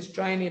person is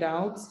trying it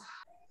out.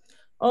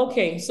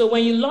 Okay. So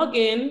when you log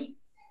in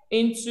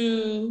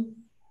into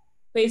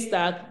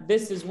Paystack,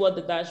 this is what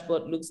the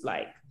dashboard looks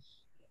like.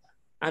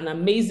 An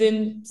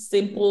amazing,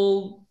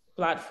 simple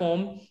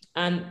platform,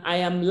 and I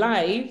am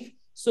live.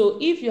 So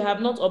if you have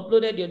not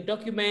uploaded your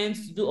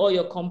documents to do all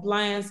your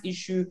compliance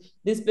issue,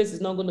 this place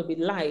is not going to be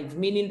live,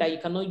 meaning that you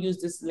cannot use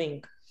this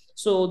link.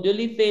 So the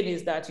only thing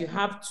is that you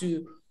have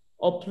to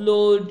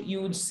upload,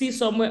 you would see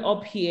somewhere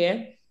up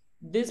here,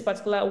 this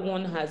particular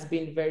one has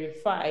been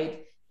verified.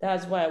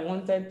 That's why I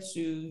wanted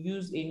to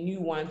use a new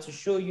one to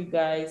show you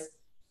guys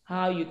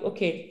how you,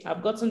 okay,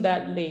 I've gotten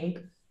that link.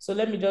 So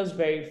let me just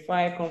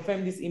verify,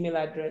 confirm this email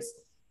address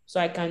so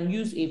I can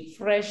use a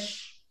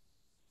fresh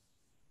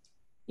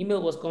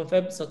email was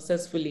confirmed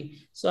successfully.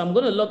 So I'm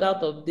going to log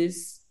out of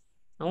this.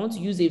 I want to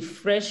use a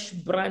fresh,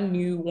 brand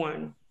new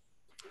one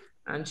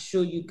and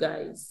show you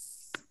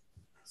guys.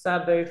 So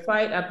I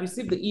verified, I've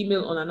received the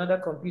email on another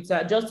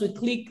computer just to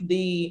click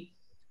the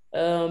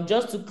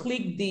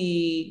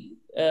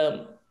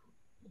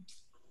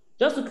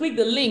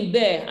link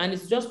there, and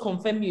it's just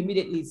confirm you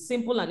immediately. It's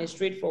simple and it's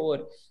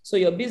straightforward. So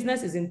your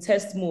business is in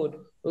test mode,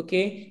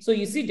 okay? So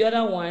you see the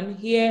other one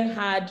here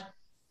had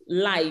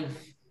live,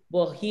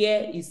 but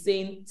here is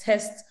saying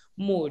test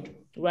mode,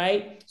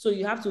 right? So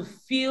you have to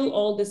fill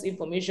all this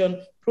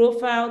information: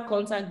 profile,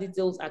 contact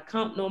details,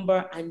 account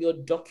number, and your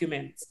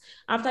documents.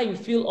 After you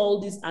fill all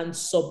this and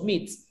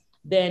submit,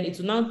 then it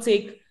will now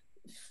take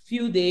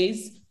few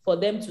days for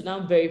them to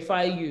now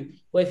verify you.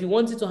 But if you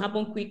want it to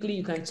happen quickly,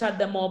 you can chat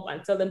them up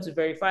and tell them to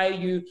verify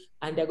you,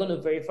 and they're going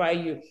to verify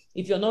you.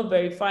 If you're not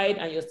verified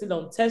and you're still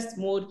on test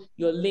mode,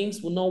 your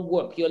links will not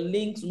work. Your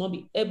links will not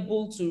be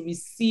able to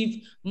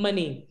receive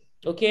money.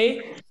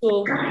 Okay,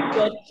 so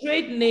your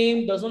trade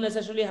name does not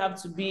necessarily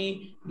have to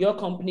be your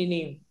company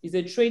name. It's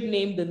a trade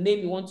name, the name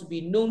you want to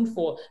be known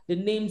for, the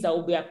names that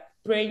will be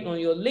appearing on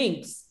your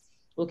links.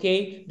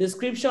 Okay,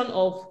 description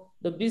of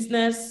the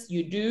business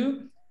you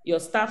do, your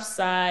staff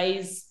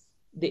size,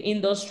 the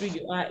industry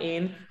you are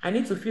in. I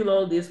need to fill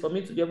all this for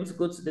me to be able to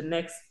go to the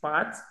next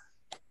part.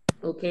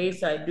 Okay,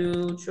 so I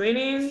do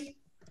training,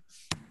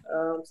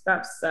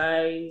 staff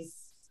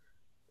size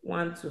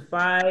 1 to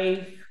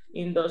 5,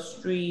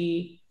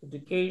 industry,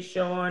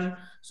 education.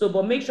 So,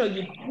 but make sure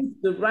you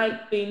put the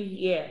right thing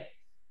here.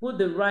 Put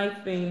the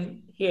right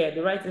thing here,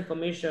 the right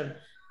information.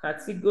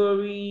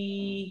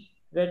 Category,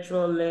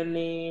 virtual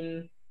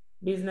learning,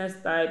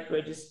 business type,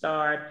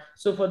 registered.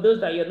 So for those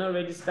that you're not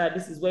registered,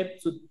 this is where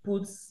to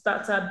put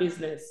starter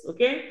business,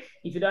 okay?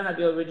 If you don't have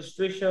your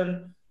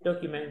registration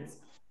documents.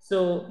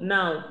 So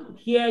now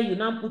here you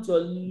now put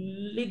your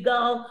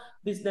legal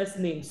business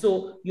name.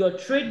 So your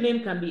trade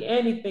name can be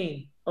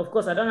anything. Of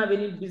course, I don't have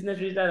any business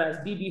registered as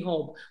BB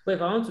Hub, but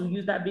if I want to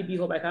use that BB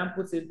Hub, I can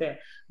put it there.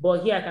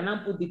 But here I can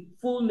now put the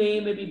full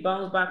name, maybe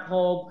Bounce Back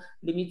Hub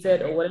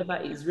Limited or whatever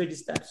is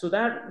registered. So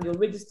that your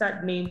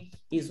registered name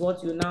is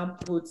what you now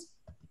put,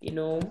 you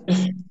know,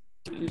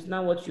 is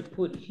now what you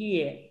put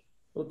here.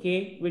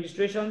 Okay,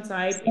 registration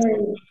type.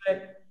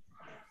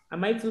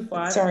 Am I too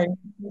fast? Sorry.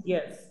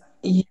 Yes.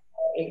 Yeah,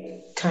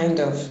 kind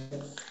of.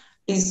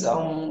 Is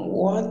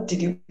what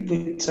did you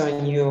put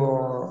on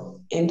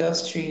your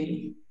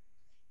industry?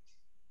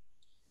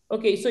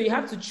 Okay, so you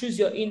have to choose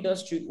your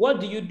industry. What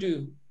do you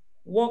do?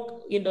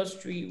 Work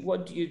industry,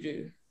 what do you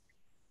do?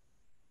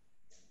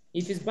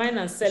 If it's buying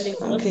and selling,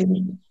 Okay.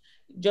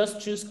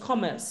 just choose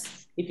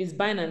commerce. If it's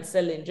buying and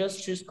selling,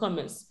 just choose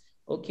commerce.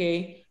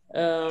 Okay.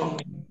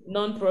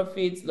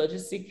 Non-profits,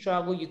 logistic,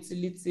 travel,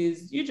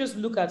 utilities. You just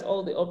look at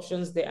all the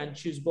options there and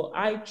choose. But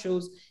I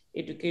chose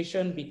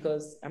education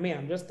because, I mean,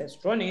 I'm just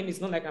test running.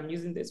 It's not like I'm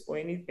using this for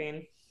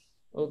anything.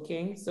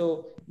 Okay,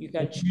 so you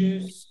can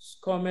choose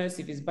commerce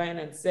if it's buying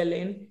and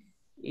selling.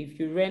 If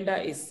you render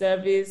a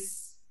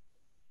service,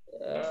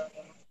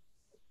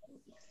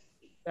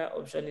 that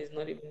option is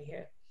not even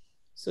here.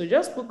 So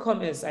just put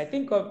commerce. I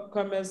think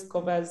commerce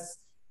covers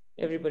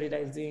everybody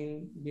that is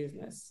doing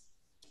business,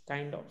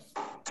 kind of.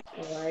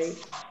 All right.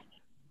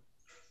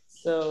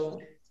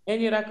 So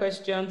any other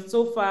questions?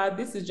 So far,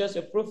 this is just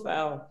your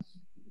profile,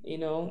 you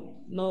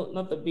know,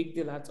 not a big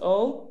deal at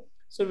all.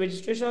 So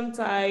registration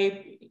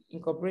type,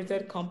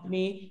 incorporated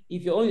company.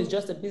 If your own is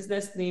just a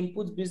business name,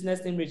 put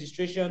business name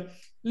registration.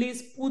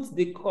 Please put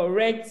the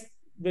correct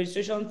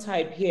registration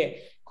type here,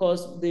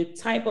 because the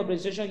type of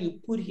registration you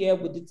put here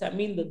will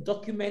determine the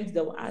document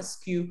that will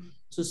ask you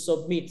to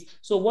submit.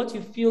 So what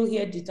you fill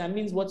here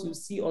determines what you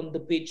see on the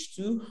page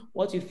 2.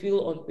 What you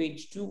fill on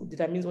page 2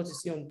 determines what you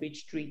see on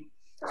page 3.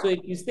 So if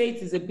you say it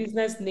is a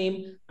business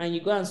name and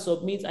you go and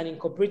submit an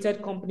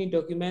incorporated company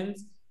document,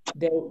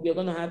 then you're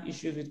going to have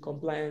issues with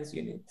compliance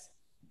units.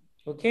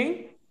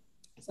 Okay?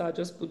 So I'll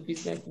just put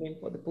business name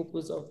for the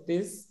purpose of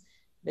this,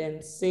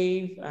 then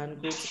save and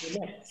go to the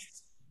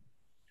next.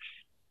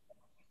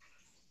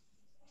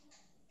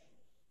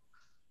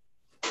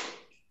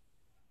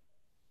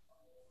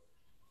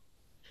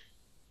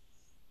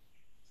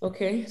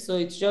 Okay, so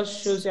it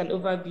just shows you an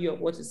overview of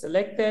what is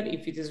selected.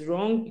 If it is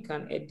wrong, you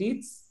can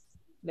edit,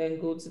 then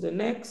go to the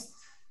next.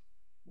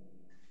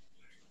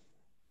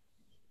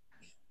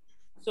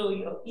 So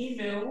your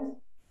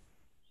email,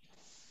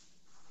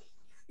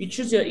 you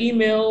choose your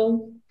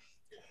email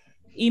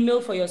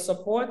for your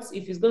support.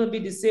 If it's going to be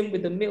the same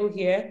with the mail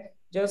here,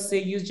 just say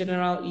use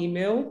general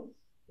email.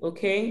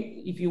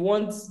 Okay, if you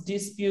want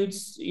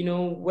disputes, you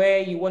know, where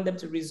you want them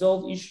to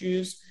resolve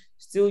issues,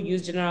 still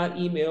use general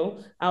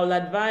email. I will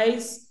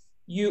advise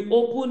you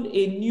open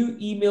a new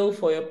email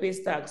for your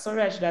Paystack.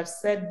 Sorry, I should have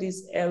said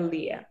this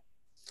earlier,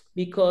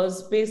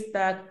 because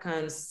Paystack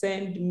can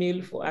send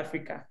mail for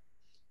Africa.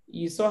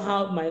 You saw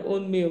how my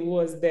own mail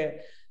was there,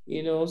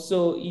 you know.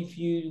 So if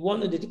you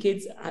want to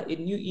dedicate a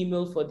new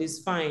email for this,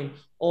 fine.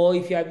 Or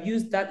if you have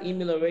used that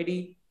email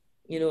already,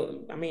 you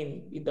know, I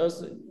mean, it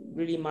doesn't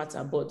really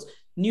matter, but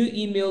new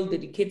email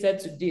dedicated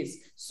to this,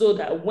 so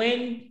that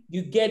when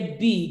you get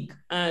big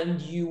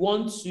and you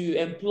want to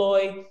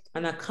employ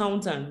an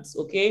accountant,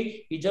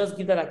 okay, you just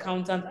give that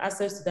accountant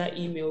access to that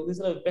email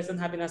instead of the person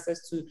having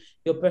access to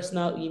your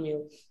personal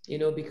email, you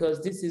know,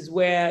 because this is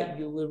where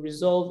you will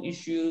resolve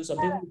issues. Some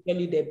people tell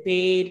you they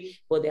paid,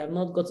 but they have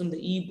not gotten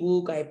the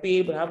ebook. I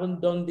paid, but I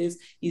haven't done this.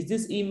 Is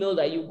this email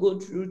that you go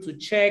through to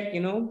check,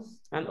 you know,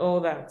 and all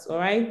that. All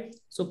right.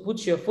 So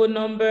put your phone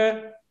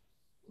number,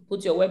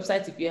 Put your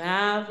website if you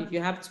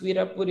have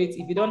Twitter, put it.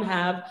 If you don't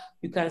have,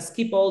 you can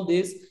skip all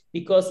this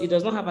because it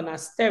does not have an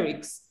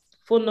asterisk.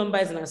 Phone number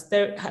is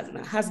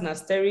has an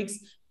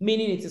asterisk,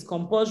 meaning it is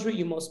compulsory,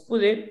 you must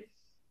put it.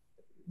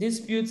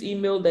 Dispute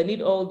email, they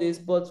need all this,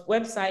 but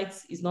website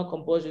is not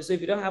compulsory. So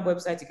if you don't have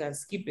website, you can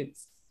skip it.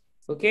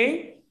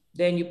 Okay,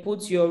 then you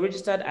put your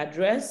registered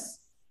address,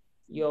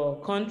 your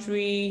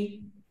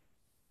country,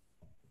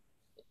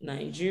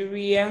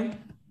 Nigeria,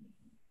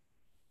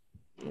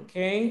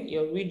 okay,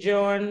 your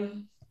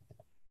region,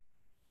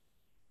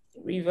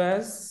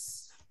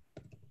 Rivers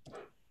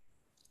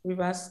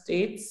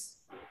State,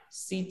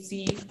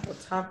 city,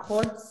 Port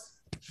Harcourt,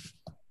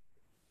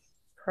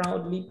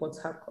 proudly Port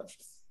Harcourt.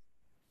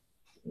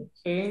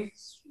 Okay,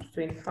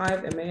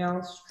 25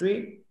 Emmanuel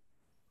Street,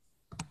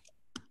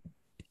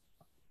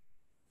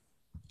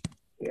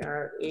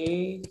 PRA,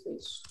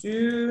 phase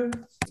 2.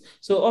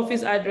 So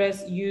office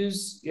address,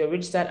 use your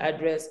registered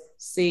address,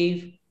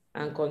 save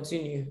and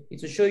continue.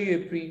 It will show you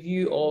a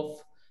preview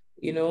of,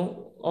 you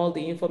know, all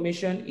the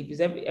information. If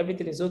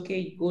everything is okay,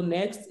 you go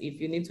next.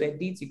 If you need to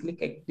edit, you click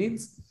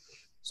edit.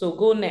 So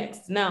go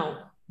next.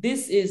 Now,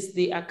 this is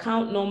the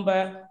account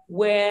number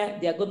where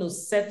they're going to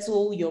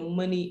settle your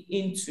money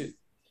into.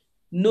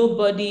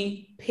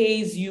 Nobody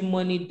pays you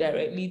money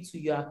directly to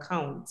your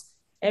account.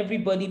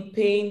 Everybody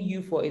paying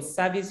you for a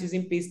service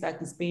using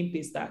Paystack is paying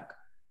Paystack.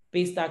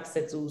 Paystack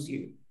settles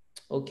you.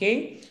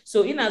 Okay,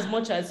 so in as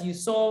much as you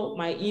saw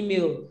my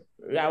email,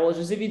 I was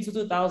receiving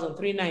 2,000,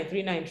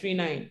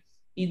 393939.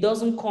 It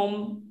doesn't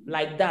come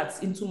like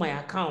that into my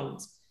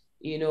account.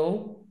 You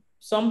know,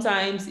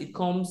 sometimes it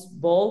comes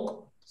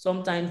bulk,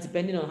 sometimes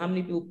depending on how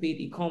many people paid,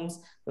 it comes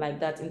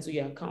like that into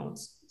your account.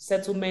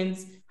 Settlement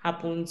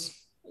happens,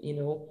 you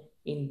know,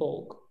 in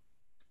bulk.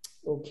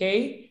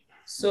 Okay,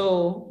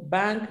 so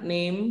bank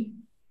name,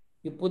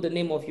 you put the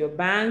name of your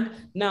bank.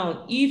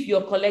 Now, if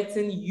you're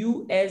collecting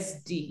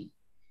USD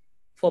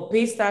for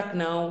Paystack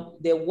now,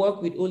 they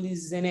work with only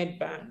Zenith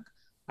Bank.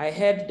 I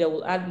heard they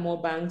will add more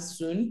banks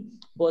soon,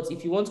 but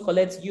if you want to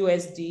collect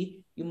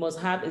USD, you must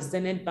have a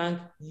Zenith Bank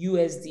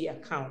USD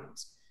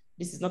account.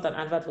 This is not an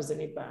advert for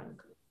Zenith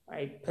Bank.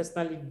 I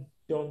personally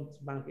don't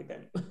bank with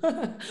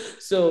them.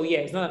 So yeah,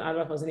 it's not an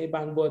advert for Zenith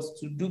Bank, but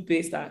to do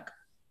Paystack,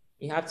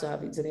 you have to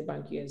have Zenith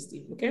Bank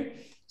USD,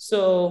 okay?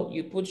 So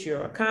you put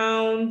your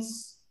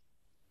accounts.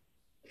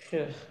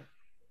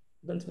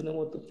 Don't even know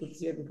what to put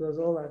here because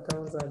all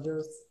accounts are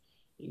just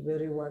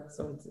very whack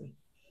something.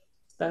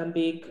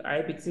 Stanbic,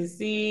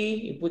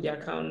 IBTC, you put the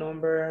account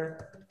number,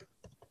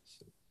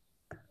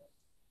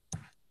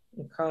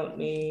 account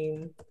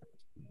name,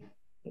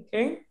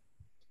 okay?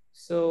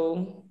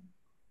 So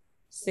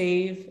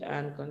save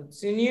and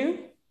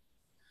continue.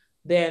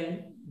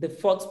 Then the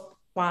fourth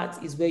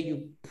part is where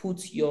you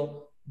put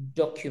your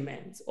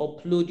documents,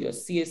 upload your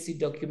CSC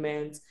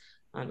documents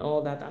and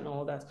all that and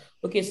all that.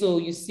 Okay, so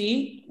you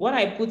see what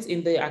I put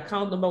in the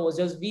account number was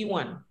just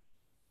V1,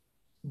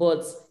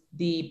 but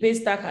the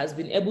Paystack has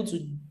been able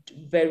to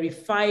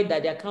verify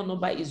that the account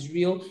number is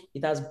real.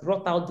 It has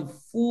brought out the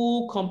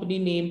full company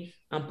name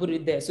and put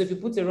it there. So if you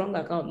put a wrong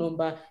account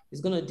number,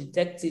 it's going to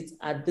detect it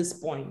at this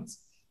point,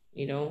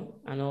 you know,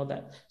 and all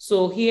that.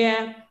 So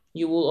here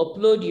you will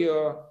upload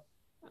your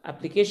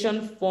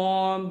application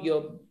form,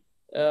 your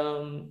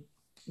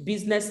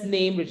business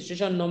name,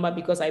 registration number,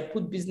 because I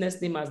put business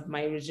name as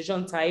my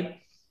registration type.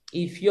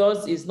 If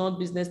yours is not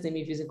business name,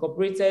 if it's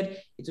incorporated,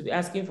 it will be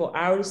asking for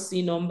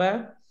RC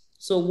number.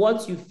 So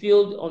what you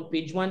filled on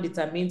page 1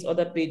 determines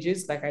other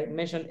pages, like I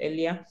mentioned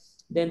earlier.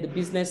 Then the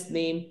business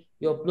name,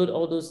 you upload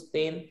all those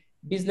things.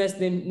 Business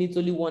name needs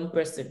only one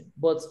person,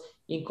 but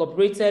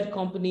incorporated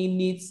company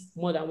needs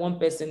more than one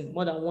person,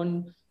 more than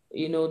one,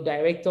 you know,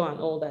 director and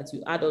all that.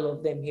 You add all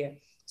of them here.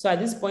 So at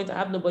this point, I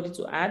have nobody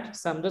to add,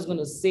 so I'm just going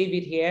to save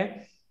it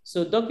here.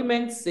 So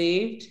document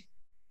saved.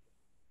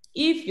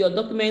 If your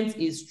document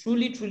is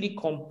truly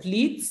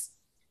complete,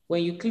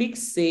 when you click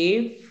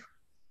save,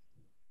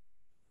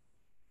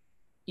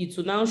 it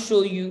will now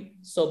show you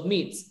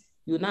submit.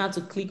 You now have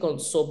to click on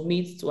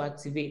submit to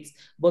activate.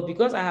 But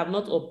because I have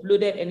not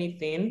uploaded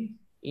anything,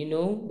 you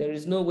know, there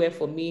is nowhere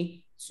for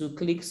me to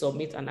click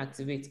submit and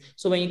activate.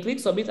 So when you click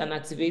submit and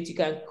activate, you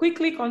can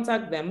quickly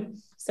contact them,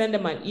 send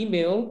them an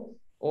email,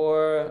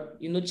 or,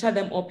 you know, chat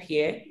them up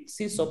here,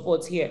 see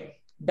support here,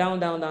 down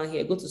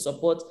here, go to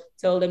support,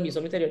 tell them you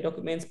submitted your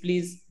documents,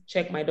 please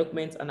check my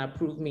documents and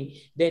approve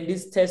me. Then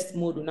this test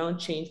mode will now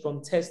change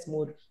from test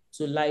mode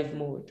to live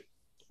mode.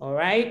 All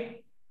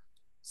right.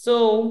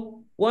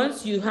 So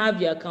once you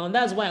have your account,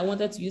 that's why I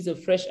wanted to use a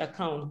fresh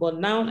account, but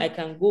now I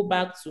can go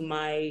back to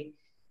my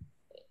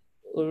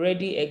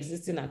already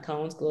existing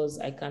account because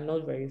I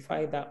cannot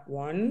verify that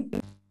one.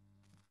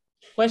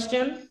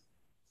 Question?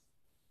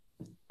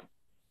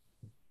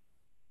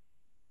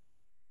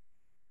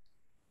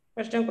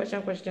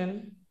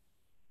 Question.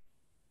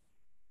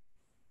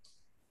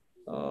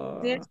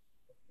 Yes.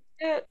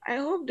 I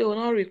hope they will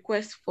not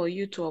request for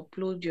you to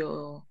upload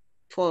your,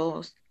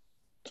 for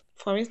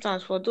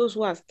instance, for those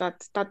who are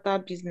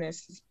startup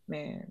business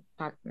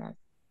partners.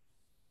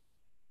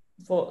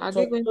 For Are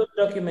they going to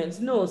documents?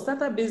 No,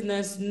 start a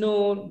business.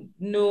 No,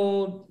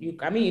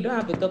 I mean, you don't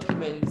have the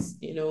documents,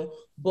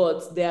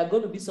 but there are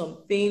going to be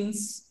some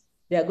things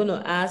they are going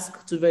to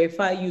ask to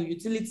verify you: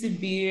 utility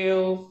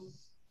bill,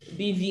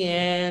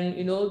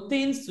 BVN,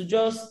 things to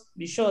just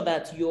be sure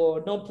that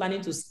you're not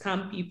planning to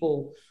scam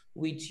people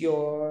with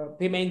your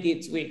payment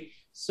gateway.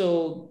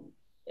 So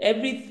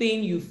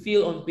everything you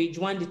feel on page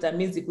 1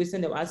 determines the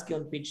question they'll ask you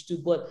on page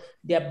 2, but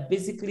they're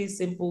basically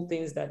simple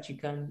things that you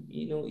can,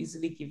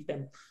 easily give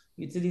them.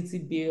 Utility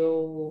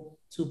bill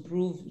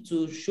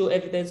to show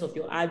evidence of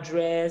your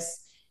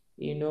address,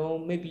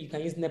 maybe you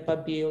can use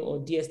NEPA bill or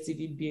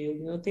DSTV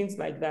bill, things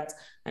like that.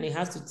 And it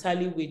has to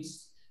tally with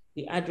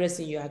the address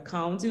in your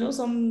account,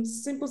 some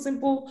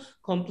simple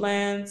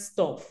compliance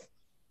stuff.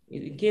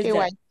 In case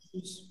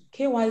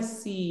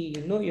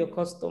KYC, know your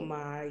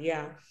customer,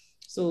 yeah.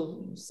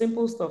 So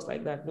simple stuff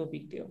like that, no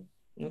big deal,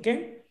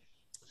 okay?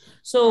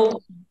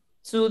 So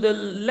to the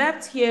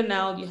left here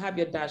now, you have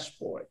your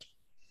dashboard,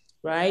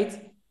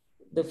 right?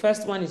 The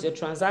first one is your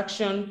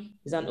transaction,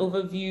 is an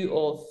overview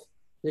of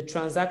the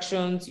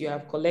transactions you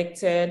have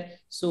collected.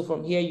 So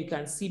from here, you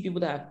can see people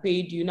that have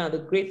paid you. Now, the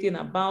great thing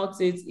about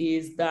it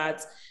is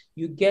that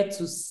you get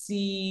to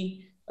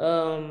see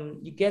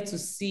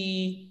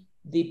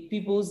the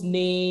people's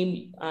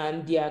name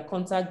and their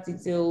contact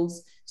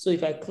details. So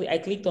if I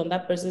clicked on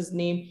that person's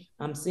name,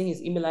 I'm seeing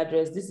his email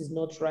address. This is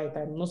not right.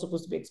 I'm not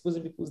supposed to be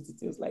exposing people's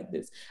details like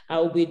this. I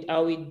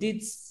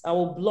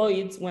will blur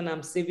it when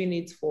I'm saving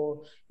it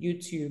for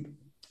YouTube.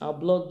 I'll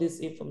blur this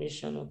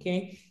information,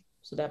 okay?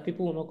 So that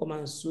people will not come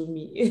and sue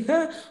me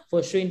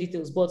for showing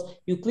details. But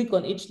you click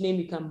on each name,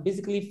 you can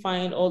basically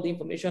find all the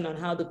information on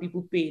how the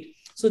people paid.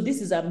 So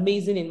this is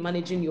amazing in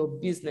managing your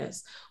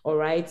business, all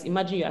right?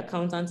 Imagine your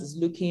accountant is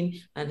looking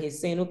and he's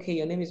saying, okay,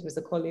 your name is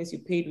Mr. Collins, you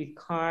paid with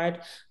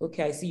card.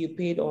 Okay, I see you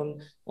paid on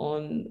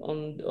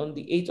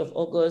the 8th of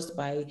August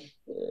by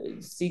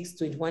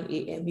 6:21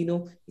 a.m.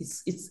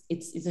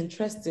 It's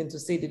interesting to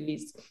say the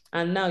least.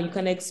 And now you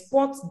can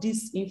export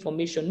this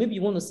information. Maybe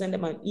you want to send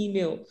them an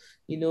email,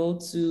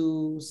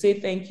 to say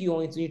thank you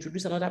or to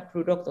introduce another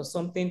product or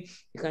something.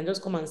 You can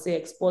just come and say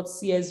export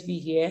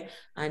CSV here,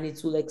 and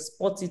it will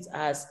export it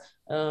as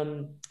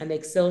an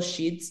Excel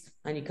sheet,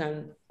 and you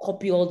can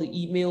copy all the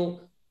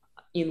email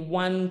in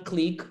one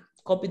click,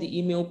 copy the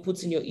email,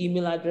 put in your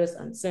email address,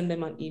 and send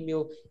them an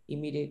email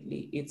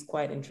immediately. It's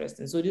quite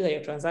interesting. So these are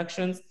your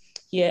transactions.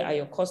 Here are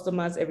your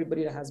customers,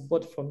 everybody that has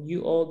bought from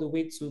you, all the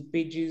way to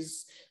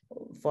pages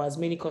for as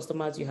many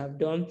customers you have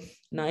done.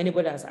 Now,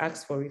 anybody that's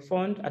asked for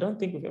refund, I don't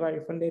think we've ever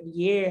refunded.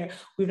 Yeah,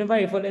 we've never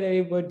refunded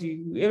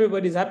anybody.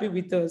 Everybody's happy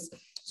with us.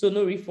 So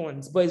no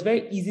refunds, but it's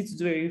very easy to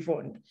do a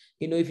refund.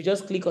 If you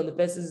just click on the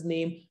person's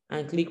name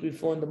and click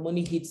refund, the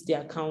money hits the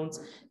account,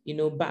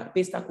 back.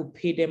 Paystack will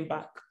pay them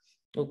back,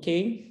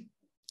 okay?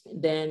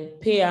 Then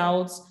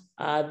payouts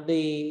are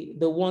the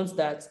ones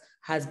that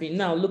has been,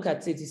 now look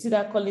at it. You see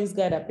that Collins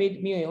guy that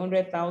paid me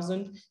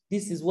 100,000?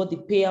 This is what the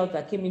payout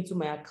that came into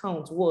my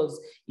account was.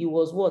 It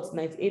was what?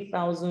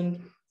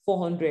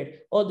 98,400.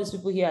 All these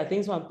people here, I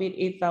think someone paid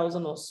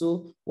 8,000 or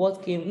so.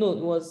 What came? No,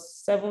 it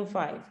was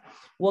 7.5.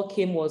 What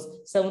came was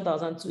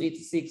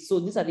 7,286. So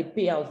these are the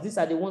payouts. These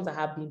are the ones that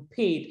have been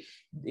paid.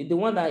 The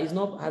one that has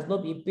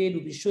not been paid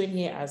will be showing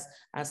here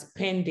as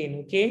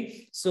pending.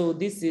 Okay. So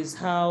this is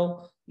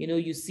how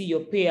you see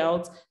your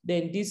payout.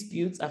 Then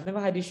disputes. I've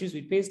never had issues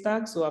with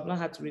Paystack, so I've not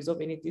had to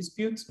resolve any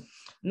disputes.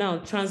 Now,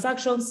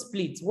 transaction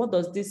split. What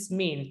does this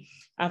mean?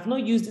 I've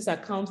not used this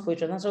account for a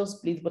transaction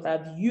split, but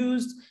I've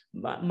used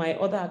my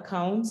other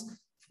accounts,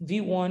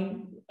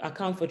 V1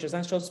 account for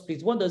transaction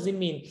split. What does it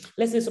mean?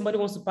 Let's say somebody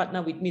wants to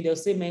partner with me. They'll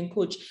say, man,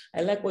 coach,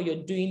 I like what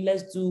you're doing.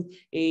 Let's do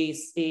a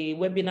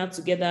webinar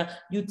together.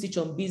 You teach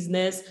on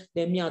business.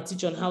 Then me, I'll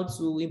teach on how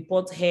to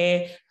import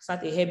hair,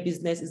 start a hair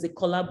business. It's a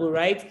collabo,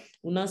 right?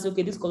 We'll now say,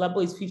 okay, this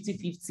collabo is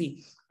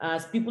 50-50.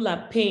 As people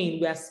are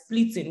paying, we are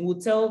splitting. We'll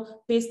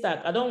tell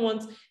Paystack, I don't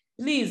want,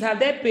 please, have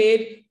they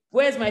paid?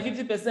 Where's my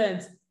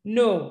 50%?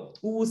 No,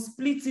 we will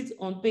split it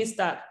on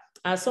Paystack.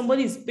 As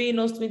somebody is paying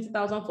us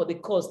 20,000 for the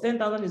course,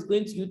 10,000 is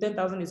going to you,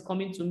 10,000 is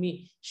coming to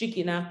me,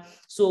 Shikina.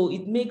 So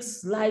it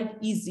makes life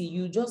easy.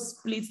 You just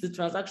split the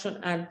transaction,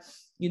 and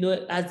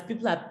as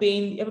people are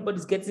paying,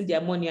 everybody's getting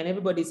their money and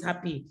everybody's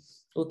happy.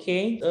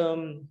 Okay.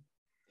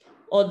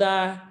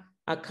 Other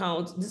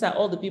accounts, these are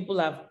all the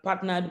people I've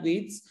partnered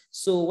with.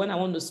 So when I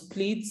want to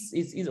split,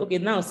 it's okay.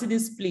 Now see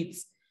this split.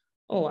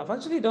 Oh, I've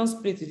actually done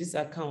split with this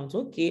account.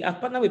 Okay,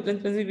 I've partnered with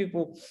plenty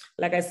people.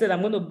 Like I said,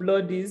 I'm going to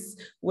blur this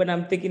when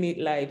I'm taking it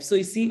live. So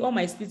you see, all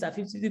my splits are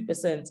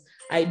 50%.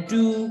 I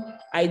do,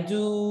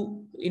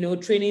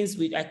 trainings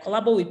I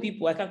collaborate with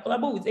people. I can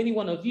collaborate with any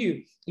one of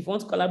you if you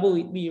want to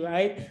collaborate with me,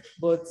 right?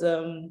 But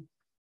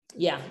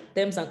yeah,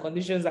 terms and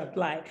conditions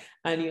apply.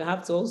 And you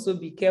have to also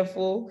be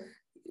careful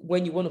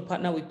when you want to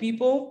partner with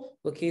people,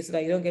 okay, so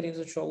that you don't get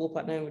into trouble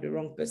partnering with the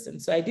wrong person.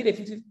 So I did a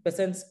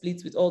 50%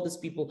 split with all these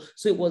people.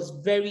 So it was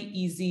very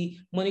easy.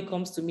 Money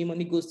comes to me,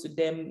 money goes to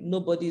them.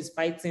 Nobody is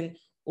fighting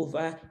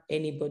over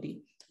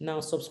anybody. Now,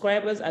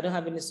 subscribers, I don't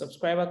have any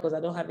subscriber because I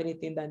don't have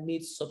anything that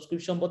needs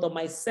subscription, but on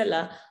my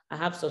seller, I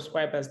have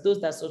subscribers. Those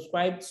that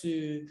subscribe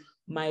to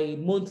my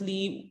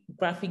monthly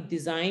graphic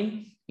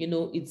design, you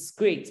know, it's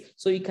great.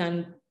 So you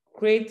can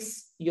create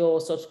your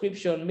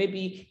subscription.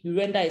 Maybe you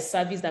render a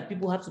service that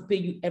people have to pay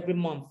you every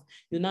month.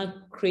 You now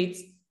create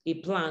a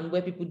plan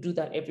where people do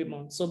that every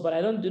month. So, but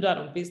I don't do that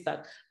on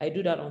Paystack. I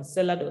do that on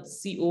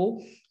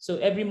seller.co. So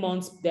every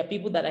month, there are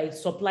people that I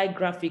supply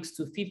graphics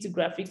to, 50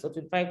 graphics or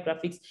 25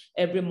 graphics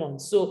every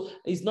month. So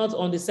it's not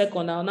on the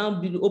second. I'll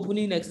now be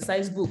opening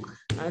exercise book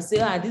and say,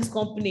 this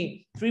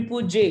company,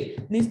 Triple J,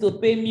 needs to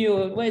pay me.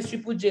 Where is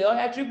Triple J? Oh,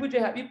 yeah, Triple J,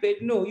 have you paid?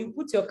 No, you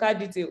put your card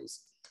details.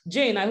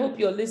 Jane, I hope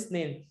you're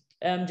listening.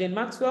 Jane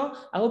Maxwell,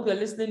 I hope you're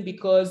listening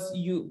because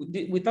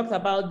we talked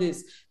about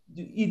this.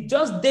 It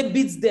just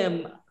debits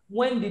them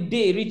when the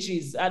day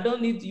reaches. I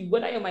don't need you,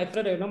 whether you're my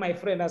friend or you're not my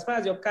friend, as far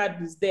as your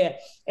card is there,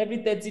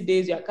 every 30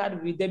 days, your card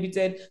will be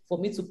debited for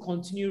me to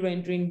continue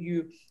rendering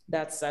you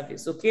that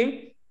service,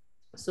 okay?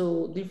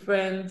 So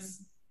different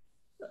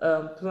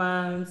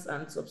plans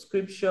and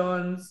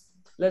subscriptions.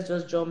 Let's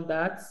just jump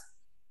that.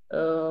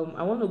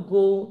 I want to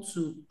go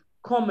to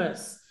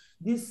commerce.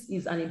 This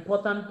is an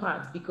important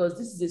part because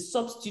this is a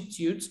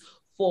substitute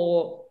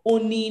for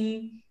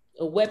owning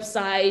a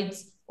website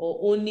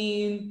or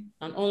owning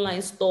an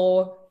online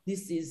store.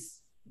 This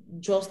is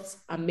just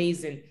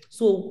amazing.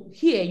 So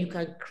here you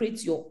can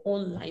create your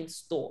online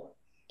store,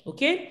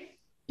 okay?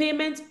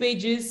 Payment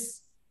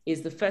pages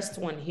is the first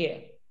one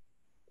here,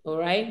 all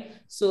right?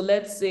 So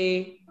let's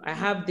say I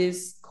have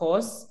this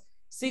course,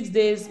 6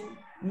 days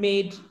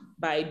made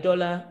by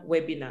dollar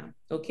webinar,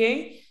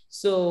 okay?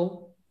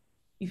 So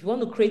if you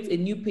want to create a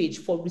new page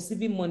for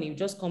receiving money, you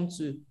just come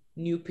to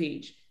new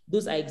page.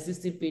 Those are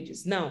existing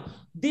pages. Now,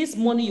 this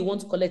money you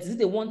want to collect, is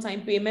it a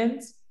one-time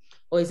payment?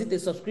 Or is it a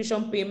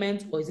subscription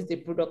payment, or is it a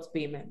product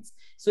payment?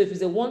 So if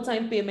it's a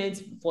one-time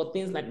payment for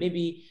things like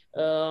maybe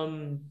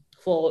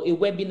for a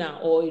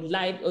webinar or a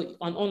live or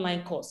an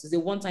online course, it's a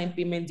one-time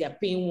payment, they are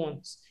paying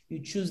once, you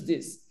choose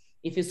this.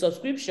 If it's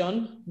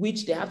subscription,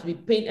 which they have to be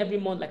paying every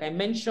month, like I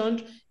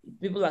mentioned,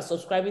 people are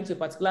subscribing to a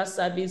particular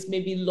service,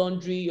 maybe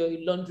laundry, you're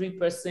a laundry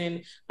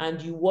person, and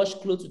you wash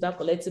clothes without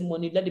collecting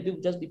money, let the people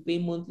just be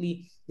paying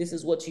monthly, this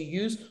is what you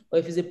use. Or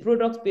if it's a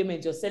product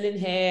payment, you're selling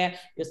hair,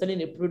 you're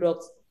selling a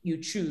product, you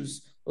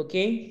choose,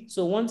 okay?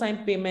 So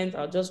one-time payment,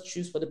 I'll just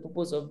choose for the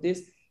purpose of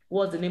this.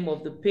 What's the name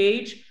of the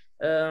page?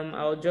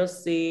 I'll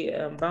just say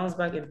bounce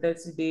back in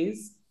 30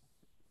 days,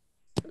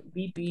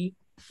 BP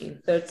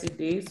in 30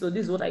 days. So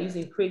this is what I use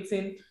in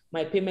creating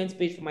my payment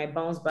page for my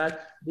bounce back.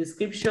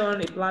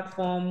 Description, a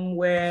platform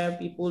where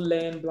people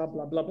learn, blah,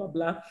 blah, blah, blah,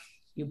 blah.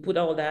 You put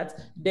all that.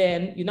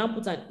 Then you now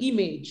put an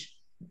image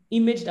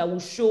that will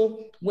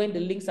show when the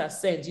links are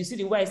sent. You see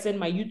the way I send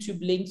my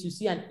YouTube links, you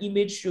see an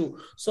image show.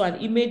 So an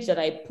image that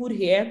I put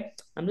here,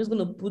 I'm just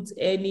going to put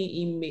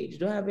any image.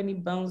 Do I have any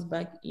bounce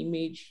back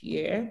image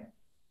here?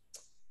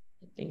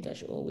 I think I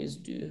should always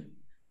do.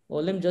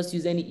 Or let me just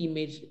use any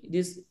image.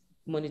 This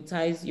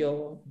monetize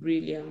your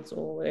brilliance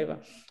or whatever.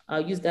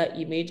 I'll use that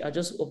image. I'll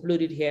just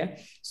upload it here.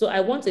 So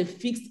I want a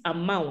fixed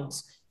amount.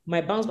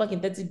 My bounce back in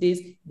 30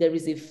 days, there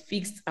is a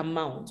fixed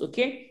amount,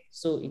 okay?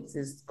 So it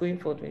is going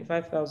for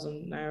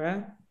 25,000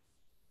 Naira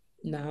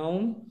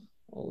now,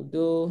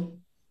 although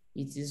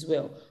it is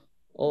well.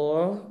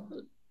 Or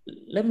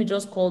let me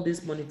just call this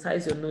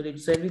monetize your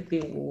knowledge. So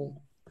everything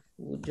will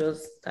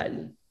just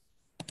tally.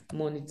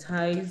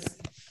 Monetize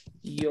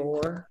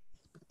your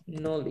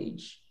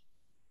knowledge.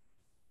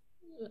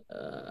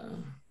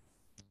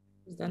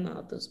 Is that not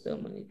how to spell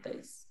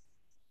monetize?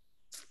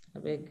 I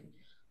beg.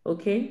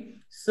 Okay,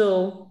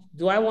 so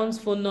do I want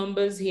phone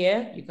numbers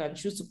here? You can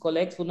choose to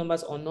collect phone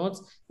numbers or not.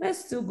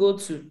 Let's still go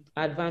to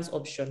advanced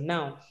option.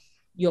 Now,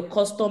 your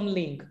custom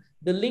link,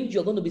 the link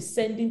you're going to be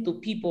sending to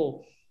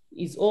people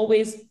is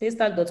always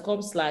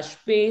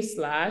paystack.com/pay/.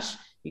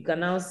 You can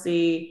now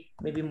say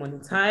maybe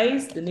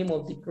monetize, the name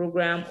of the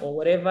program or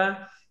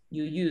whatever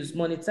you use.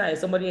 Monetize,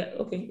 somebody,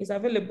 okay, it's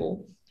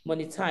available,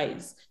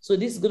 monetize. So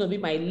this is going to be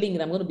my link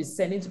that I'm going to be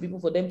sending to people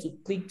for them to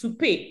click to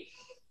pay.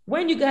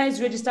 When you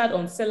guys registered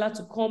on Seller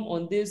to come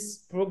on this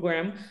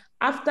program,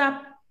 after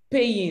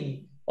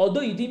paying,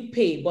 although you didn't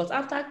pay, but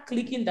after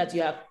clicking that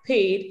you have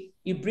paid,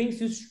 it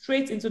brings you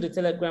straight into the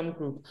Telegram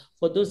group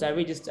for those that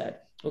registered,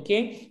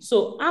 okay?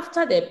 So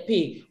after they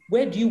pay,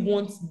 where do you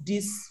want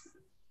this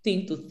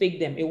thing to take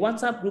them? A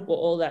WhatsApp group or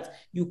all that?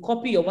 You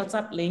copy your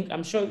WhatsApp link.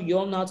 I'm sure you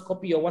all know how to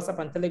copy your WhatsApp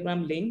and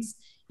Telegram links.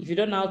 If you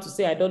don't know how to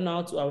say, I don't know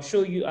how to, I'll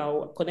show you,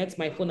 I'll connect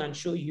my phone and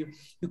show you.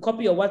 You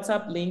copy your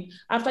WhatsApp link.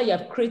 After you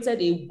have created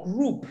a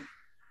group,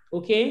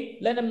 okay?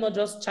 Let them not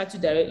just chat you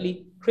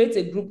directly. Create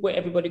a group where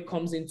everybody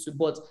comes into,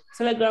 but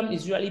Telegram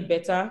is usually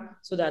better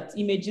so that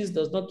images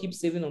does not keep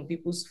saving on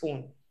people's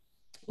phone.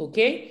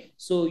 Okay?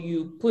 So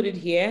you put it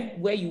here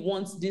where you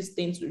want this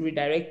thing to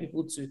redirect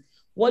people to.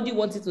 What do you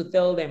want it to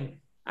tell them?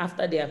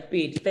 After they have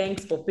paid,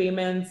 thanks for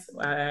payments,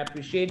 I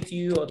appreciate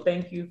you, or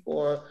thank you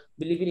for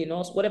believing in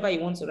us, whatever you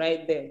want to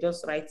write there,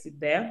 just write it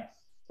there,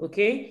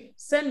 Okay,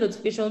 send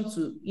notification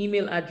to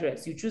email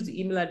address. You choose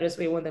the email address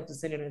where you want them to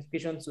send a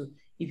notification to.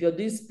 If you're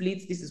doing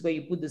splits, this is where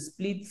you put the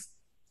splits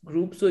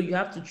group. So you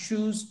have to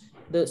choose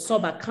the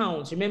sub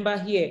account. Remember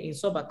here in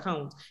sub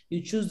account,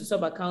 you choose the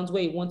sub account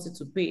where you wanted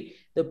to pay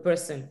the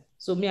person.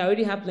 So me, I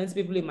already have plenty of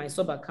people in my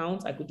sub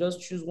account. I could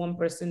just choose one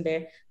person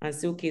there and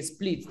say, okay,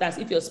 split. That's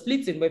if you're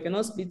splitting, but if you're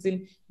not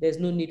splitting, there's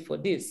no need for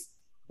this.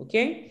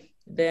 Okay,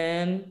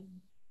 then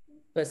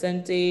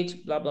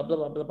percentage, blah, blah, blah,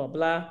 blah, blah, blah,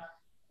 blah,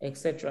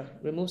 etc.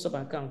 Remove sub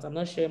account. I'm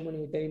not sharing money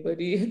with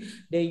anybody.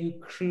 Then you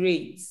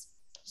create.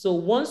 So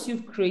once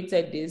you've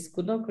created this,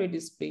 could not create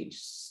this page,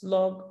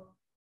 slug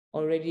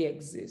already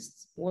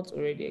exists. What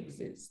already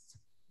exists?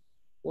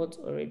 What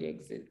already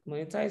exists?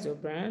 Monetize your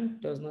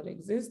brand does not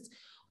exist.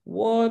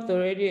 What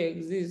already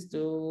exists?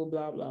 Oh,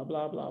 blah, blah,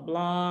 blah, blah,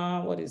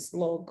 blah. What is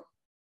slug?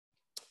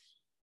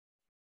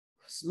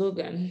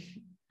 Slogan.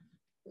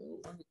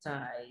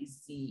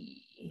 Monetize.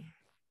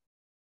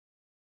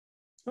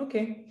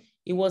 Okay.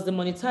 It was the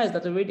monetize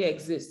that already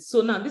exists.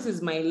 So now this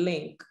is my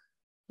link.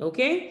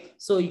 Okay.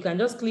 So you can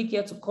just click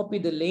here to copy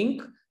the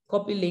link.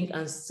 Copy link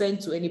and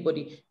send to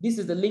anybody. This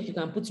is the link you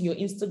can put in your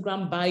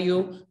Instagram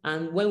bio.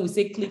 And when we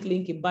say click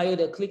link in bio,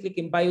 they'll click link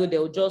in bio.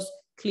 They'll just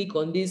click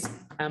on this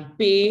and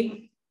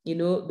pay, you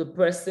know, the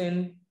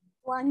person.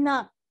 Why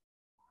not?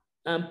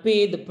 And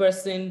pay the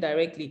person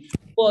directly.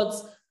 But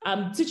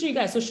I'm teaching you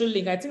guys social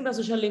link. I think that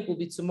social link will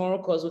be tomorrow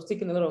because we've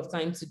taken a lot of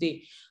time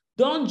today.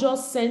 Don't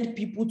just send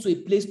people to a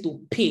place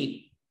to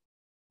pay.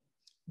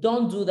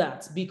 Don't do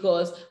that,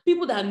 because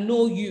people that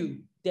know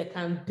you, they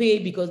can pay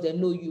because they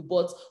know you.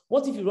 But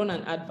what if you run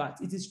an advert?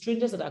 It is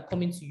strangers that are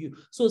coming to you.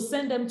 So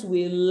send them to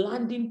a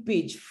landing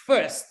page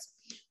first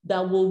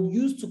that will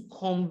use to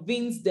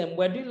convince them.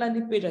 We're doing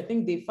landing page, I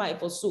think day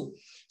 5 or so.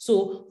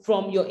 So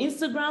from your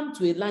Instagram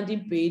to a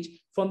landing page,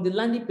 from the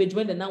landing page,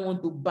 when they now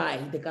want to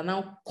buy, they can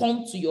now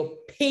come to your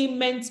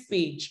payment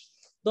page.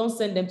 Don't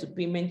send them to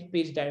payment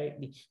page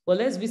directly. But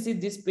let's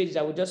visit this page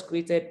that we just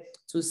created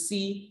to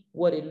see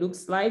what it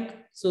looks like.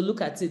 So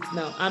look at it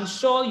now. I'm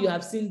sure you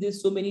have seen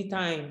this so many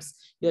times.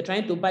 You're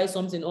trying to buy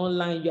something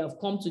online. You have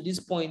come to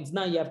this point.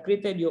 Now you have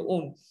created your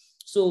own.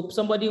 So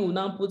somebody will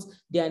now put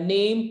their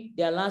name,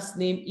 their last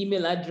name,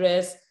 email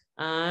address,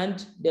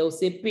 and they'll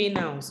say pay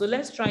now. So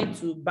let's try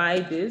to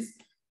buy this.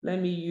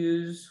 Let me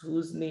use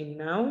whose name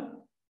now?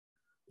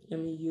 Let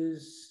me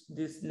use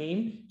this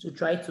name to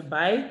try to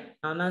buy.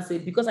 And now say,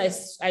 because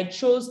I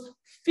chose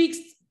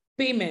fixed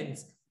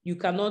payments, you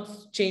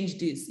cannot change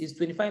this. It's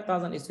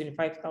 25,000, it's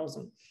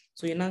 25,000.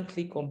 So you now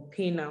click on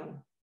pay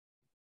now.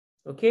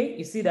 Okay,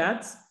 you see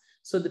that?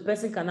 So the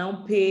person can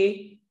now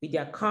pay with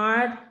their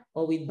card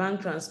or with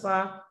bank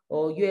transfer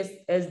or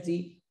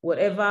USSD,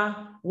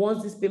 whatever.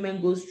 Once this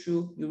payment goes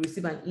through, you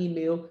receive an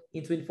email.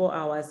 In 24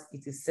 hours,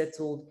 it is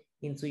settled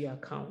into your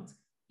account.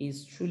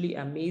 It's truly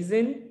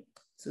amazing,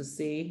 to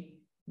say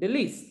the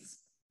least.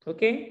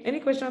 Okay, any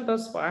question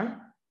thus far?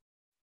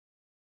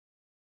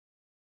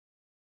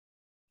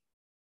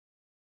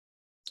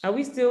 Are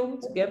we still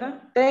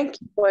together? Thank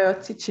you for your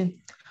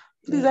teaching.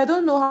 Please, I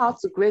don't know how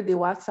to create the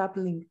WhatsApp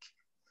link.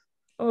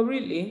 Oh,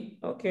 really?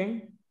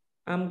 Okay.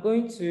 I'm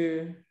going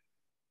to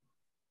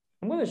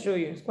show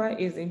you. It's quite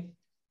easy.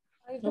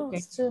 I don't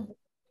Okay. too.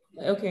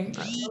 Okay, I'm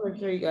going to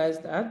show you guys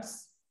that.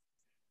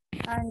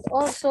 And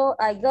also,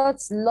 I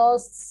got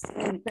lost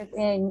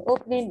in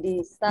opening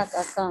the Stack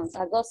account.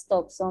 I got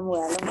stuck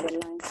somewhere along the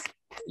line.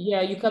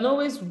 Yeah, you can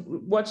always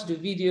watch the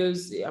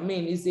videos. I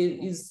mean, is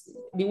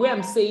the way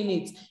I'm saying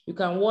it. You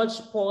can watch,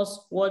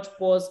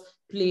 pause,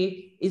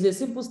 play. It's a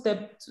simple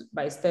step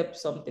by step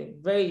something.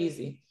 Very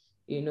easy,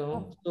 you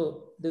know.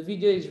 So the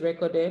video is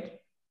recorded.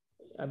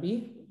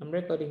 Abby, I'm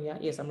recording. Yeah,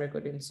 yes, I'm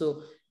recording.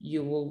 So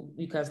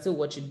you can still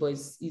watch it, but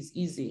it's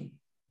easy.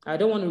 I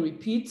don't want to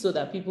repeat so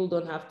that people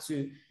don't have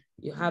to.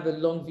 You have a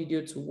long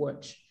video to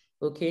watch.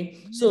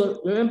 Okay.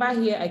 So remember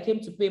here, I came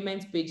to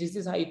payment pages.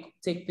 This is how you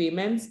take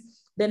payments.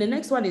 Then the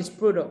next one is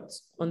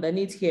products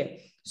underneath here.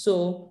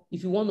 So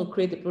if you want to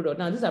create a product,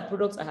 now these are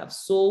products I have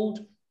sold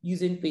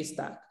using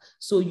Paystack.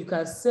 So you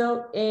can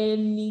sell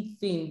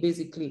anything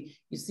basically.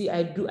 You see,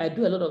 I do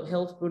a lot of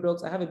health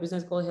products. I have a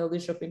business called Healthy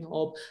Shopping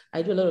Hub.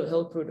 I do a lot of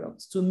health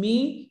products. To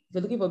me, if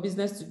you're looking for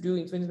business to do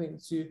in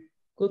 2022,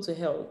 go to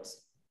health.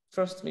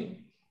 Trust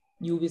me,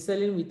 you'll be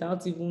selling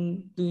without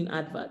even doing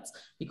adverts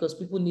because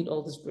people need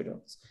all these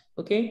products.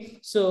 Okay,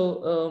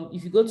 so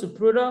if you go to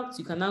products,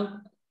 you can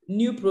now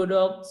new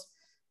products.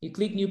 You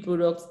click new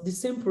products, the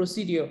same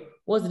procedure.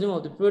 What's the name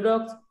of the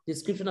product,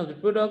 description of the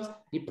product,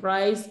 the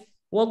price,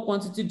 what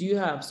quantity do you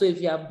have? So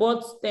if you have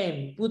bought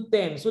 10, put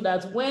 10, so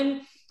that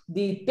when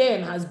the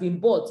 10 has been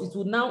bought, it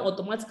will now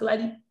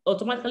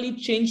automatically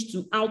change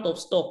to out of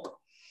stock.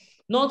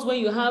 Not when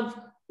you have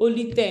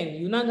only 10,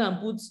 you now can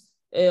put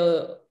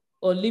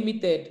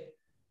unlimited.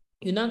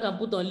 You now can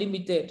put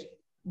unlimited.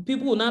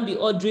 People will not be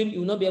ordering, you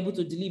will not be able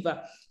to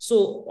deliver.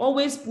 So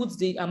always put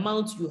the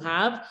amount you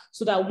have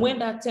so that when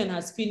that 10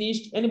 has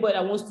finished, anybody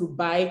that wants to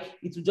buy,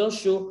 it will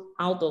just show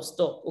out of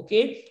stock,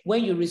 okay?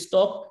 When you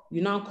restock,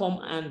 you now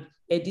come and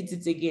edit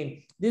it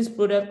again. This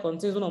product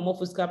contains one or more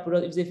physical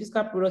products. If it's a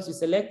physical product, you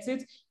select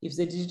it. If it's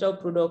a digital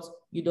product,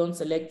 you don't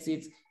select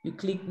it. You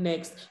click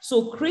next.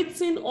 So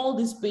creating all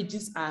these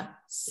pages are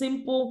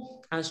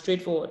simple and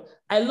straightforward.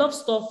 I love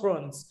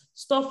storefronts.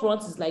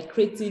 Storefronts is like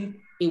creating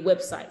a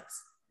website.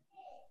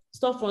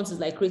 Storefronts is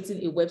like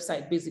creating a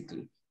website,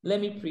 basically.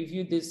 Let me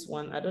preview this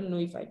one. I don't know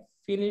if I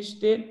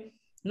finished it.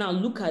 Now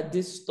look at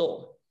this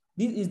store.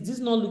 This is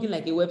not looking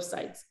like a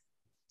website.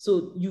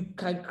 So you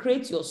can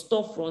create your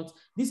storefront.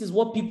 This is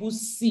what people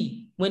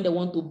see when they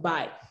want to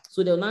buy.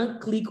 So they'll now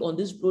click on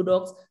this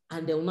product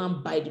and they'll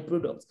now buy the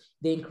product.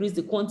 They increase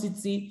the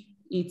quantity.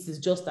 It is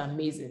just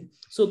amazing.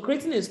 So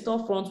creating a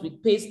storefront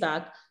with page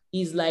tag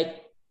is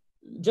like,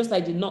 just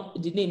like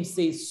the name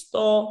says,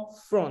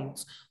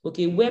 storefront,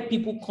 okay, where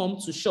people come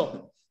to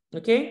shop,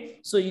 okay?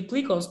 So you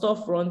click on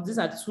storefront. These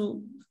are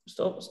two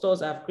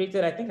stores I've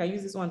created. I think I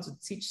use this one to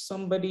teach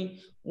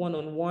somebody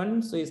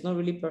one-on-one, so it's not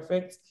really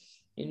perfect.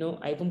 You know,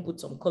 I even put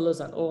some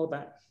colors and all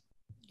that.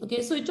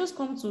 Okay, so you just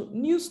come to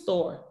new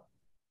store,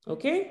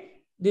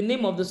 okay? The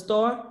name of the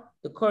store,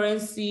 the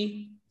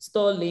currency,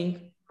 store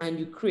link, and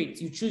you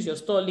create. You choose your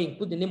store link,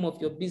 put the name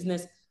of your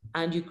business,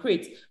 and you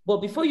create.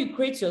 But before you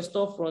create your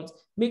storefront,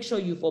 make sure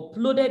you've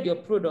uploaded your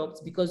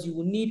products, because you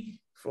will need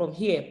from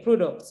here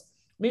products.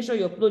 Make sure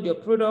you upload your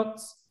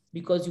products,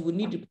 because you will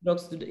need the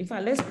products to do. In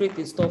fact, let's create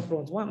a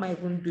storefront. What am I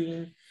even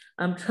doing?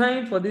 I'm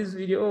trying for this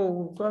video.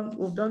 Oh,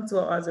 we've done 2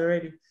 hours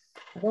already.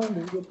 I don't want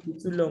the video to be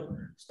too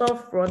long.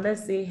 Storefront,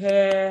 let's say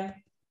hair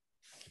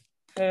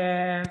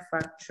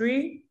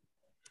factory,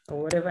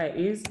 or whatever it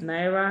is,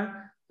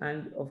 Naira,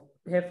 and of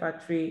hair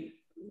factory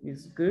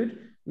is good.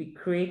 We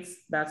create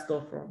that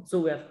storefront. So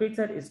we have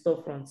created a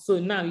storefront. So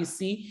now you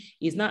see,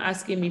 it's now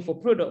asking me for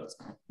products,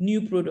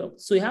 new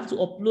products. So you have to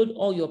upload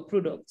all your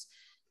products,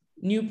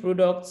 new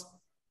products,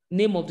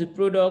 name of the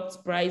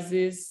product,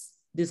 prices,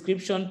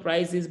 description,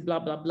 prices, blah,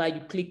 blah, blah.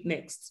 You click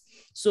next.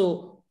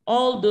 So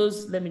all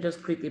those, let me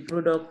just create a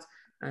product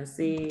and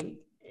say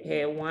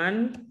hair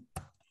one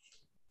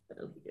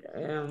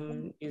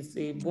is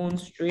a bone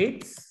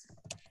straight.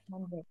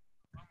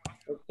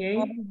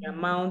 Okay, the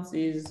amount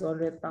is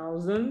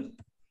 100,000.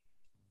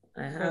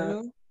 I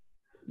have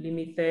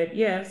limited,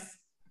 yes,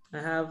 I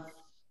have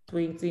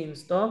 20 in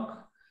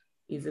stock.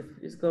 Is a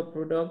physical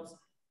product.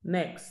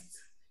 Next,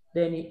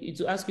 then it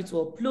will ask you to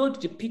upload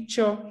the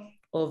picture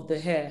of the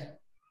hair.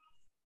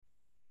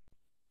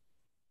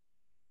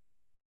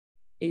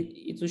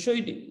 It will show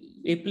you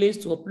a place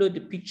to upload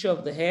the picture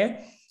of the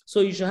hair.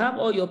 So you should have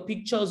all your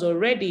pictures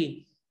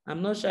already.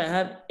 I'm not sure I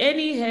have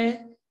any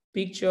hair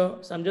picture,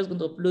 so I'm just going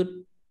to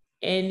upload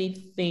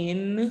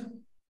anything.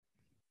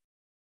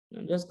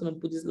 I'm just going to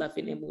put this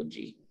laughing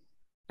emoji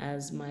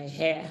as my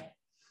hair.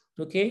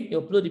 Okay, you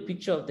upload the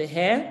picture of the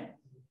hair.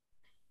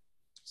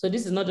 So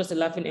this is not just a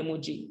laughing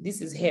emoji.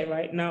 This is hair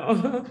right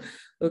now.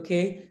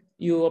 Okay,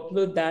 you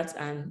upload that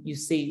and you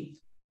save.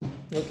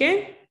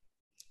 Okay,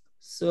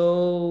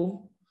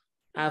 so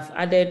I've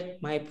added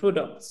my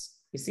products.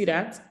 You see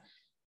that?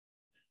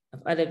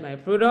 I've added my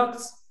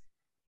products.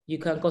 You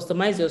can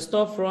customize your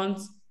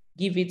storefront,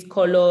 give it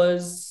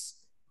colors,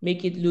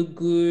 make it look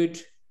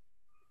good.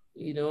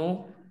 You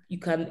know, you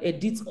can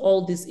edit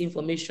all this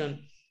information.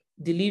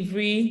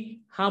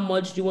 Delivery, how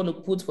much do you want to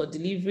put for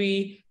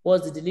delivery?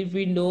 What's the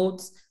delivery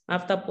notes?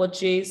 After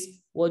purchase,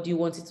 what do you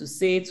want it to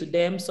say to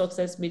them?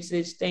 Success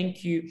message,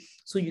 thank you.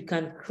 So you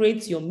can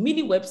create your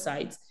mini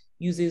website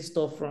using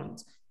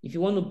storefront. If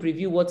you want to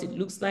preview what it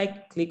looks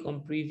like, click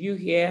on preview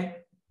here.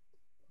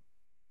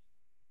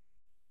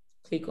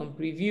 Click on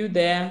preview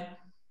there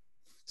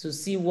to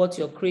see what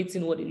you're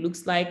creating, what it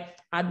looks like.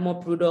 Add more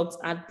products,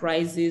 add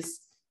prices,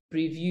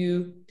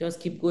 preview, just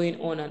keep going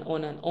on and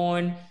on and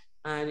on.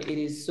 And it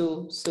is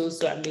so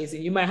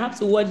amazing. You might have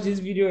to watch this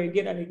video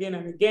again and again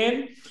and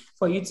again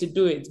for you to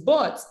do it.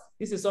 But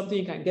this is something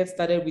you can get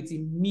started with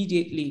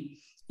immediately.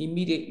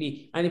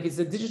 And if it's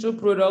a digital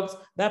product,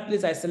 that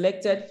place I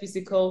selected,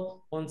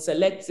 physical,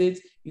 unselect it.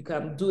 You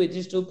can do a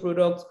digital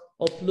product,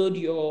 upload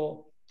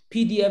your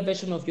PDF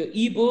version of your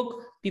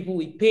ebook. People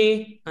will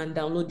pay and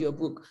download your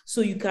book.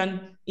 So you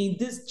can, in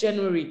this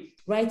January,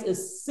 write a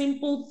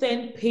simple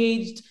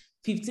 10-page,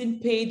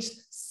 15-page,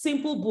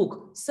 simple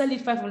book, sell it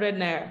 500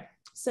 Naira,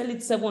 sell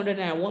it 700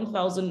 Naira,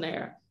 1,000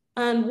 Naira.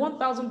 And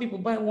 1,000 people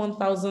buy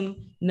 1,000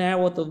 Naira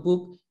worth of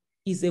book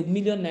is 1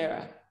 million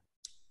Naira.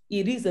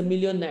 It is 1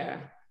 million Naira.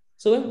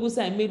 So when people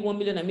say I made 1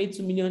 million, I made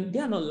 2 million, they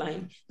are not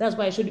lying. That's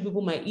why I showed you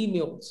people my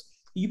emails.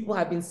 You people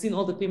have been seeing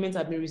all the payments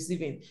I've been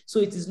receiving. So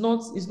it's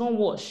not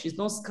wash, it's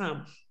not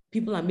scam.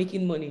 People are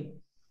making money.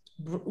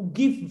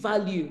 Give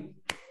value.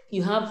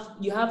 You have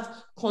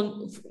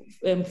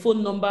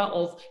phone number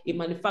of a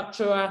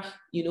manufacturer,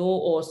 you know,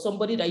 or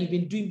somebody that you've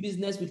been doing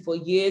business with for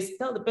years.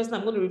 Tell the person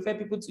I'm going to refer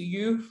people to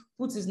you.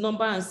 Put his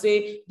number and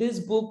say, this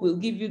book will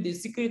give you the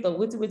secret of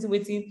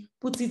waiting.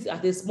 Put it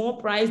at a small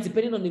price,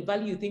 depending on the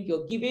value you think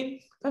you're giving.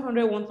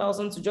 500,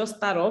 1,000 to just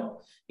start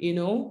up, you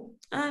know,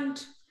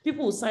 and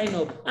people will sign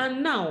up.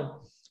 And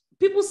now,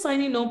 people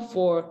signing up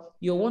for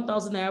your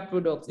 1,000 Naira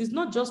product, it's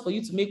not just for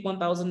you to make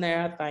 1,000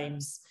 Naira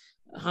times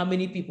how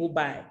many people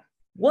buy.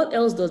 What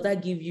else does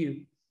that give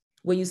you?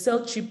 When you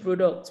sell cheap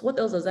products, what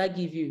else does that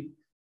give you?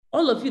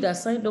 All of you that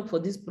signed up for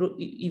this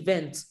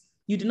event,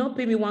 you did not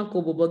pay me 1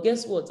 kobo, but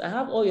guess what? I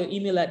have all your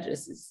email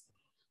addresses.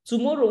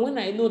 Tomorrow, when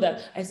I know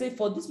that, I say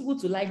for these people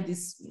to like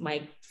this,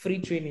 my free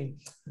training,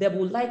 they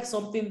will like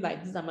something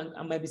like this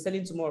I might be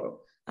selling tomorrow.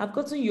 I've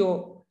gotten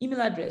your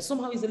email address.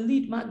 Somehow it's a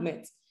lead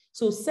magnet.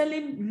 So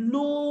selling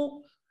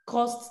low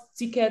cost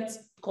ticket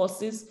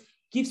courses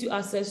gives you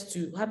access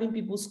to having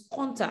people's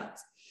contact.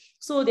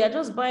 So they are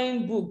just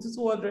buying books,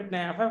 200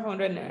 naira,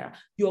 500 naira.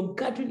 You're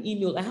gathering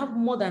email. I have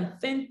more than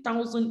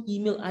 10,000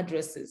 email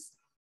addresses.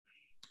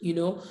 You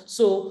know,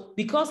 so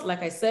because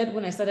like I said,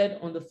 when I started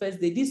on the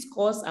first day, this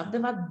course, I've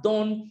never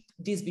done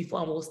this before.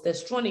 I was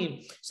test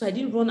running. So I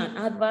didn't run an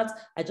advert.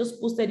 I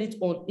just posted it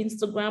on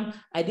Instagram.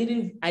 I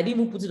didn't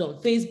even put it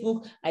on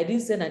Facebook. I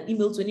didn't send an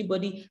email to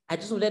anybody. I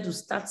just wanted to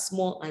start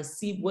small and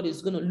see what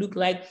it's going to look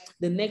like.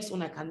 The next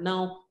one, I can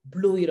now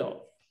blow it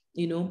up,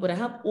 you know, but I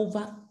have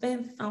over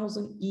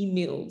 10,000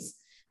 emails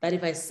that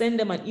if I send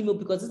them an email,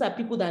 because these are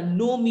people that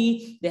know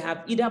me, they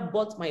have either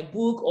bought my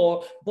book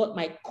or bought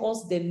my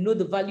course, they know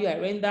the value I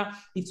render.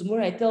 If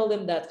tomorrow I tell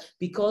them that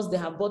because they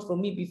have bought from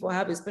me before, I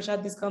have a special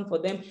discount for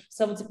them,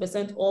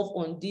 70% off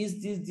on this,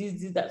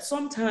 that.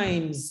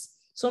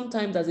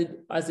 Sometimes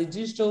as a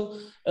digital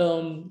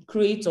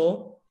creator,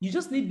 you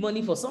just need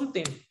money for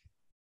something.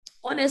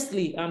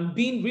 Honestly, I'm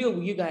being real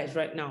with you guys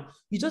right now.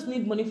 You just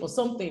need money for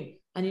something.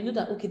 And you know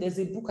that, okay, there's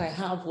a book I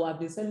have where I've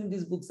been selling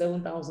this book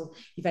 7,000.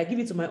 If I give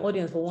it to my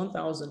audience for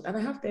 1,000 and I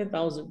have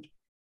 10,000,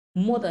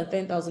 more than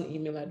 10,000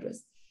 email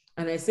address.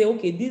 And I say,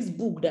 okay, this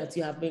book that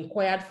you have been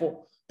inquired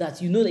for,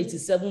 that you know that it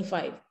is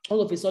 7,500,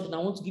 all of a sudden I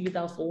want to give it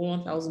out for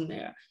 1,000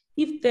 naira.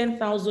 If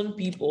 10,000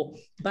 people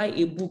buy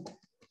a book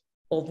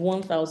of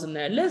 1,000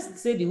 naira,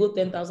 let's say the whole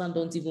 10,000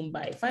 don't even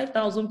buy,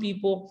 5,000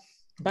 people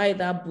buy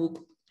that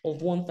book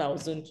of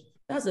 1,000,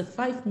 that's a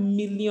 5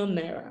 million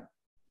naira.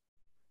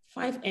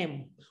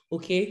 5M,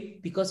 okay?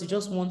 Because you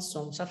just want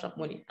some sharp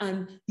money.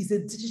 And it's a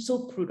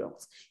digital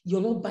product.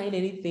 You're not buying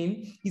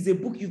anything. It's a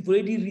book you've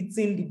already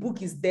written. The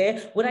book is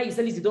there. Whether you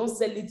sell it, you don't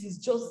sell it, it's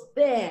just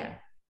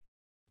there.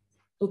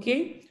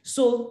 Okay?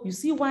 So you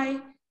see why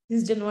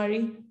this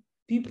January,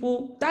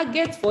 people,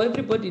 target for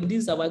everybody in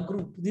this our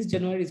group, this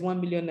January is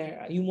 1 million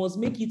naira. You must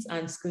make it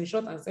and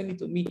screenshot and send it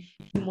to me.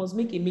 You must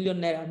make 1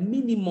 million naira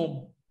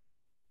minimum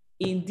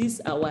in this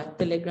our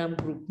Telegram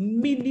group.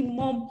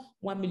 Minimum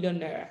 1 million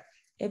naira.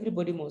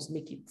 Everybody must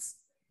make it.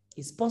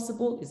 It's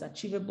possible, it's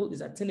achievable, it's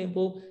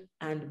attainable,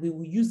 and we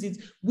will use it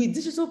with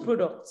digital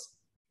products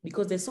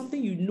because there's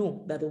something you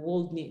know that the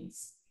world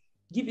needs.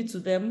 Give it to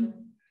them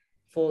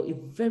for a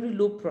very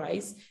low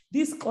price.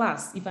 This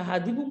class, if I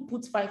had even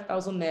put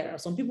 5,000 naira,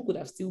 some people could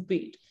have still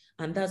paid,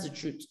 and that's the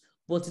truth.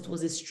 But it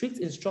was a strict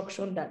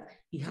instruction that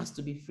it has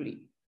to be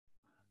free.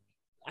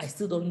 I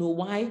still don't know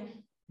why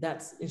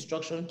that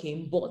instruction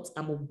came, but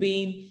I'm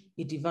obeying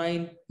a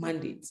divine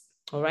mandate.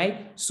 All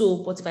right. So,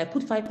 but if I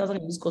put 5,000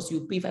 in this course,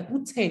 you pay. If I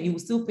put 10, you will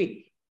still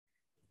pay.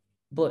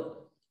 But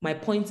my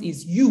point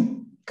is,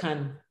 you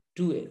can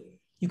do it.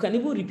 You can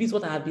even repeat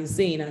what I have been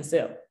saying and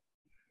sell.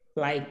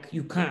 Like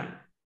you can,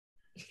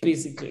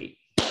 basically.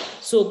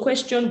 So,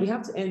 question, we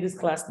have to end this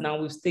class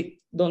now. We've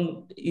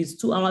done is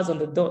 2 hours on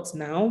the dot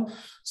now.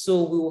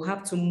 So we will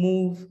have to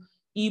move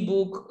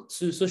ebook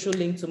to social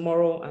link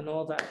tomorrow and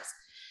all that.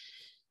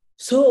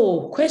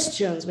 So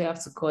questions, we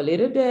have to call it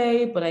a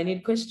day, but I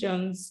need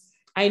questions.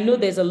 I know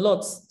there's a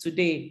lot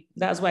today.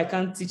 That's why I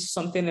can't teach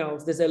something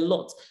else. There's a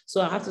lot.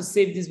 So I have to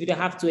save this video. I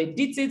have to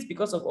edit it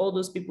because of all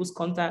those people's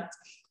contact.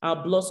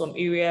 I'll blur some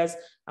areas.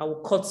 I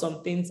will cut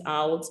some things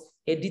out,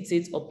 edit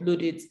it,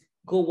 upload it,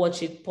 go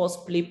watch it,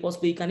 pause, play.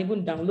 You can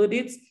even download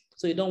it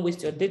so you don't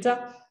waste your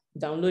data.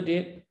 Download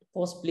it,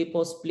 pause,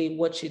 play,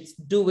 watch it,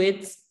 do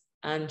it,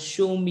 and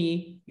show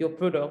me your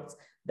product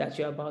that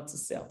you're about to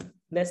sell.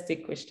 Let's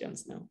take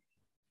questions now.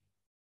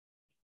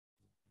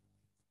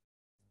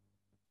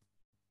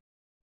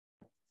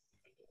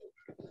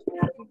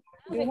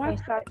 The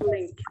WhatsApp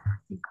link.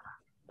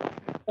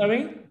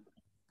 Sorry?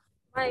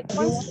 My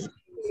question.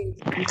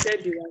 You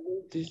said you were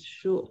going to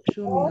show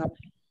me how.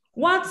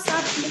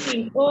 WhatsApp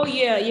link. Oh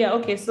yeah.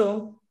 Okay,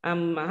 so I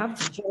have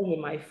to join with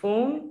my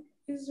phone.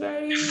 It's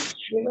very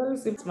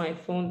simple. My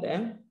phone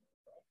there.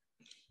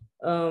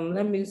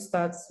 Let me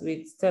start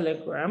with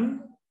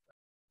Telegram.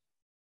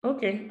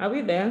 Okay, are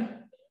we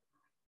there?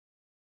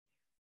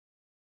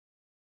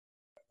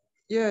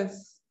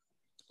 Yes.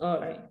 All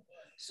right.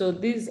 So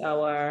this is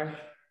our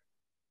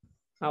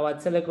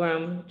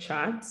Telegram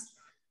chat.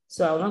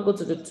 So I'll now go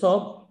to the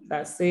top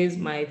that says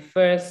my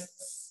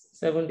first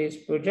 7 days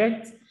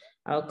project.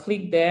 I'll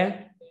click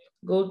there,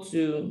 go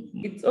to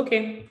it.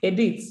 Okay,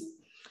 edit.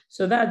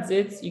 So that's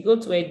it. You go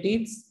to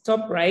edit,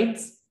 top right,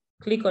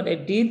 click on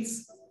edit,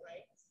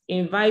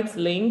 invite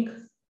link.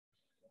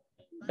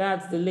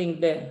 That's the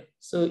link there.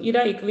 So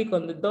either you click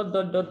on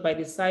the ... by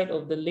the side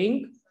of the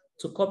link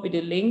to copy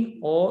the link,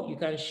 or you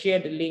can share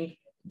the link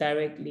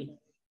directly.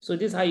 So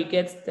this is how you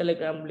get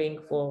Telegram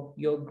link for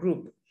your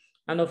group.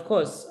 And of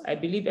course, I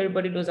believe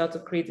everybody knows how to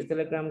create a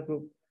Telegram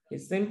group.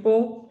 It's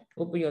simple.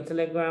 Open your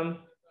Telegram,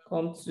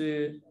 come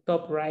to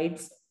top right,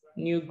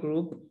 new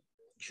group,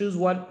 choose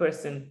one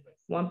person.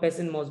 One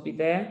person must be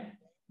there.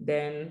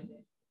 Then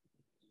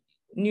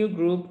new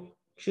group,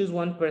 choose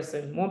one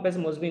person. One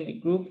person must be in the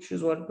group,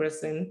 choose one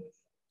person.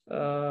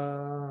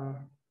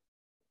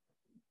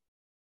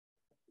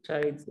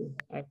 Charity,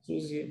 I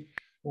choose you.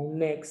 And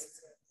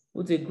next,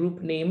 put a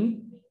group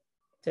name,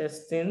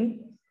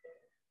 testing,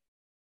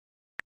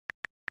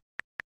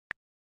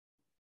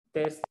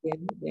 then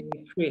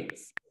you create.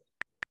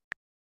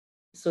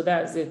 So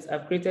that's it.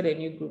 I've created a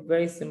new group,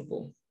 very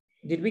simple.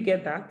 Did we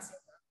get that?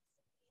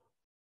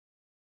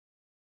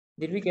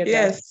 Did we get that?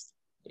 Yes.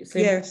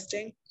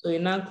 So you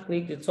now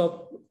click the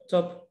top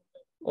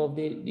of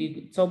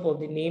the top of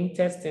the name,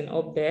 testing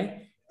up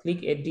there,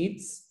 click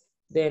edit,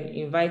 then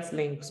invite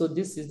link. So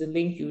this is the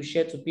link you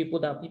share to people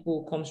that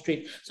people will come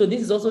straight. So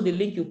this is also the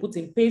link you put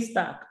in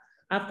Paystack.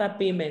 After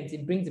payment,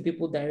 it brings the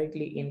people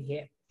directly in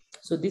here.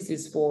 So this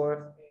is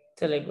for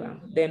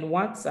Telegram. Then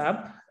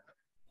WhatsApp.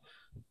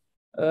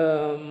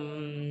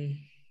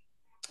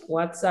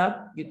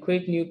 WhatsApp, you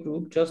create new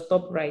group, just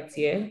top right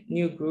here,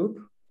 new group,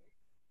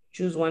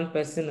 choose one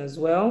person as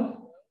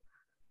well.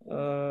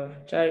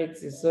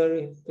 Charity,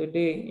 sorry,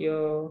 today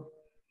you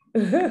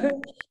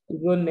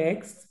go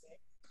next,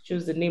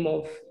 choose the name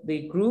of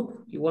the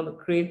group you want to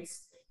create,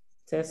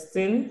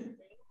 testing,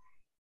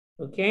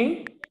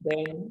 okay,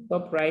 then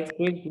top right,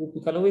 create group.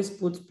 You can always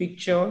put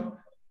picture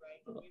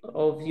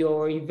of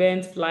your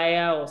event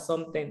flyer or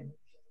something,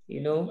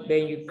 you know,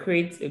 then you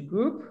create a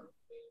group,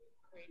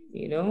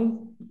 you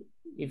know,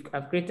 if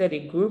I've created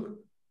a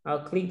group,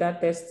 I'll click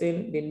that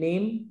testing, the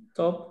name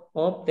top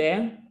up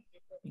there,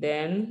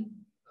 then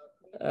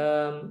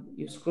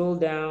you scroll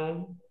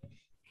down.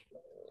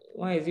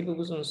 Why is it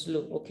people so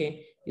slow?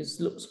 Okay, you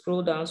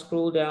scroll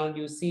down,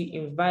 you see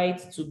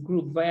invite to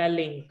group via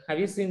link. Have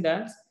you seen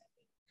that?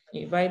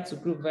 Invite to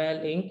group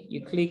via link,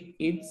 you click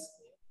it.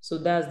 So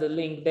that's the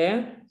link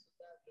there.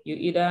 You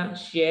either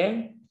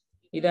share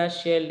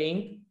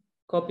link,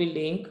 copy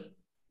link,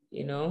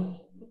 you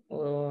know,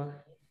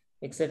 or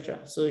etc.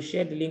 So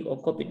share the link or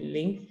copy the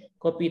link,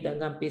 copy it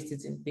and then paste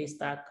it in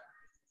Paystack.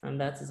 And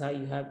that is how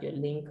you have your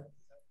link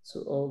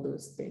to all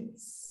those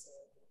things.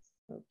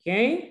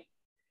 Okay,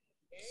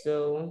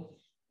 so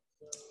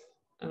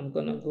I'm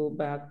gonna go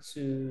back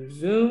to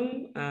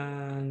Zoom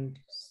and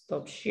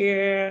stop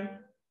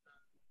share.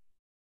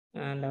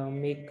 And I'll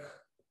make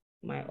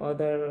my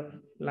other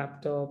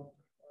laptop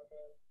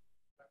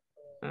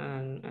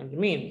and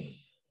admin.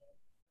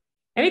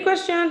 Any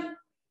question?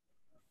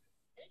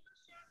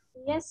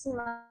 Yes,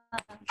 ma'am.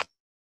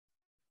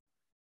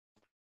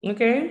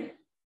 Okay.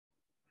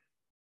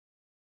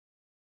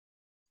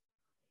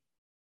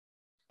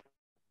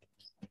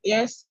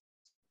 Yes,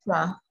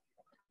 ma'am.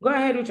 Go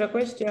ahead with your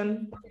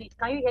question.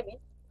 Can you hear me?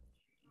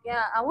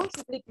 Yeah, I want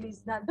to click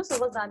please. Now, those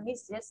of us that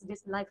missed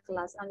yesterday's live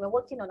class and we're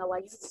working on our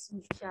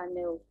YouTube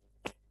channel,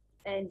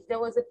 and there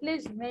was a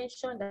place you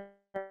mentioned that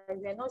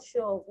we're not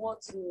sure of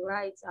what to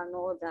write and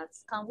all that.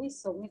 Can we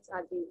submit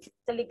at the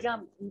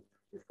Telegram group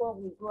before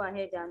we go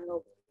ahead and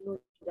upload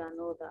and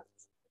all that?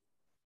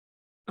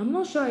 I'm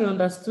not sure I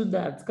understood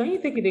that. Can you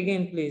take it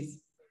again, please?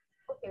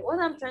 Okay, what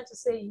I'm trying to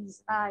say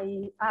is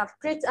I'm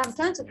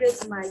trying to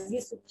create my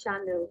YouTube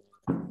channel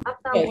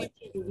after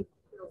watching the video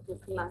of the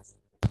class.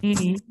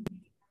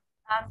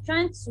 I'm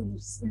trying to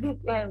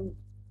look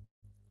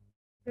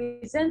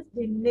present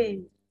the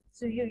name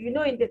to you. You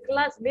know, in the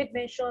class made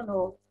mention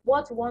of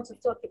what we want to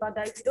talk about,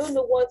 that if you don't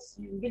know what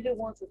you really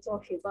want to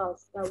talk about,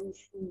 that we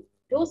should,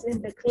 those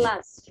in the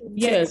class should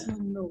let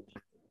you know.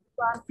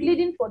 So I'm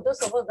pleading for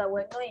those of us that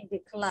were not in the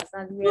class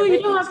and we No,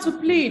 you don't have to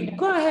plead.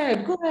 Go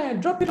ahead,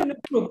 drop it in the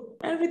group.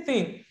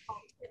 Anything,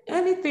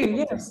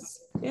 yes,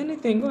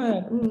 anything, go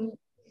ahead.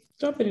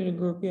 Drop it in the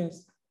group,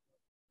 yes.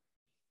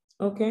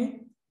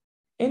 Okay.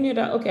 Any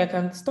other? Okay, I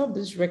can stop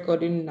this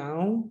recording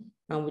now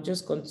and we'll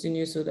just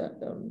continue so that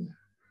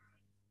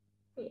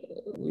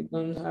we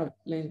don't have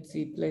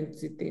plenty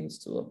things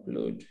to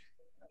upload.